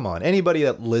 man, come on. Anybody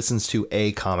that listens to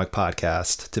a comic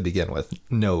podcast to begin with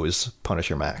knows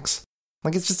Punisher Max.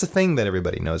 Like, it's just a thing that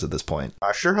everybody knows at this point.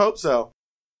 I sure hope so.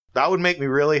 That would make me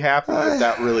really happy if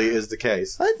that really is the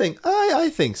case. I think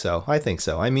so.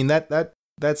 I mean, that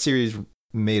series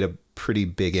made a pretty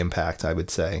big impact, I would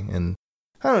say. And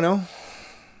I don't know.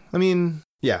 I mean,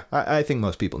 yeah, I think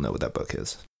most people know what that book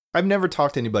is. I've never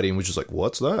talked to anybody and was just like,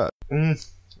 what's that?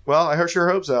 Well, I sure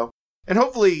hope so. And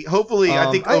hopefully,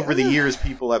 I think over the years,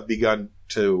 people have begun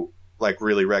to like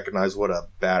really recognize what a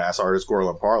badass artist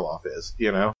Gorlin Parloff is,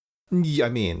 you know? Yeah, I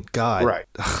mean, God. Right.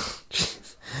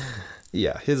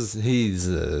 Yeah, he's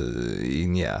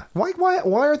yeah. Why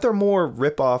aren't there more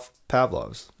rip-off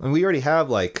Pavlovs? And we already have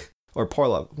or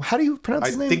Parlov. How do you pronounce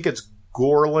his name? I think it's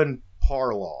Gorlin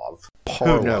Parlov.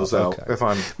 Who knows though if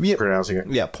I'm pronouncing it?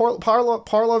 Yeah,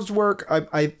 Parlov's work.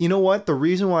 I you know what? The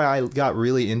reason why I got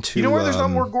really into you know why there's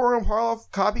not more Gorlin Parlov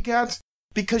copycats?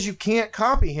 Because you can't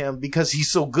copy him because he's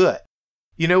so good.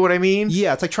 You know what I mean?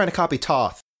 Yeah, it's like trying to copy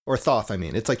Toth. Or Thoth, I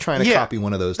mean. It's like trying to copy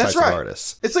one of those types of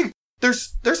artists. It's like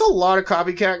there's a lot of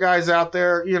copycat guys out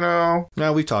there, you know.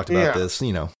 Now, we've talked about this,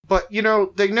 you know. But, you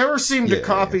know, they never seem to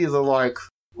copy the, like,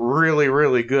 really,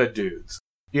 really good dudes.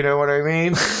 You know what I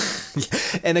mean?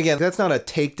 And again, that's not a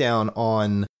takedown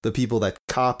on the people that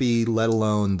copy, let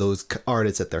alone those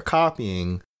artists that they're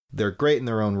copying. They're great in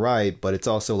their own right, but it's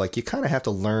also like you kind of have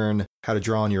to learn how to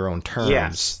draw on your own terms.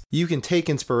 Yes. You can take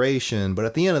inspiration, but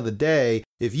at the end of the day,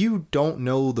 if you don't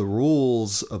know the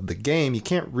rules of the game, you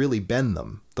can't really bend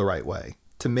them the right way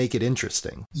to make it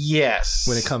interesting. Yes.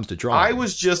 When it comes to drawing. I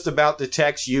was just about to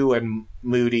text you and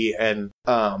Moody and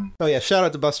Oh yeah, shout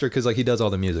out to Buster because like he does all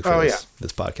the music for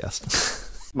this podcast.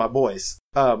 My boys.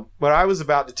 But I was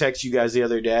about to text you guys the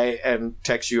other day and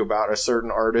text you about a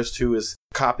certain artist who is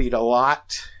copied a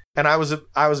lot. And I was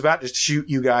about to shoot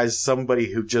you guys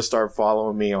somebody who just started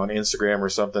following me on Instagram or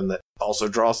something that also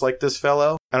draws like this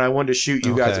fellow. And I wanted to shoot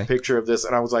you guys a picture of this.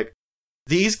 And I was like,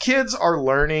 these kids are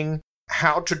learning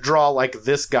how to draw like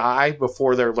this guy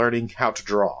before they're learning how to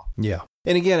draw. Yeah.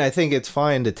 And again, I think it's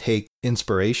fine to take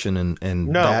inspiration and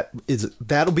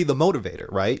that'll be the motivator,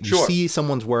 right? You see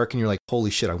someone's work and you're like,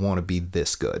 holy shit, I want to be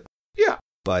this good. Yeah.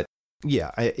 But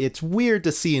yeah, it's weird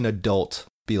to see an adult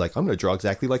be like, I'm going to draw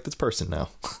exactly like this person now.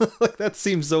 Like that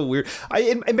seems so weird.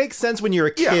 It makes sense when you're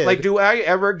a kid. Yeah, like do I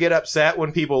ever get upset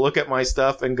when people look at my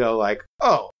stuff and go like,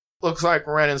 oh, looks like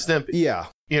Ren and Stimpy? Yeah.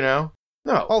 You know?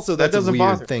 No. Also, that's a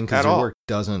weird thing because your work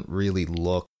doesn't really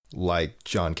look like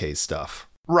John K's stuff.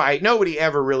 Right. Nobody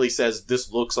ever really says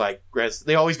this looks like Ren.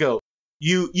 They always go,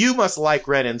 you must like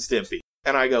Ren and Stimpy.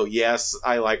 And I go, yes,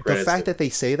 I like Ren and Stimpy. The fact that they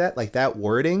say that, like that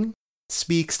wording,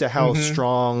 speaks to how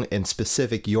strong and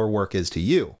specific your work is to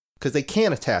you. Because they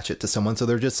can't attach it to someone, so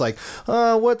they're just like,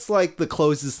 what's like the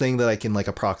closest thing that I can like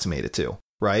approximate it to,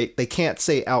 right? They can't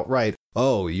say outright,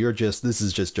 oh, this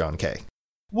is just John K.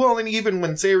 Well, and even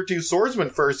when Sabretooth Swordsman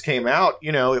first came out,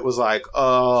 you know, it was like,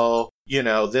 oh, you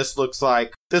know, this looks a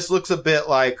bit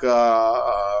like,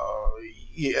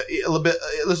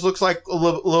 this looks like a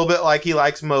little bit like he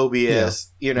likes Mobius,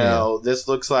 you know, this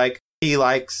looks like he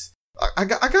likes, I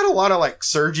got a lot of like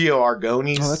Sergio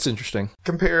Argoni's. Oh, that's interesting.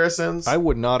 Comparisons. I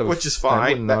would not have, which is fine. I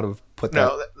would not have put that.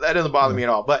 No, that doesn't bother me at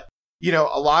all. But, you know,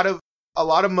 a lot of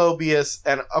Mobius,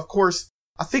 and of course,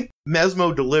 I think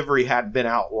Mesmo Delivery hadn't been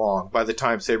out long by the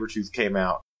time Sabretooth came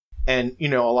out. And, you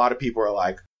know, a lot of people are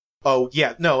like, oh,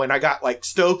 yeah, no, and I got, like,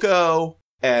 Stoko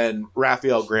and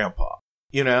Raphael Grandpa,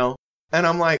 you know? And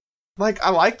I'm like, I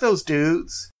like those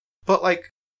dudes, but, like,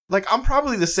 I'm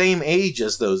probably the same age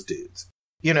as those dudes,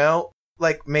 you know?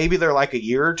 Like, maybe they're, like, a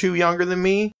year or two younger than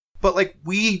me, but, like,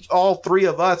 we, all three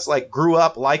of us, like, grew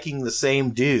up liking the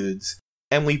same dudes,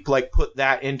 and we, like, put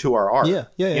that into our art,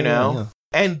 you know? Yeah.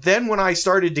 And then when I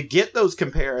started to get those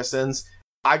comparisons,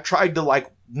 I tried to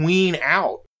like wean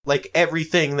out like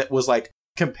everything that was like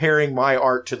comparing my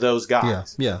art to those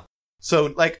guys. Yeah.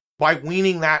 So like by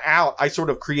weaning that out, I sort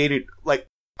of created like,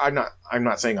 I'm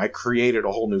not saying I created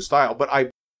a whole new style, but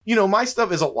my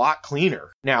stuff is a lot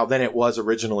cleaner now than it was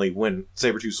originally when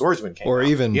Sabretooth Swordsman came out. Or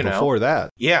even before that.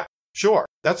 Yeah, sure.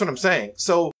 That's what I'm saying.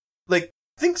 So like,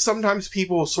 I think sometimes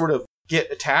people sort of get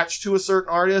attached to a certain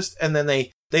artist and then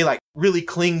they like really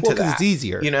cling to that. Because it's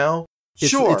easier. You know?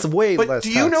 Sure. It's way less But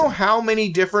do you know how many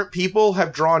different people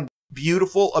have drawn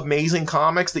beautiful, amazing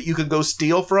comics that you could go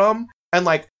steal from and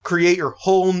like create a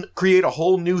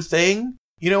whole new thing?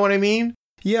 You know what I mean?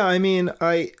 Yeah, I mean,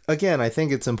 I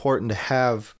think it's important to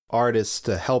have artists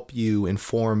to help you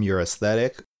inform your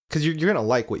aesthetic because you're going to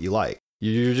like what you like.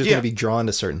 You're just going to be drawn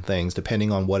to certain things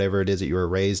depending on whatever it is that you were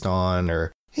raised on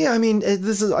or... Yeah, I mean,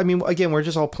 again, we're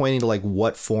just all pointing to like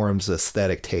what forms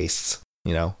aesthetic tastes,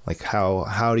 you know, like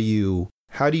how do you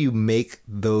make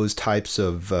those types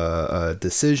of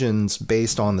decisions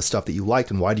based on the stuff that you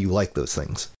liked and why do you like those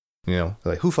things? You know,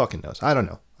 like who fucking knows? I don't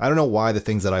know. I don't know why the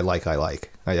things that I like.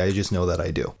 I just know that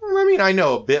I do. I mean, I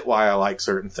know a bit why I like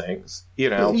certain things, you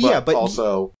know,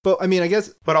 but I mean, I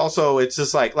guess, but also it's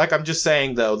just like I'm just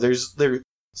saying though,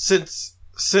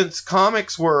 since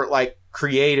comics were like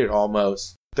created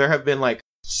almost, there have been like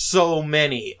so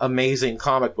many amazing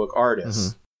comic book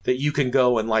artists that you can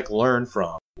go and like learn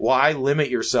from. Why limit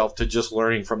yourself to just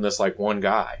learning from this like one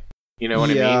guy? You know what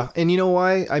I mean? Yeah, and you know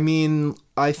why? I mean,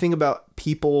 I think about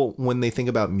people when they think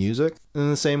about music in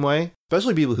the same way,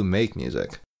 especially people who make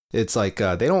music. It's like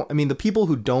the people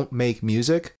who don't make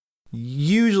music,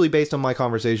 usually based on my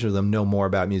conversation with them, know more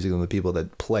about music than the people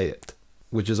that play it.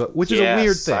 Which is a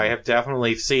weird thing. I have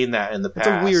definitely seen that in the past.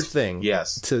 It's a weird thing.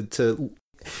 Yes. To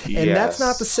And that's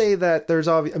not to say that there's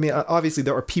obviously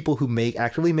there are people who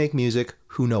actively make music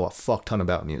who know a fuck ton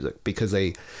about music because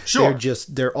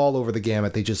they're all over the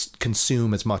gamut. They just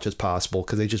consume as much as possible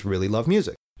because they just really love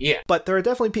music. Yeah. But there are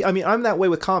definitely people, I mean, I'm that way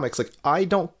with comics. Like, I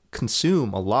don't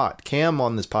consume a lot. Cam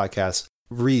on this podcast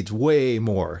reads way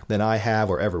more than I have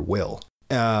or ever will.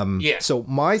 So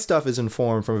my stuff is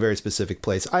informed from a very specific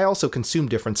place. I also consume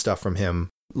different stuff from him,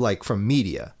 like from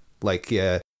media. Like,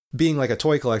 being like a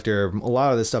toy collector, a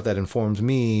lot of the stuff that informs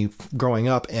me growing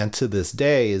up and to this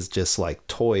day is just like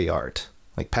toy art,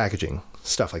 like packaging,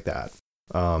 stuff like that.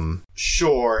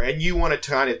 Sure, and you want to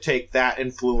kind of take that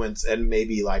influence and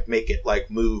maybe like make it like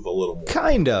move a little more.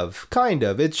 Kind of.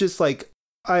 It's just like,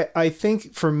 I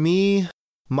think for me,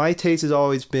 my taste has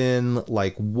always been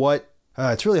like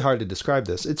it's really hard to describe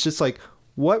this. It's just like,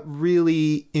 what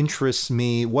really interests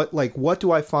me? What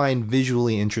do I find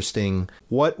visually interesting?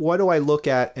 What do I look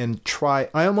at and try?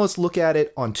 I almost look at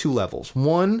it on two levels.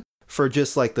 One, for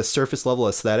just like the surface level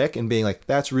aesthetic and being like,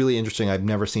 that's really interesting. I've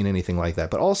never seen anything like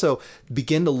that. But also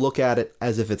begin to look at it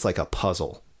as if it's like a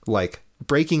puzzle, like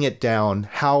breaking it down,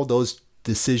 how those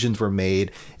decisions were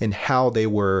made and how they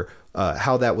were,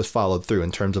 how that was followed through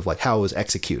in terms of like how it was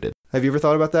executed. Have you ever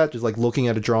thought about that? Just like looking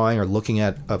at a drawing or looking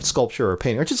at a sculpture or a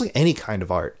painting or just like any kind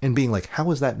of art and being like, how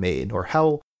was that made? Or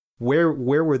where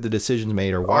were the decisions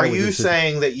made? Or why are you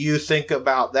saying that you think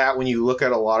about that when you look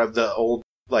at a lot of the old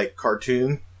like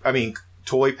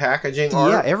toy packaging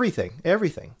art? Yeah, everything.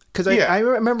 Because I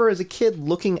remember as a kid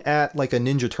looking at like a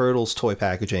Ninja Turtles toy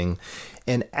packaging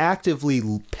and actively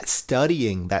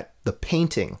studying the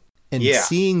painting and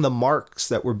seeing the marks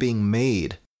that were being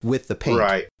made with the paint.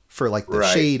 Right. For like the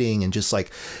shading and just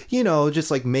like, just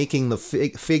like making the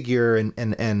figure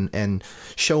and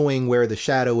showing where the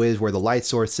shadow is, where the light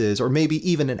source is, or maybe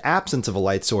even an absence of a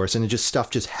light source and stuff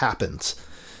just happens.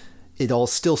 It all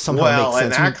still somehow makes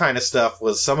sense. And that kind of stuff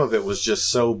some of it was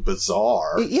just so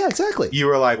bizarre. Yeah, exactly. You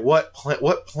were like, what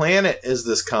planet is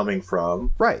this coming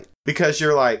from? Right. Because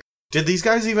you're like, did these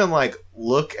guys even like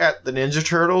look at the Ninja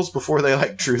Turtles before they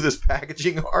like drew this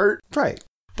packaging art? Right.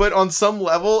 But on some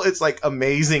level, it's like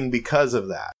amazing because of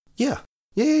that. Yeah.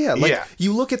 Like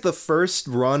you look at the first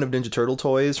run of Ninja Turtle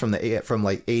toys from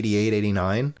like 88,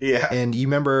 89. Yeah. And you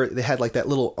remember they had like that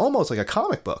little, almost like a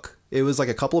comic book. It was like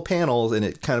a couple of panels and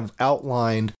it kind of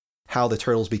outlined how the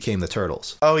Turtles became the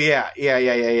Turtles. Oh, yeah.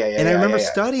 And I remember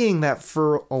studying that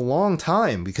for a long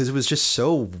time because it was just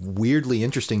so weirdly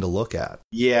interesting to look at.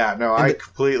 Yeah, no, I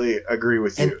completely agree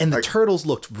with you. And the Turtles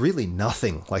looked really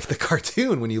nothing like the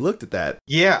cartoon when you looked at that.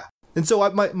 Yeah. And so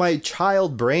my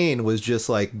child brain was just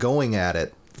like going at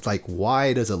it. Like,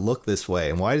 why does it look this way?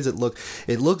 And why does it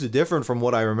looks different from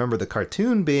what I remember the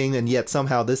cartoon being, and yet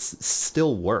somehow this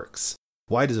still works.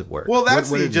 Why does it work? Well, that's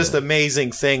the just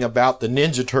amazing thing about the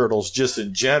Ninja Turtles just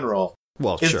in general.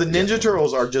 Well, is the Ninja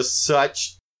Turtles are just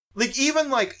such... Like, even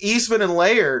like Eastman and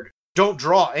Laird don't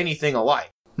draw anything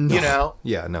alike, you know?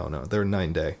 Yeah, no. They're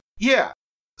 9 day. Yeah.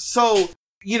 So,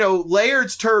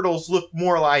 Laird's turtles look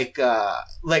more like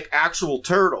actual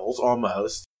turtles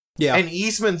almost. Yeah. And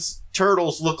Eastman's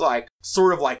turtles look like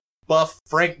sort of like buff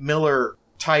Frank Miller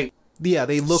type. Yeah,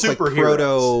 they look like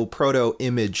proto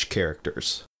image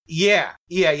characters. Yeah.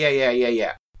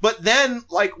 But then,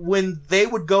 like, when they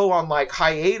would go on, like,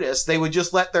 hiatus, they would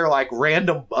just let their, like,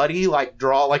 random buddy, like,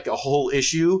 draw, like, a whole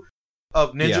issue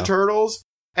of Ninja Turtles.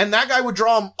 And that guy would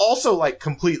draw them also, like,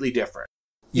 completely different.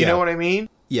 You know what I mean?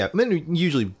 Yeah, I mean,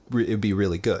 usually it'd be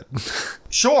really good.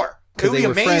 Sure. It would be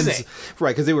amazing. Friends, right,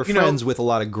 because they were friends with a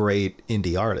lot of great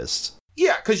indie artists.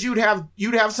 Yeah, because you'd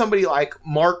have somebody like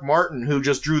Mark Martin who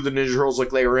just drew the Ninja Turtles like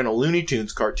they were in a Looney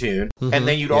Tunes cartoon, and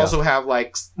then you'd also have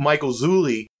like Michael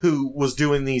Zulli who was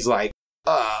doing these like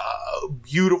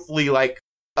beautifully like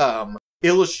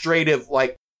illustrative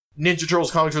like Ninja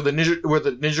Turtles comics where the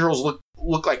Ninja Turtles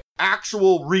look like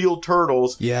actual real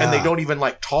turtles, and they don't even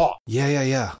like talk.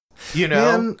 Yeah. You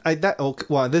know,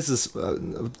 Man, this is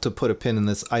to put a pin in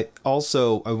this. I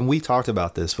also we talked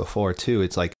about this before too.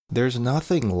 It's like there's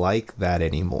nothing like that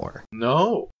anymore.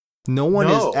 No one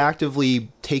is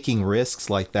actively taking risks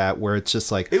like that. Where it's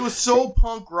just like it was so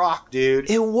punk rock,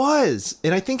 dude. It was,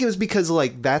 and I think it was because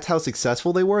like that's how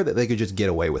successful they were that they could just get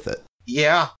away with it.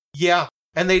 Yeah,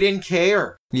 and they didn't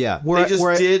care. Yeah, they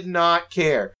just did not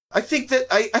care. I think that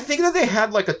they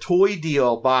had like a toy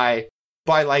deal by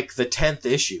like the 10th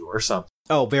issue or something.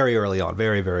 Oh, very early on.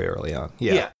 Very, very early on.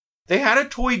 Yeah. They had a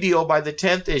toy deal by the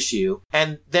 10th issue,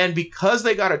 and then because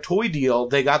they got a toy deal,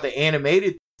 they got the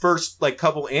animated first like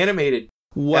couple animated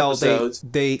episodes.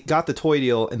 They got the toy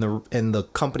deal and the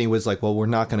company was like, "Well, we're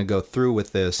not going to go through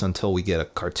with this until we get a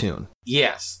cartoon."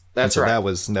 Yes, that's right. That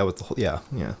was the whole, yeah.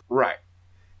 Right.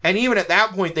 And even at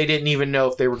that point, they didn't even know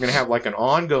if they were going to have like an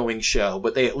ongoing show,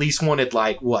 but they at least wanted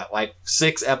like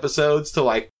 6 episodes to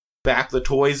like back the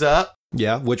toys up.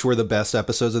 Yeah, which were the best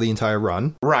episodes of the entire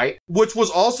run. Right. Which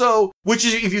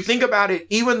is, if you think about it,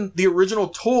 even the original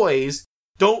toys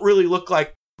don't really look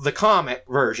like the comic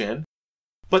version,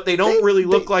 but they don't really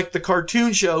look like the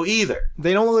cartoon show either.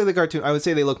 They don't look like the cartoon. I would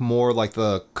say they look more like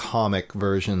the comic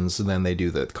versions than they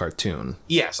do the cartoon.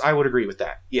 Yes, I would agree with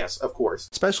that. Yes, of course.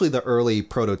 Especially the early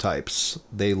prototypes.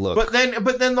 They look... But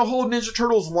then the whole Ninja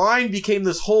Turtles line became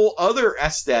this whole other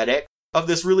aesthetic of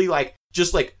this really like,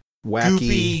 just like, wacky,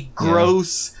 goopy,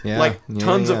 gross,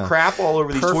 tons of crap all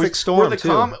over these Perfect toys.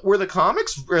 Storm, where the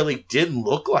comics really didn't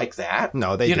look like that.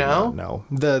 No, they did not. No,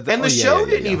 the show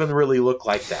didn't even really look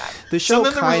like that. The show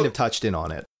kind of touched in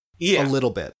on it, a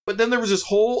little bit. But then there was this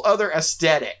whole other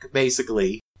aesthetic,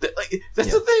 basically.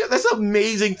 That's the thing. That's the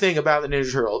amazing thing about the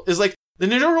Ninja Turtles is like the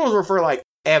Ninja Turtles were for like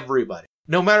everybody,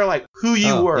 no matter like who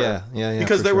you were.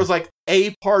 Because there was like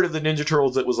a part of the Ninja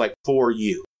Turtles that was like for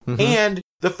you. Mm-hmm. And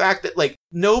the fact that like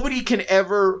nobody can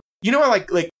ever, you know,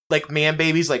 like man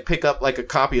babies like pick up like a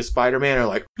copy of Spider-Man and are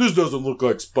like, this doesn't look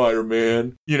like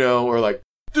Spider-Man, you know, or like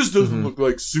this doesn't look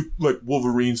like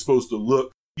Wolverine's supposed to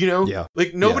look, you know? Yeah.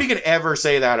 Like nobody can ever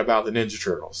say that about the Ninja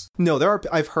Turtles. No,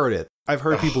 I've heard it. I've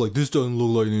heard people like, this doesn't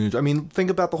look like Ninja. I mean, think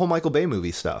about the whole Michael Bay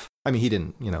movie stuff. I mean, he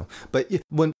didn't, you know, but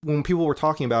when people were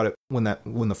talking about it when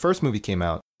the first movie came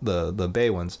out, the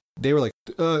Bay ones, they were like,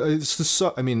 it's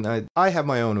so, I mean, I have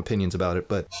my own opinions about it,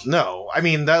 but no, I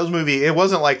mean, those movies, it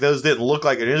wasn't like those didn't look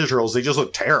like a Ninja Turtles. They just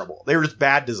looked terrible. They were just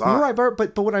bad design. Right,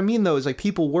 but what I mean though is like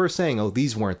people were saying, oh,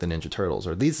 these weren't the Ninja Turtles,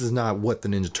 or this is not what the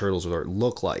Ninja Turtles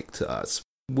look like to us,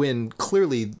 when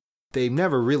clearly they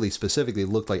never really specifically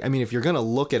looked like. I mean, if you're going to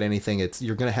look at anything,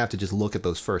 you're going to have to just look at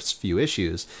those first few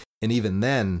issues. And even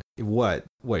then, what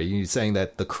are you saying,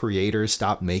 that the creators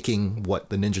stopped making what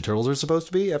the Ninja Turtles are supposed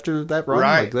to be after that run?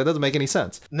 Right. Like, that doesn't make any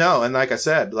sense. No, and like I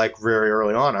said, like very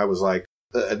early on, I was like,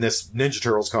 in this Ninja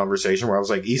Turtles conversation where I was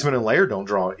like, Eastman and Laird don't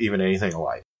draw even anything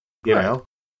alike, you know?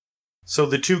 So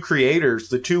the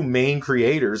two main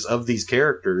creators of these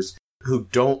characters who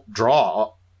don't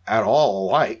draw at all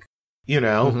alike, you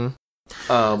know? Mm-hmm.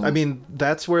 I mean,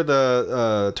 that's where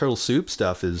the Turtle Soup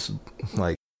stuff is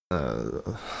like,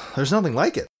 there's nothing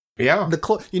like it. Yeah.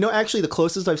 Actually, the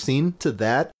closest I've seen to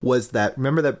that was that,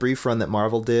 remember that brief run that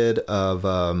Marvel did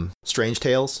of Strange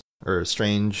Tales? Or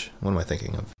Strange, what am I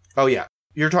thinking of? Oh, yeah.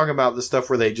 You're talking about the stuff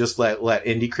where they just let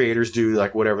indie creators do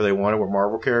like whatever they wanted with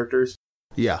Marvel characters?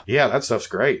 Yeah. Yeah, that stuff's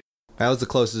great. That was the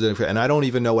closest, and I don't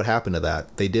even know what happened to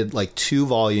that. They did like 2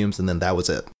 volumes, and then that was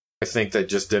it. I think that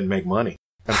just didn't make money,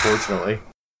 unfortunately.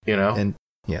 You know? And,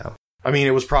 yeah. I mean,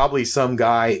 it was probably some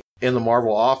guy in the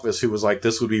Marvel office who was like,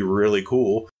 this would be really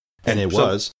cool. And it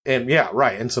was. And yeah,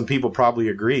 right. And some people probably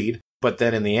agreed. But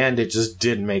then in the end, it just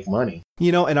didn't make money.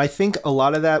 You know, and I think a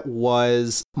lot of that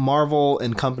was Marvel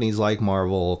and companies like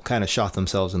Marvel kind of shot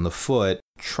themselves in the foot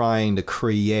trying to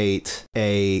create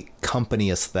a company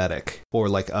aesthetic or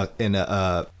like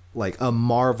a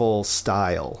Marvel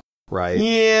style, right?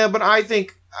 Yeah, but I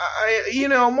think,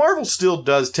 Marvel still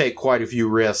does take quite a few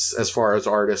risks as far as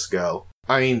artists go.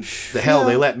 I mean,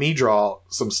 they let me draw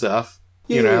some stuff.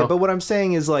 Yeah, but what I'm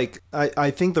saying is, like,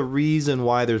 I think the reason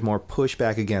why there's more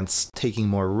pushback against taking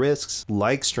more risks,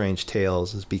 like Strange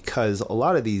Tales, is because a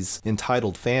lot of these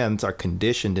entitled fans are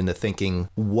conditioned into thinking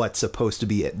what's supposed to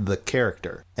be the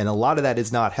character. And a lot of that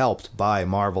is not helped by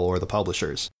Marvel or the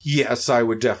publishers. Yes, I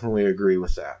would definitely agree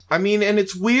with that. I mean, and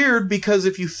it's weird because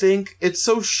it's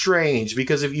so strange,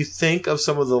 because if you think of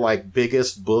some of the, like,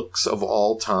 biggest books of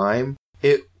all time,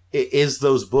 it is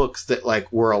those books that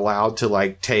like were allowed to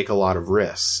like take a lot of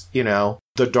risks, you know,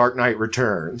 The Dark Knight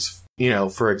Returns, you know,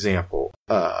 for example,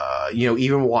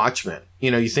 even Watchmen,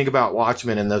 you think about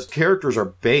Watchmen and those characters are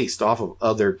based off of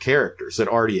other characters that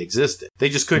already existed. They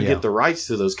just couldn't get the rights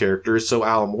to those characters. So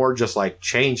Alan Moore just like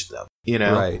changed them, you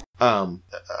know? Right.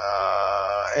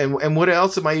 And what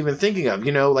else am I even thinking of?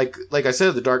 You know, like I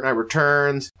said, The Dark Knight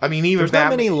Returns. I mean, even there's Batman,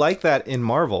 not many like that in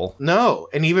Marvel. No,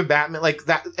 and even Batman, like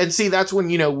that. And see, that's when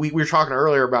we were talking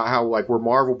earlier about how like we're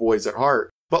Marvel boys at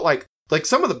heart, but like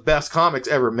some of the best comics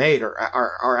ever made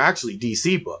are actually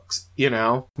DC books. You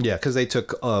know? Yeah, because they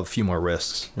took a few more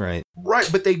risks, right? Right,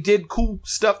 but they did cool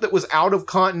stuff that was out of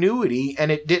continuity,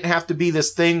 and it didn't have to be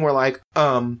this thing where like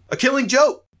A Killing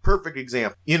Joke. Perfect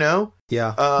example, you know?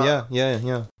 Yeah.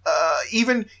 Yeah.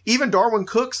 Even Darwin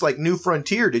Cook's like New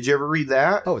Frontier. Did you ever read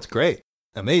that? Oh, it's great.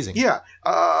 Amazing. Yeah.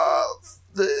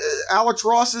 Alex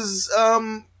Ross's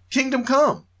Kingdom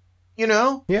Come, you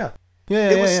know? Yeah.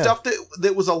 It was stuff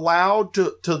that was allowed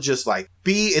to just like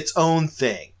be its own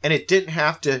thing. and it didn't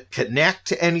have to connect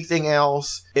to anything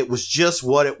else. It was just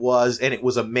what it was, and it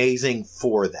was amazing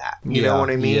for that. You know what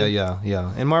I mean?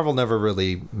 Yeah. And Marvel never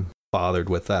really bothered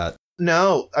with that.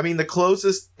 No, I mean, the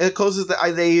closest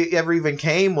that they ever even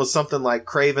came was something like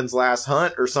Kraven's Last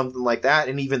Hunt or something like that.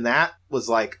 And even that was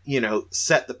like, you know,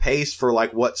 set the pace for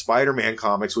like what Spider-Man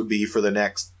comics would be for the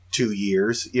next 2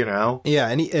 years, you know? Yeah.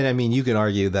 And I mean, you can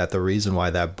argue that the reason why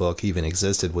that book even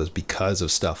existed was because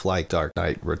of stuff like Dark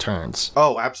Knight Returns.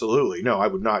 Oh, absolutely. No, I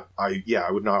would not argue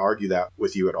that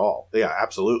with you at all. Yeah,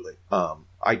 absolutely.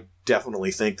 I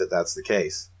definitely think that that's the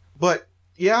case. But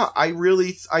yeah, I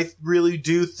really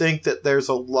do think that there's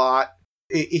a lot.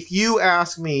 If you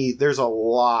ask me, there's a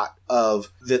lot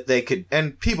of that they could,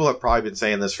 and people have probably been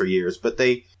saying this for years, but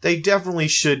they definitely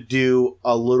should do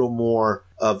a little more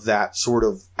of that sort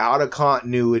of out of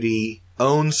continuity,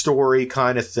 own story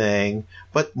kind of thing.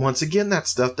 But once again, that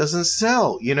stuff doesn't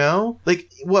sell, you know? Like,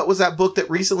 what was that book that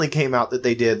recently came out that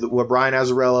they did, where Brian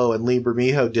Azzarello and Lee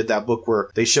Bermejo did that book where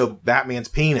they showed Batman's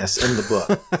penis in the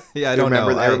book? Yeah, I don't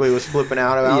remember that everybody was flipping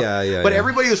out about? Yeah. But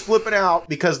everybody was flipping out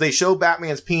because they showed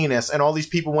Batman's penis, and all these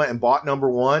people went and bought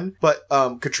 #1. But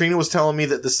Katrina was telling me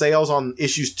that the sales on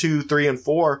issues 2, 3, and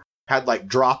 4 had like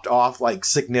dropped off like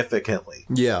significantly.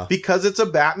 Yeah. Because it's a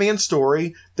Batman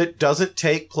story that doesn't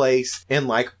take place in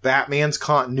like Batman's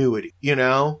continuity, you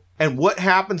know? And what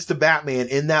happens to Batman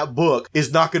in that book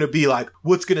is not going to be like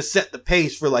what's going to set the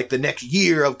pace for like the next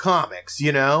year of comics,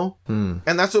 you know? And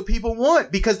that's what people want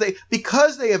because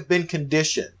they have been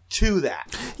conditioned to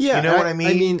that. Yeah. You know what I mean?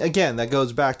 I mean, again, that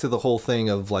goes back to the whole thing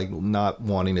of like not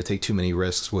wanting to take too many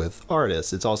risks with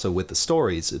artists. It's also with the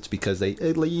stories. It's because they,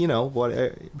 you know,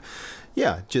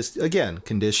 just again,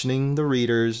 conditioning the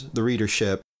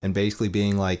readership and basically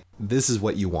being like, this is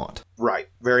what you want. Right.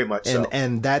 Very much so.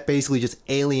 And that basically just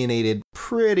alienated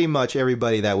pretty much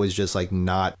everybody that was just like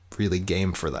not really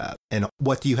game for that. And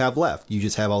what do you have left? You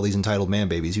just have all these entitled man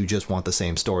babies who just want the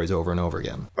same stories over and over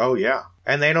again. Oh, yeah.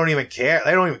 And they don't even care.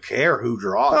 They don't even care who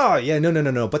draws. Oh, yeah.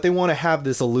 No. But they want to have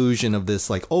this illusion of this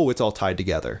like, oh, it's all tied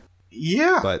together.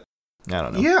 Yeah. But I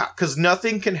don't know. Yeah, because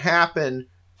nothing can happen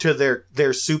to their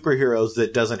superheroes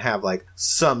that doesn't have like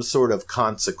some sort of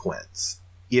consequence.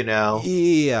 You know?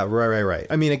 Yeah, right.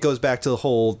 I mean, it goes back to the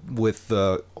whole with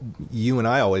you and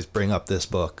I always bring up this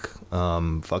book,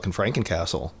 fucking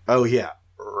Frankencastle. Oh yeah,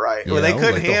 right. Well, they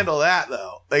couldn't handle that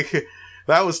though.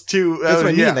 That was too. That's what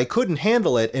I mean. They couldn't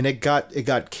handle it, and it got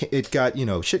you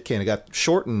know shit canned. It got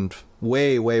shortened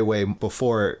way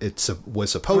before it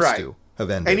was supposed to have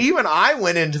ended. And even I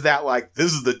went into that like,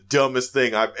 this is the dumbest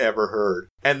thing I've ever heard.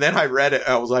 And then I read it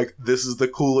and I was like, this is the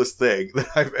coolest thing that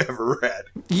I've ever read.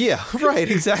 Yeah,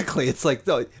 right, exactly. It's like,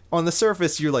 on the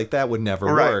surface, you're like, that would never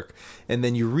work. And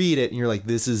then you read it and you're like,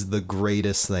 this is the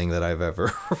greatest thing that I've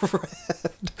ever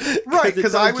read. Right,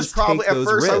 because I was probably, at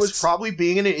first, I was probably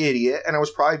being an idiot and I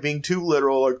was probably being too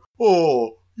literal, like,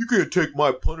 oh, you can't take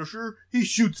my Punisher. He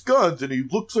shoots guns and he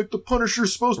looks like the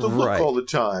Punisher's supposed to look all the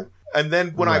time. And then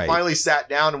when I finally sat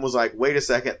down and was like, wait a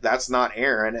second, that's not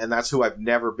Aaron, and that's who I've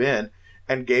never been,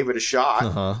 and gave it a shot,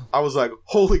 I was like,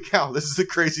 holy cow, this is the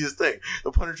craziest thing.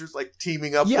 The Punisher's like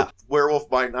teaming up with Werewolf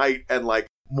by Night and like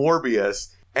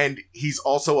Morbius, and he's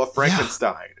also a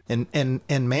Frankenstein. And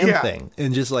Man-Thing.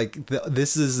 And just like,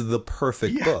 this is the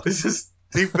perfect book. This is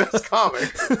the best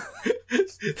comic.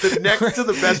 The next to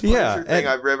the best Punisher thing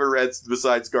I've ever read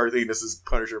besides Garth Ennis'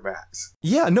 Punisher Max.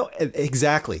 Yeah, no,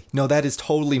 exactly. No, that is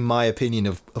totally my opinion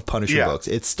of Punisher books.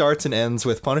 It starts and ends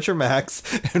with Punisher Max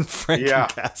and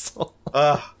Frankencastle.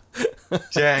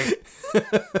 Dang.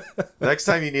 Next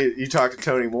time you talk to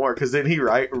Tony Moore, because didn't he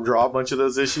draw a bunch of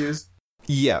those issues?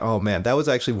 Yeah. Oh man, that was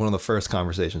actually one of the first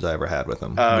conversations I ever had with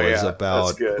him. Was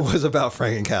about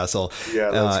Frankencastle. Yeah,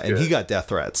 that's good. And he got death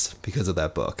threats because of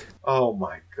that book. Oh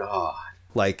my god.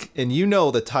 Like, and you know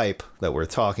the type that we're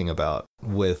talking about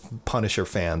with Punisher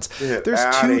fans.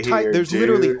 There's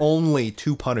literally only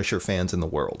 2 Punisher fans in the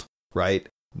world, right?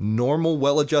 Normal,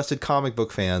 well-adjusted comic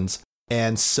book fans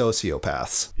and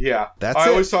sociopaths. Yeah, I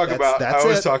always talk about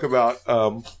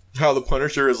how the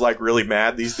Punisher is like really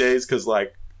mad these days because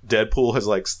like Deadpool has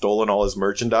like stolen all his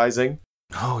merchandising.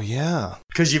 Oh yeah,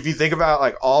 because if you think about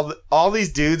like all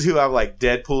these dudes who have like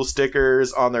Deadpool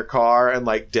stickers on their car and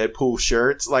like Deadpool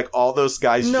shirts, like all those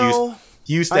guys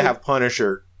used to have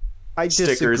Punisher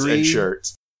stickers and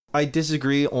shirts. I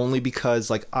disagree only because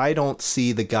like I don't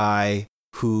see the guy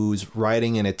who's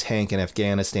riding in a tank in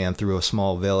Afghanistan through a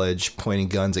small village pointing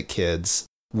guns at kids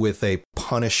with a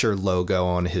Punisher logo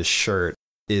on his shirt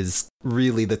is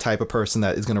really the type of person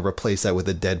that is going to replace that with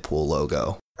a Deadpool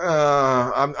logo.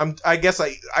 I guess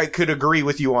I could agree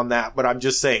with you on that, but I'm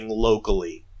just saying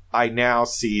locally. I now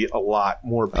see a lot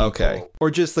more people. Okay.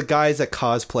 Or just the guys that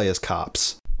cosplay as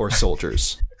cops or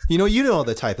soldiers. You know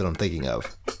the type that I'm thinking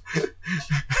of.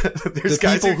 There's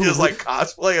guys who just like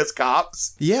cosplay as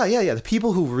cops? Yeah. The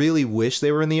people who really wish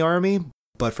they were in the army,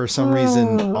 but for some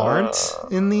reason aren't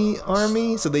in the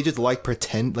army. So they just like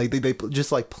pretend, like they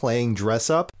just like playing dress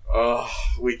up. Oh,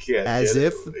 we can't. As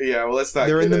if let's not.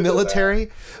 They're in the military.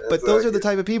 That. But those are the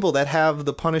type of people that have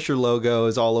the Punisher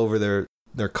logos all over their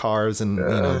cars and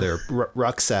their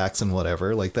rucksacks and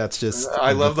whatever. Like that's just.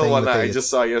 I love the one that I just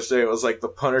saw yesterday. It was like the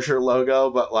Punisher logo,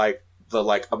 but like the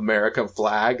like American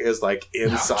flag is like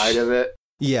inside of it.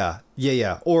 Yeah.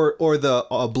 Or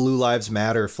the Blue Lives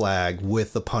Matter flag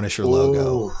with the Punisher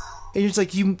logo. And it's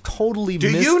like you totally.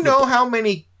 Do you know how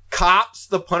many cops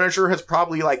the Punisher has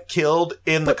probably like killed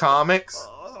in the comics?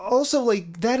 Also,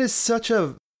 like that is such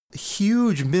a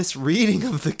huge misreading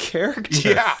of the character.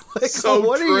 Yeah, like so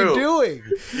what true. are you doing?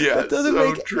 Yeah, that doesn't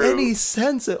so make true. any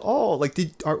sense at all. Like,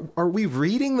 are we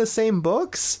reading the same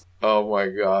books? Oh my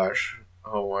gosh!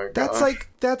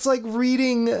 That's like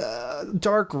reading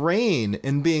Dark Reign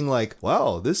and being like,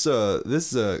 wow, this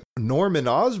Norman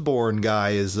Osborn guy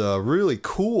is really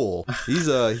cool. He's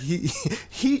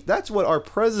he that's what our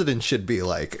president should be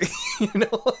like. You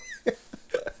know.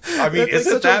 I mean,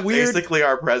 isn't that basically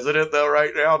our president though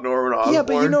right now, Norman Osborn? Yeah,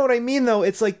 but you know what I mean though.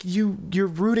 It's like you're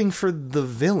rooting for the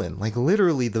villain, like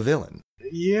literally the villain.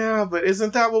 Yeah, but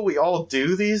isn't that what we all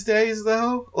do these days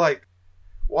though? Like,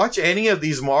 watch any of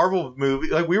these Marvel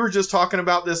movies. Like we were just talking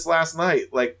about this last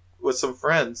night, like with some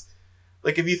friends.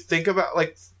 Like if you think about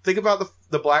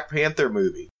the Black Panther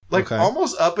movie, like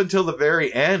almost up until the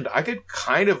very end, I could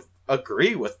kind of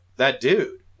agree with that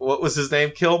dude. What was his name?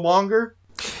 Killmonger.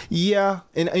 Yeah,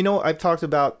 and I know I've talked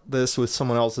about this with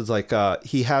someone else. It's like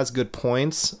he has good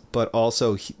points, but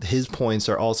also his points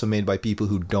are also made by people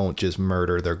who don't just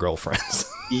murder their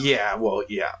girlfriends. Yeah, well,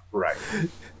 yeah, right.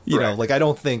 You know, like I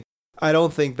don't think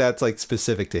that's like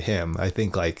specific to him. I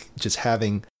think like just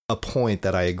having a point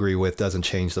that I agree with doesn't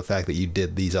change the fact that you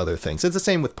did these other things. It's the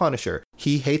same with Punisher.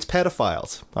 He hates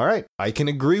pedophiles. All right, I can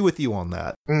agree with you on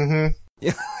that. Mm-hmm.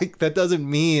 Yeah, like, that doesn't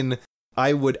mean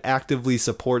I would actively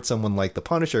support someone like the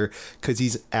Punisher because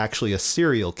he's actually a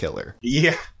serial killer.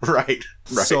 Yeah, right.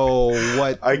 So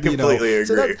what? I completely agree.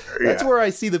 So that's where I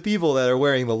see the people that are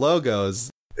wearing the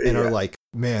logos and are like,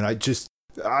 man,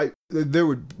 there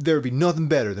would be nothing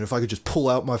better than if I could just pull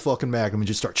out my fucking Magnum and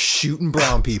just start shooting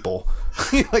brown people.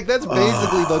 Like that's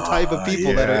basically the type of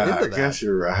people that are into that. I guess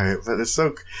you're right, but it's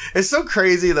so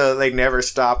crazy though. They never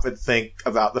stop and think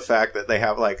about the fact that they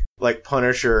have like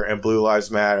Punisher and Blue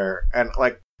Lives Matter, and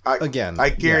like I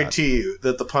guarantee you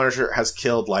that the Punisher has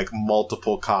killed like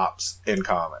multiple cops in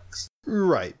comics.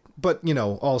 Right, but you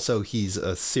know, also he's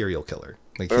a serial killer.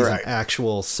 Like he's an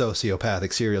actual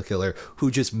sociopathic serial killer who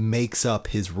just makes up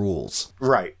his rules.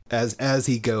 Right. As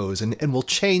he goes and will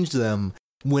change them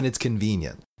when it's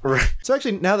convenient. Right. So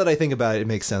actually, now that I think about it, it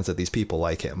makes sense that these people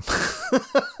like him.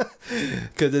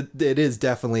 Because it is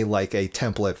definitely like a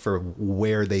template for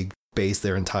where they base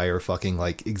their entire fucking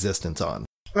like existence on.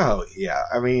 Oh, yeah.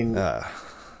 I mean,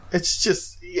 it's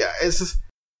just,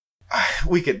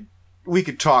 we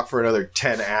could talk for another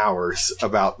 10 hours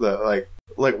about the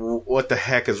like what the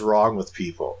heck is wrong with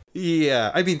people.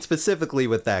 Yeah, I mean specifically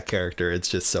with that character, it's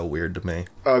just so weird to me.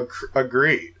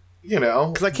 Agreed. You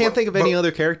know, because I can't think of any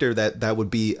other character that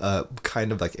would be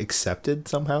kind of like accepted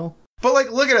somehow. But like,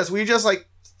 look at us. We just like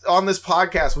on this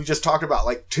podcast, we just talked about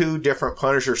like 2 different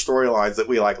Punisher storylines that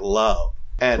we like love,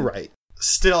 and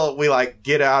still we like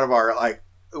get out of our like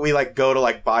we like go to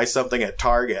like buy something at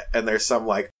Target, and there's some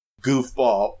like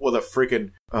goofball with a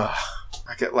freaking.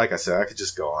 Like I said, I could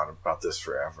just go on about this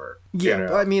forever. Yeah, you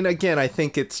know? I mean, again, I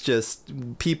think it's just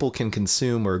people can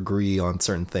consume or agree on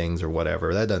certain things or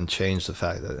whatever. That doesn't change the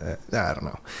fact that, I don't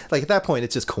know. Like, at that point,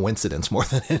 it's just coincidence more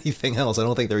than anything else. I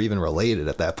don't think they're even related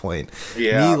at that point.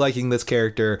 Yeah. Me liking this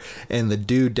character and the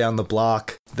dude down the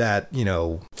block that, you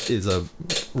know, is a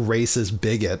racist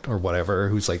bigot or whatever,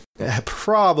 who's like,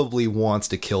 probably wants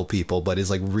to kill people, but is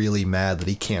like really mad that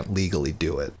he can't legally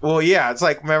do it. Well, yeah, it's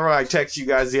like, remember I texted you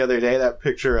guys the other day that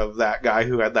picture of that guy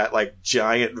who had that like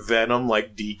giant Venom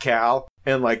like decal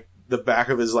in like the back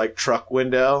of his like truck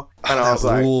window, and I was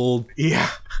like, yeah,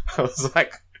 I was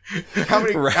like, how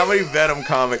many Venom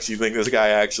comics you think this guy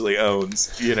actually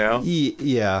owns? You know?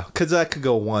 Yeah, because that could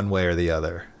go one way or the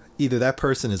other. Either that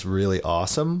person is really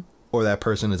awesome, or that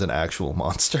person is an actual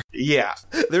monster. Yeah,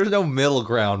 there's no middle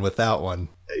ground with that one.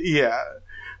 Yeah.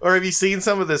 Or have you seen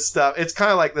some of this stuff? It's kind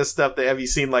of like this stuff that have you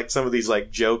seen like some of these like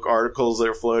joke articles that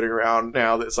are floating around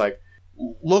now that's like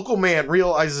local man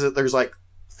realizes that there's like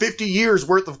 50 years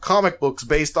worth of comic books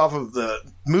based off of the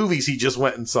movies he just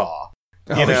went and saw.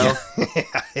 You know?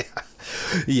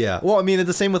 Yeah. Well, I mean, it's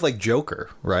the same with like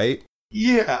Joker, right?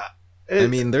 Yeah. I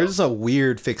mean, there's a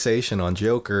weird fixation on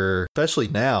Joker, especially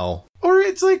now. Or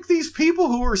it's like these people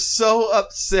who were so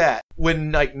upset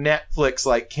when like Netflix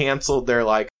like canceled their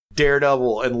like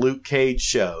Daredevil and Luke Cage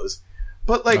shows.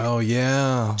 But like, oh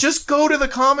yeah, just go to the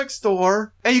comic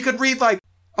store and you could read like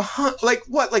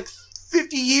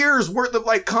 50 years worth of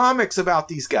like comics about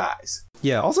these guys.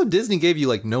 Yeah. Also, Disney gave you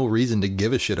like no reason to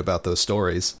give a shit about those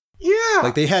stories. Yeah.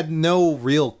 Like they had no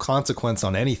real consequence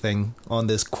on anything on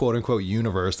this quote unquote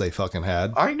universe they fucking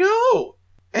had. I know.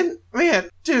 And man,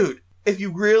 dude, if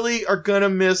you really are gonna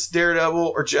miss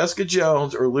Daredevil or Jessica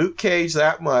Jones or Luke Cage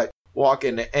that much, walk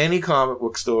into any comic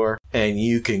book store and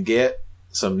you can get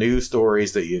some new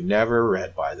stories that you never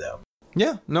read by them.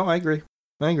 Yeah, no, I agree.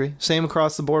 Same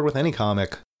across the board with any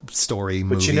comic story,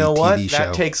 movie, but you know what? TV show.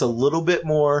 That takes a little bit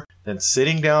more than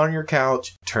sitting down on your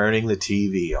couch, turning the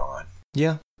TV on.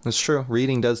 Yeah, that's true.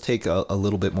 Reading does take a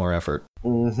little bit more effort.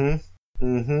 Mm-hmm.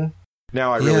 Mm-hmm.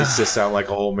 Now I really just sound like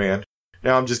a old man.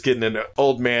 Now I'm just getting into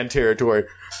old man territory.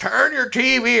 Turn your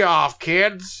TV off,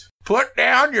 kids. Put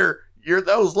down your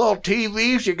those little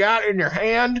TVs you got in your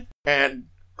hand and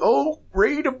go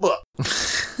read a book.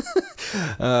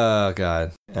 Oh,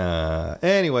 God.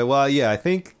 Anyway, well, yeah, I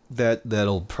think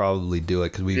that'll probably do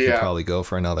it because we could probably go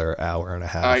for another hour and a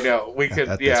half. I know. We could,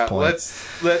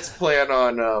 let's plan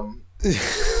on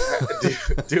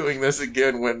doing this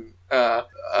again when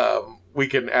we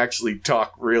can actually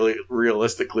talk really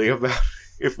realistically about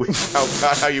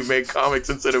how you make comics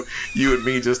instead of you and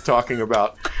me just talking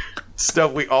about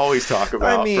stuff we always talk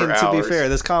about. I mean, for to hours. be fair,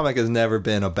 this comic has never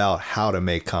been about how to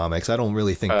make comics. I don't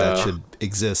really think that should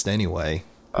exist anyway.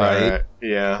 Right?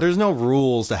 Yeah. There's no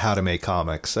rules to how to make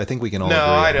comics. I think we can all agree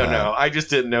on I don't that. know. I just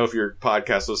didn't know if your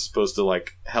podcast was supposed to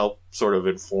like help sort of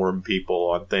inform people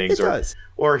on things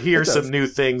or hear some new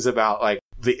things about like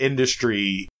the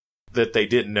industry that they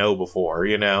didn't know before,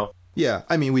 you know? Yeah.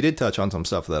 I mean, we did touch on some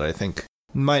stuff that I think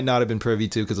might not have been privy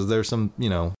to because there's some,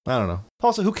 I don't know.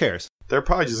 Also, who cares? They're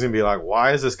probably just going to be like,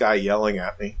 why is this guy yelling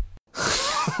at me?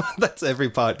 That's every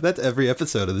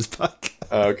episode of this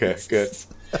podcast. Okay, good.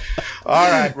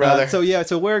 All right, brother.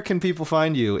 So where can people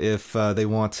find you if they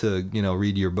want to,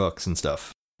 read your books and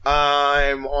stuff?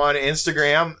 I'm on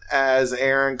Instagram as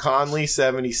Aaron Conley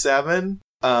 77.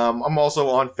 I'm also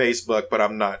on Facebook, but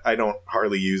I don't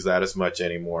hardly use that as much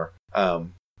anymore.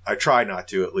 I try not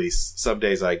to, at least. Some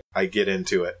days I get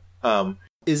into it.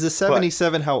 Is the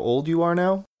 77 how old you are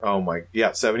now? Oh my,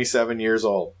 yeah, 77 years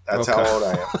old. That's how old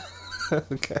I am.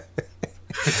 Okay.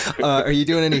 Are you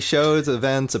doing any shows,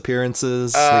 events,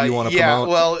 appearances that you want to promote?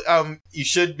 Well, you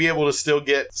should be able to still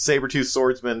get Sabretooth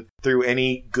Swordsman through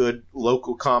any good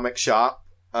local comic shop.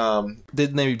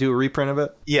 Didn't they do a reprint of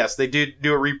it? Yes, they did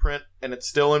do a reprint, and it's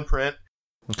still in print.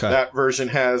 Okay. That version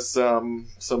has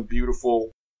some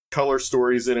beautiful color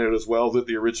stories in it as well that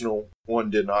the original one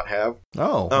did not have.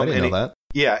 Oh, I didn't know that.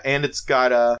 Yeah, and it's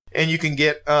got and you can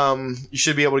get you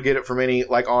should be able to get it from any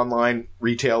like online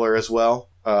retailer as well.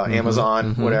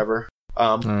 Amazon, whatever.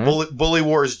 Right. Bully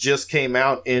Wars just came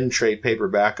out in trade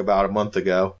paperback about a month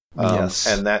ago. Yes.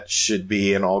 And that should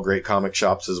be in all great comic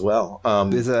shops as well.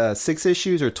 Is it 6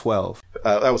 issues or 12?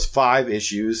 That was 5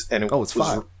 issues. And it it's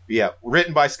 5. Yeah,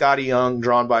 written by Scotty Young,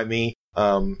 drawn by me.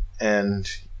 And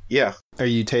yeah. Are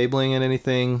you tabling in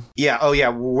anything? Yeah. Oh yeah.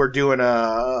 We're doing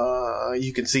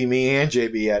you can see me and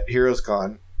JB at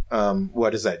HeroesCon.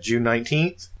 What is that? June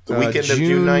 19th? The weekend of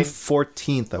June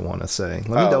 14th, I want to say.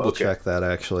 Let me double check that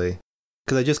actually.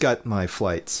 Because I just got my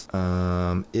flights.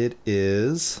 It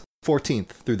is 14th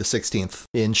through the 16th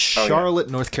in Charlotte,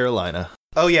 North Carolina.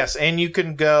 Oh, yes. And you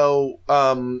can go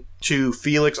to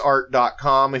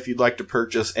felixart.com if you'd like to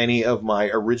purchase any of my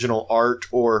original art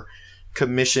or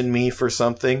commission me for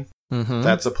something. Mm-hmm.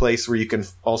 That's a place where you can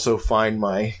also find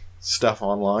my stuff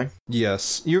online.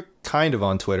 Yes. You're kind of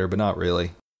on Twitter, but not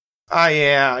really.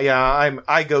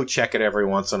 I go check it every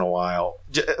once in a while.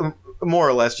 More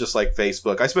or less just like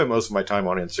Facebook. I spend most of my time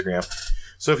on Instagram.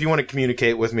 So if you want to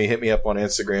communicate with me, hit me up on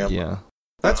Instagram. Yeah.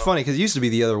 That's funny because it used to be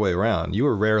the other way around. You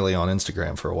were rarely on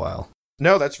Instagram for a while.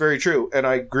 No, that's very true. And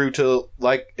I grew to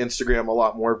like Instagram a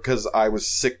lot more because I was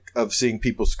sick of seeing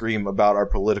people scream about our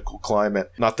political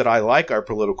climate. Not that I like our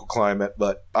political climate,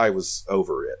 but I was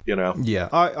over it, you know? Yeah.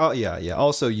 Yeah.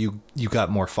 Also, you got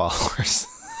more followers.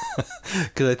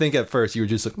 Because I think at first you were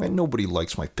just like, man, nobody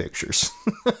likes my pictures.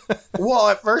 Well,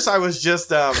 at first I was just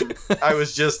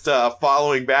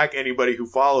following back anybody who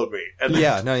followed me. And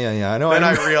then, I know. Then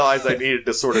I realized I needed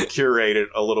to sort of curate it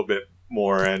a little bit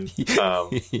more. And now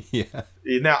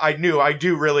I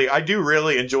do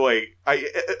really enjoy.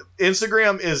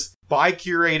 Instagram is, by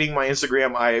curating my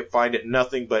Instagram, I find it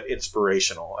nothing but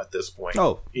inspirational at this point.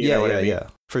 Oh, yeah,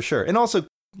 for sure. And also,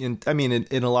 in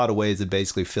a lot of ways, it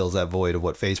basically fills that void of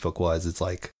what Facebook was. It's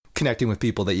like connecting with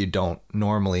people that you don't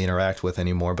normally interact with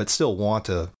anymore, but still want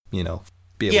to, be able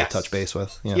to touch base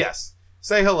with. Yeah. Yes.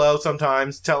 Say hello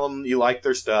sometimes. Tell them you like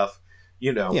their stuff.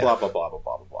 Blah, blah, blah, blah, blah,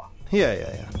 blah, blah.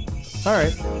 Yeah. All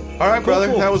right, brother.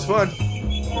 Cool. That was fun.